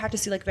no longer have to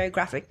see like very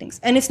graphic things.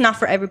 And it's not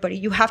for everybody.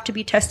 You have to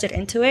be tested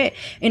into it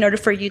in order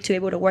for you to be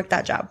able to work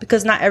that job,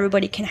 because not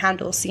everybody can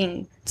handle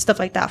seeing stuff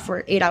like that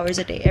for 8 hours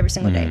a day, every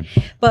single day.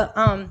 But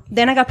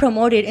then I got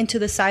promoted into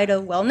the side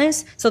of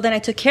wellness. So then I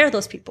took care of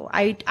those people.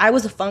 I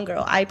was a fun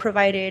girl. I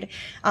provided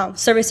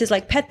services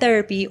like pet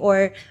therapy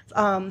or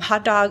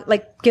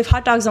give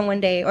hot dogs on one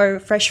day, or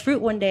fresh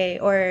fruit one day,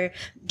 or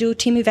do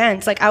team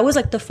events. Like, I was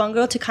like the fun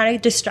girl to kind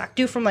of distract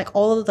you from like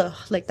all of the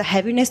like the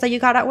heaviness that you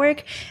got at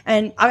work.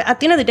 And at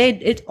the end of the day,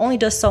 it only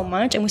does so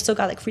much, and we still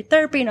got like free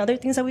therapy and other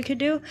things that we could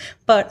do.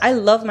 But I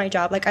love my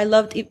job. Like, I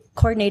loved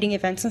coordinating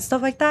events and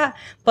stuff like that.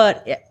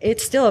 But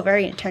it's still a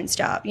very intense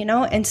job, you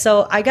know? And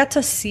so I got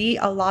to see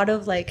a lot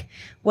of like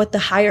what the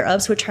higher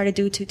ups would try to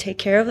do to take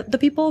care of the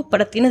people.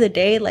 But at the end of the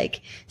day,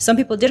 like, some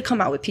people did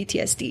come out with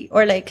PTSD,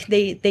 or like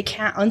they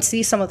can't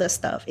unsee some of this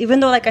stuff.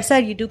 Even though, like I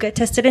said, you do get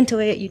tested into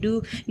it, you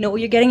do know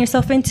what you're getting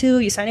yourself into,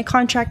 you sign a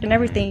contract and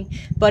everything,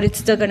 but it's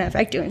still going to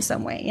affect you in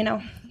some way, you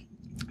know?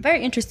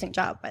 Very interesting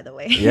job, by the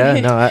way. Yeah,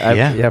 no,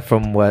 yeah,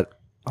 from what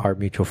our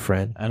mutual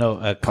friend. I know.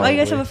 Oh, you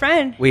guys have a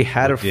friend? We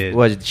had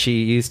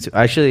she used to,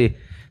 actually,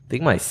 I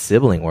think my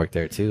sibling worked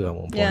there too at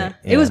one point. Yeah,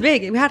 it was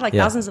big. We had like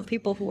thousands of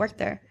people who worked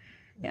there.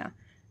 Yeah.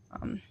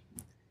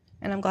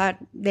 And I'm glad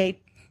they,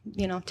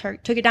 you know,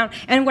 took it down.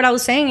 And what I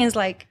was saying is,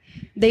 like,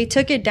 they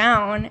took it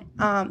down.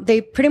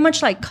 They pretty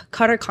much like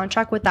cut our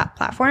contract with that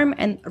platform,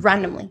 and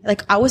randomly,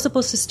 like, I was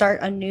supposed to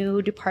start a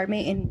new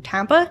department in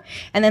Tampa,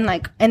 and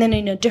then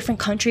in a different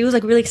country. It was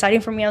like really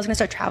exciting for me. I was gonna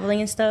start traveling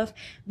and stuff.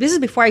 This is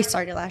before I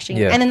started lashing.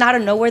 Yeah. And then out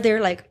of nowhere,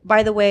 they're like,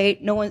 by the way,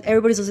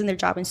 everybody's losing their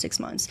job in 6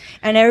 months.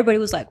 And everybody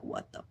was like,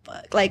 what the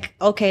fuck? Like,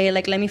 okay,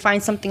 like, let me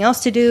find something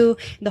else to do.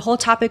 The whole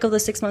topic of the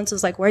 6 months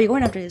was like, where are you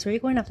going after this? Where are you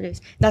going after this?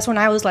 That's when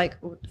I was like,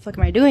 what the fuck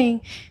am I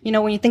doing? You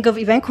know, when you think of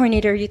event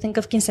coordinator, you think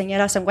of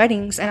quinceañeras and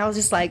weddings. And I was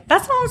just like,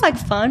 that sounds like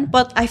fun,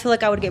 but I feel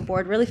like I would get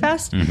bored really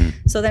fast.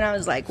 So then I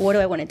was like, what do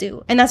I want to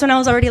do? And that's when I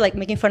was already like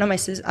making fun of my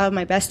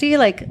bestie,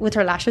 like, with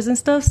her lashes and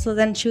stuff. So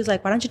then she was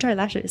like, why don't you try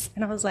lashes?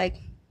 And I was like,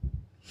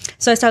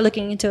 so I started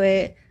looking into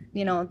it.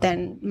 You know,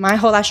 then my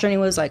whole lash journey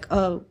was like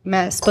a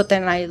mess, but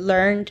then I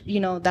learned, you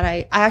know, that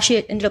I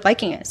actually ended up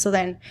liking it. So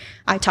then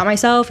I taught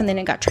myself, and then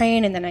I got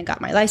trained, and then I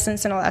got my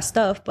license and all that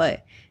stuff.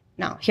 But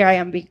now here I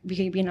am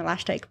being a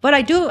lash tech. But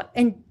I do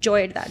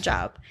enjoyed that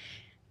job.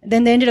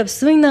 Then they ended up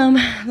suing them,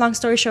 long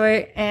story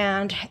short,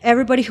 and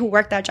everybody who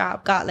worked that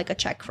job got like a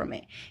check from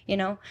it. You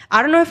know,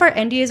 I don't know if our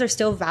NDAs are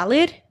still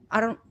valid.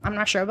 I'm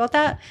not sure about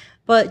that.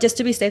 But just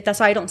to be safe, that's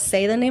why I don't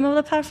say the name of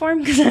the platform,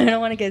 because I don't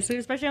want to get sued,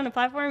 especially on the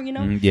platform, you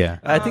know? Yeah.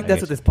 I think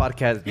that's what this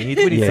podcast needs.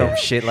 We need some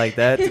shit like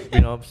that,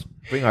 you know,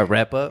 bring our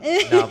rep up.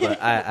 No,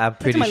 but I'm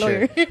pretty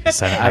sure.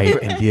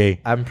 NDA.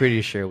 I'm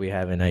pretty sure we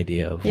have an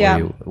idea of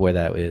where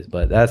that is,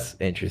 but that's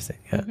interesting.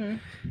 Yeah.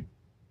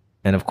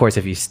 And of course,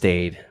 if you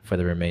stayed for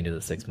the remainder of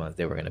the 6 months,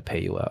 they were going to pay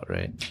you out,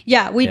 right?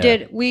 Yeah, we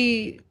did.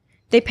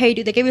 They paid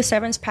you. They gave you a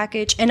severance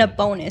package and a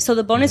bonus. So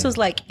the bonus was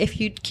like, if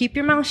you keep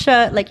your mouth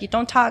shut, like, you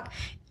don't talk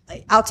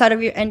outside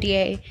of your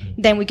NDA,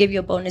 then we give you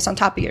a bonus on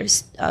top of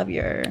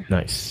your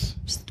nice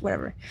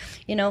whatever,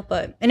 you know.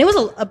 But and it was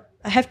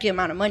a hefty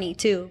amount of money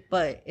too,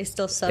 but it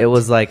still sucked. It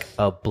was like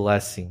a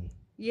blessing.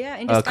 Yeah,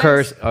 in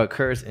disguise. A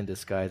curse in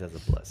disguise as a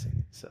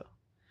blessing. So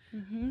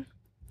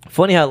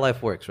funny how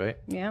life works, right?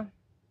 Yeah.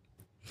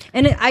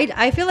 And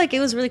I feel like it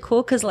was really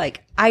cool because,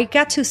 like, I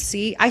got to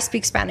see, I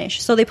speak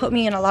Spanish. So they put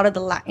me in a lot of the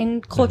Latin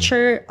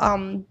culture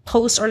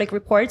posts or, like,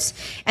 reports.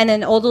 And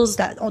then all those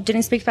that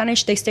didn't speak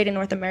Spanish, they stayed in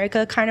North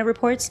America kind of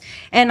reports.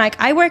 And,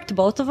 like, I worked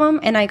both of them.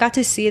 And I got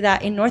to see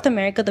that in North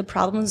America, the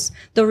problems,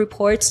 the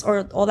reports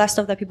or all that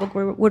stuff that people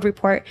would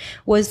report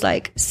was,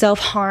 like,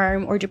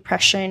 self-harm or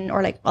depression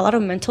or, like, a lot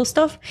of mental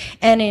stuff.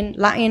 And in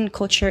Latin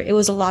culture, it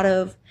was a lot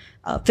of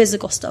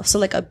physical stuff. So,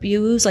 like,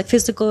 abuse, like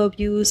physical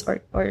abuse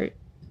or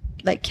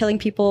like killing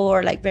people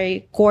or like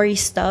very gory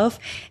stuff.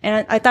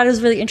 And I thought it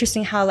was really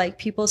interesting how,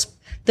 like,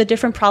 the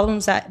different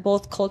problems that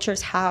both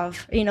cultures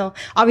have, you know.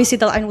 Obviously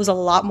the Latin was a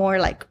lot more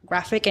like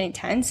graphic and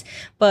intense,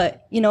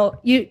 but, you know,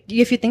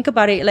 if you think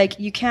about it, like,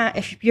 you can't,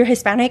 if you're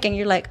Hispanic and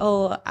you're like,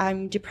 oh,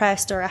 I'm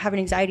depressed or I have an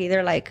anxiety,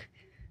 they're like,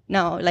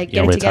 no, like,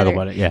 get it together. Talk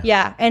about it,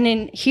 yeah. And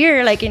in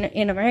here, like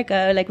in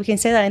America, like, we can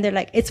say that, and they're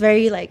like, it's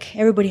very like,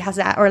 everybody has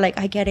that, or like,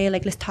 I get it,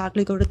 like, let's talk,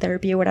 let's go to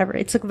therapy or whatever.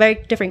 It's a very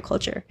different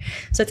culture.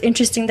 So it's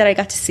interesting that I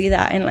got to see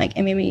that, and like,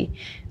 it made me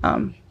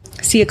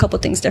see a couple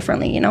things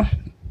differently, you know.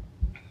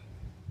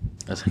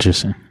 That's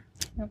interesting.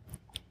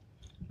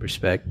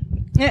 Respect.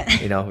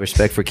 You know,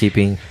 respect for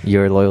keeping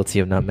your loyalty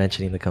of not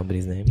mentioning the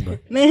company's name. But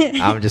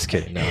I'm just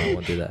kidding. No, I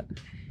won't do that.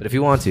 But if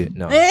you want to,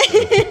 no.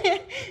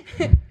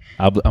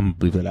 I'm gonna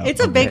bleep it out. It's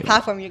a big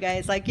platform, you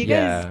guys. Like, you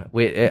guys.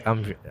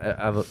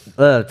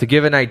 To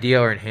give an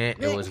idea or a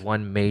hint, it was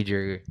one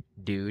major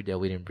dude that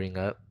we didn't bring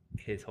up.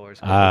 His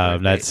horoscope.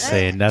 I'm not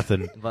saying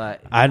nothing.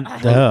 But I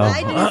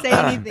didn't say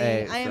anything.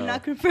 Hey, I am so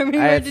not confirming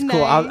or it's denying.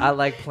 cool. I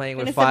like playing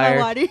with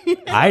fire. I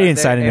didn't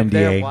sign an If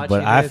they're NDA, watching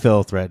but I this-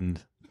 feel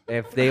threatened.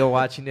 If they are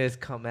watching this,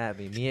 come at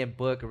me. Me and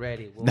Book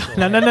ready. We'll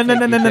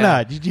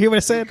No. Did you hear what I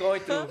said?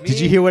 Did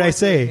you hear what I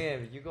say?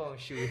 You're going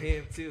to shoot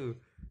him too.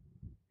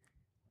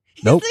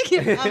 Nope.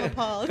 I'm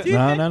appalled.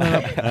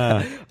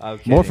 No.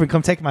 Morphin,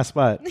 come take my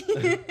spot.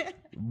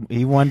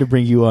 He wanted to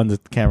bring you on the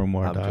camera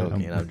more.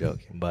 I'm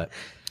joking. But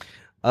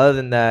other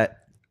than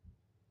that,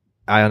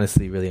 I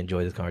honestly really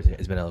enjoyed this conversation.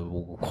 It's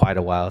been quite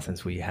a while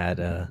since we had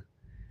a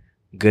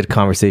good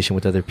conversation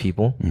with other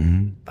people.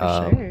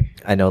 Sure.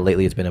 I know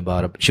lately it's been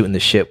about shooting the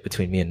ship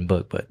between me and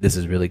Book, but this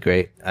is really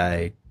great.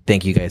 I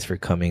thank you guys for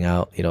coming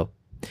out. You know,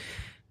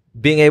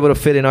 being able to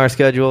fit in our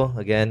schedule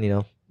again. You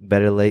know,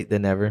 better late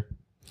than never.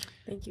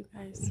 Thank you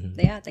guys.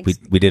 Yeah, thanks.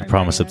 We did for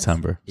promise inviting us.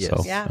 September. Yes.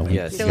 So Yeah.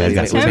 Yes, So we it's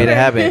made September. it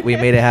happen. We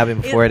made it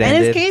happen before it And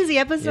ended. it's crazy.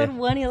 Episode Yeah.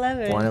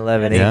 111.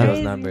 111, Yeah. ain't those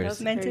Crazy. numbers.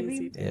 It's meant to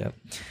be. Yeah.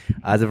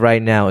 As of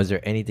right now, is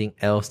there anything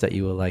else that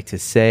you would like to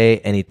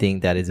say?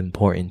 Anything that is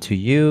important to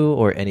you,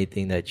 or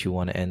anything that you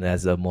want to end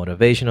as a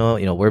motivational?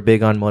 You know, we're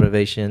big on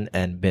motivation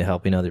and been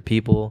helping other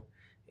people.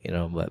 You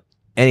know, but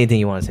anything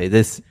you want to say,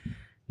 this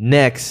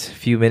next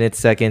few minutes,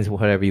 seconds,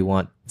 whatever you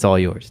want, it's all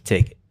yours.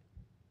 Take it.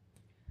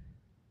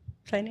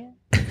 Tanya?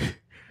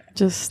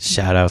 Just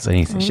Shout outs,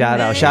 anything. Shout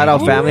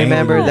out family Yeah.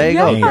 member. There you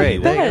Yeah. go.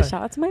 Great. There you go.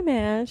 Shout out to my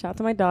man. Shout out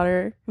to my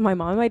daughter, my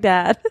mom, and my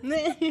dad,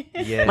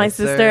 Yes, my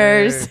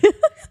sisters. sir.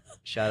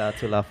 Shout out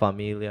to La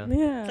Familia.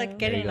 Yeah. It's like There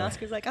getting you an go.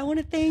 Oscars. Like, I want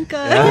to thank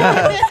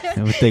I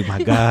would think,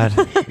 my God,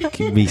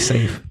 keep me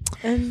safe.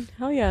 And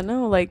hell yeah,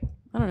 no, like,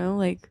 I don't know,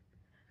 like,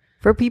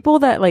 for people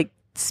that like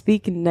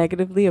speak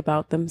negatively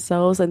about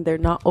themselves and they're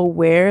not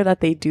aware that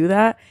they do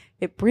that,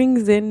 it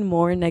brings in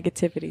more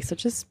negativity. So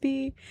just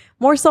be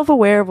more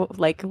self-aware of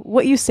like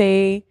what you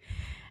say,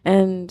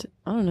 and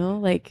I don't know,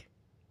 like,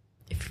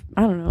 if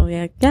I don't know,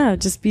 yeah,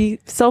 just be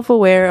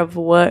self-aware of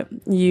what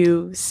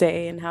you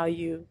say and how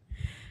you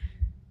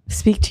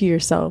speak to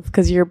yourself,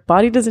 because your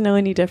body doesn't know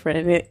any different,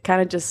 and it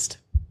kind of just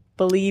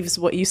believes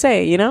what you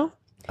say, you know.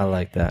 I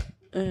like that.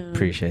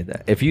 Appreciate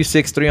that. If you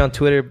 6'3" on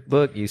Twitter,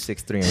 book, you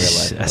 6'3" in real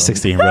life. bro. That's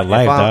 60 in real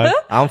life, If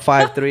dog. I'm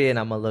 5'3" and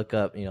I'm gonna look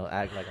up, you know,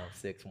 act like I'm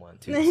 6'1"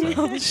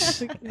 too.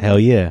 So. Hell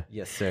yeah.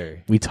 Yes,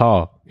 sir. We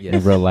tall Yes.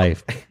 in real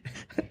life.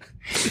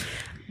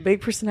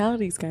 Big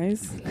personalities,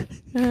 guys.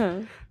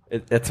 Yeah.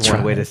 That's Try.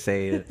 one way to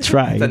say it.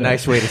 Try. It's a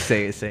nice way to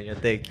say it, Senya.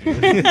 Thank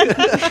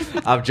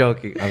you. I'm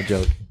joking.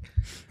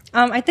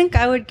 I think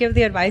I would give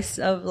the advice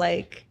of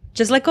like,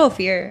 just let go of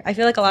fear. I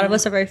feel like a lot of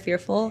us are very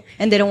fearful,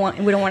 and we don't want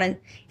to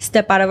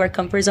step out of our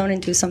comfort zone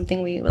and do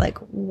something we like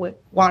want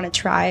to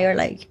try, or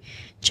like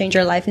change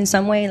our life in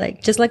some way.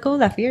 Like, just let go of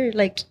that fear.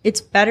 Like,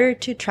 it's better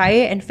to try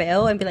it and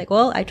fail and be like,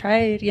 well, I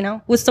tried, you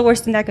know, what's the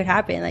worst thing that could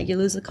happen? Like, you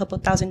lose a couple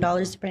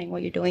 $1,000 depending on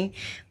what you're doing,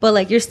 but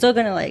like, you're still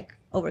gonna like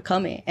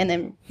overcome it. And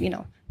then, you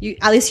know, you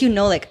at least, you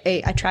know, like,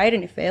 hey, I tried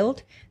and it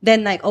failed.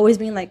 Then like always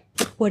being like,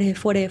 what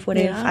if,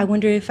 I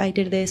wonder if I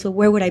did this, or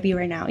where would I be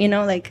right now? You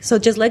know, like, so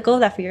just let go of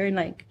that fear and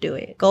like do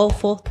it. Go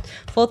full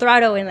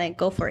throttle and like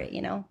go for it,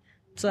 you know?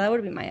 So that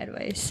would be my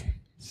advice.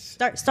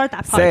 Start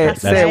that podcast. Say it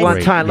That's one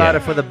great. time louder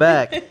Yeah. for the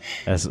back.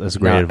 That's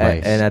great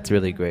advice. And that's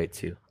really great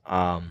too.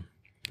 But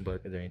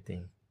is there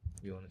anything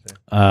you want to say?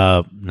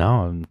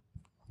 No.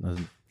 No.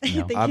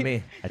 Thank I you.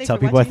 mean, I Thanks tell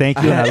for people I watching.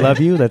 thank you and I love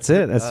you. That's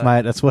it.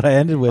 That's what I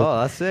ended with.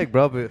 oh, that's sick,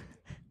 bro. But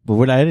But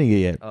we're not ending it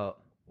yet. oh,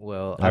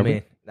 well, Are I we?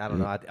 mean, I don't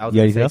know. I was You going to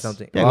anything say else?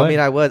 something. Yeah, Well,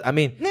 go ahead. I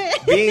mean,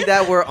 being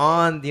that we're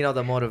on, you know,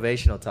 the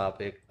motivational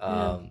topic,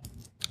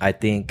 I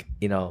think,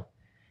 you know,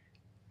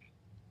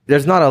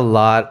 there's not a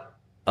lot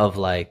of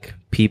like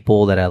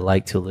people that I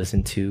like to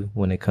listen to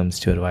when it comes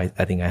to advice.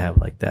 I think I have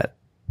like that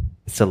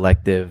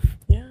selective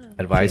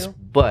advice, True.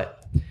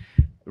 but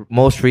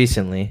most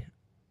recently,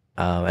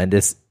 and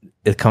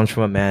it comes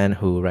from a man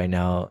who right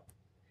now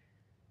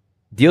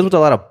deals with a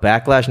lot of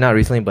backlash, not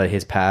recently, but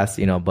his past,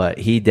 you know, but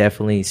he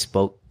definitely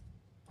spoke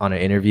on an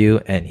interview,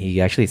 and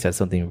he actually said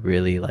something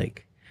really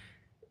like,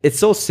 it's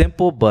so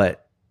simple,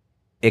 but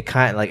it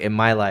kind of like in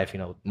my life, you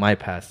know, my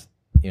past,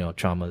 you know,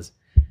 traumas,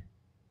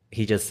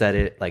 he just said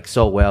it like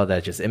so well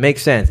that just, it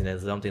makes sense. And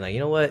it's something like, you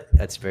know what?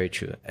 That's very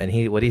true. And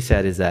what he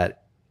said is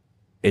that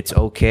it's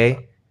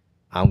okay.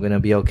 I'm going to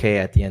be okay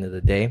at the end of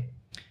the day.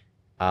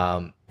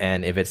 And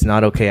if it's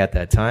not okay at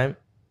that time,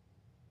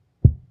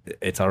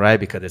 it's all right,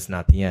 because it's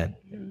not the end.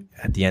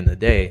 At the end of the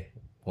day,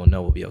 we'll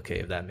know we'll be okay,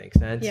 if that makes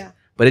sense. Yeah.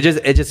 But it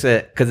just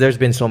because there's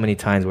been so many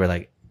times where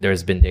like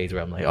there's been days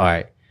where I'm like, all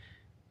right,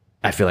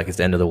 I feel like it's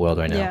the end of the world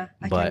right now. Yeah,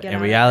 I can't but get in out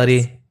of reality,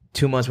 this.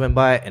 2 months went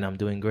by and I'm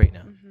doing great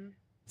now.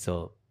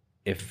 So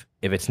if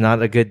it's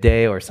not a good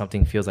day, or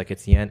something feels like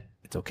it's the end,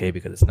 it's okay,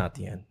 because it's not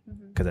the end.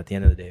 Because at the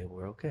end of the day,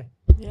 we're okay.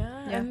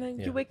 Yeah, and then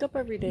you wake up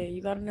every day.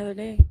 You got another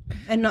day.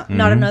 And not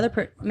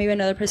maybe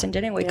another person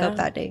didn't wake up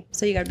that day.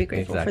 So you got to be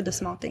grateful for the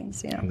small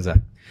things, you know?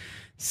 Exactly.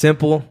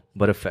 Simple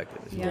but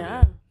effective.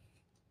 Yeah.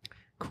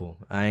 Cool.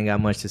 I ain't got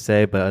much to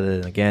say, but other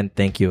than, again,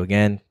 thank you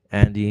again,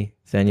 Andy,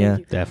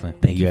 Senya.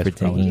 Definitely. Thank you guys for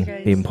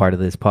coming. being part of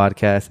this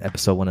podcast,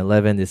 episode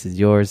 111. This is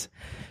yours.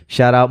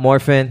 Shout out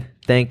Morphin.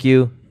 Thank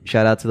you.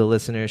 Shout out to the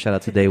listeners. Shout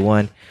out to Day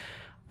One.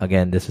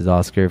 Again, this is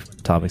Oscar,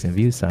 Topics and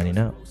Views, signing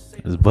out.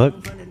 This is Buck.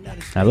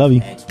 I love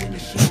you.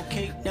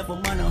 Never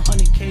mind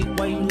 100K.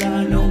 Why you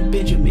lying on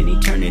Benjamin? He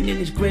turning in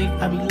his grave.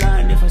 I be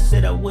lying if I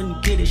said I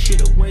wouldn't get it.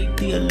 Shit away.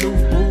 The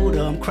aloof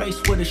Buddha. I'm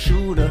Christ with a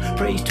shooter.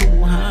 Praise to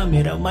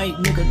Muhammad. I might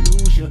nigga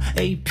lose you.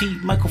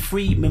 AP, Michael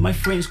Friedman. My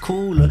friend's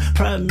cooler.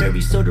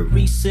 Primary, so the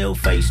resale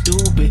face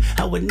stupid.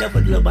 I would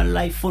never live my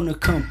life on a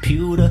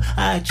computer.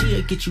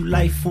 IG get you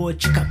life for a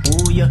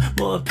chickabooya.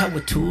 More power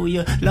to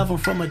ya. Love him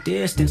from a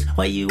distance.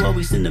 Why you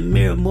always in the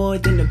mirror more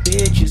than the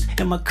bitches?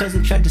 And my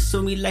cousin tried to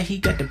sue me like he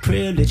got the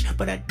privilege,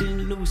 but I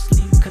didn't lose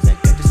sleep cause I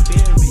got the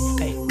spirit.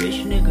 Ay.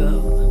 Rich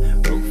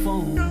nigga, broke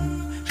phone.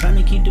 Trying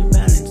to keep the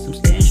balance.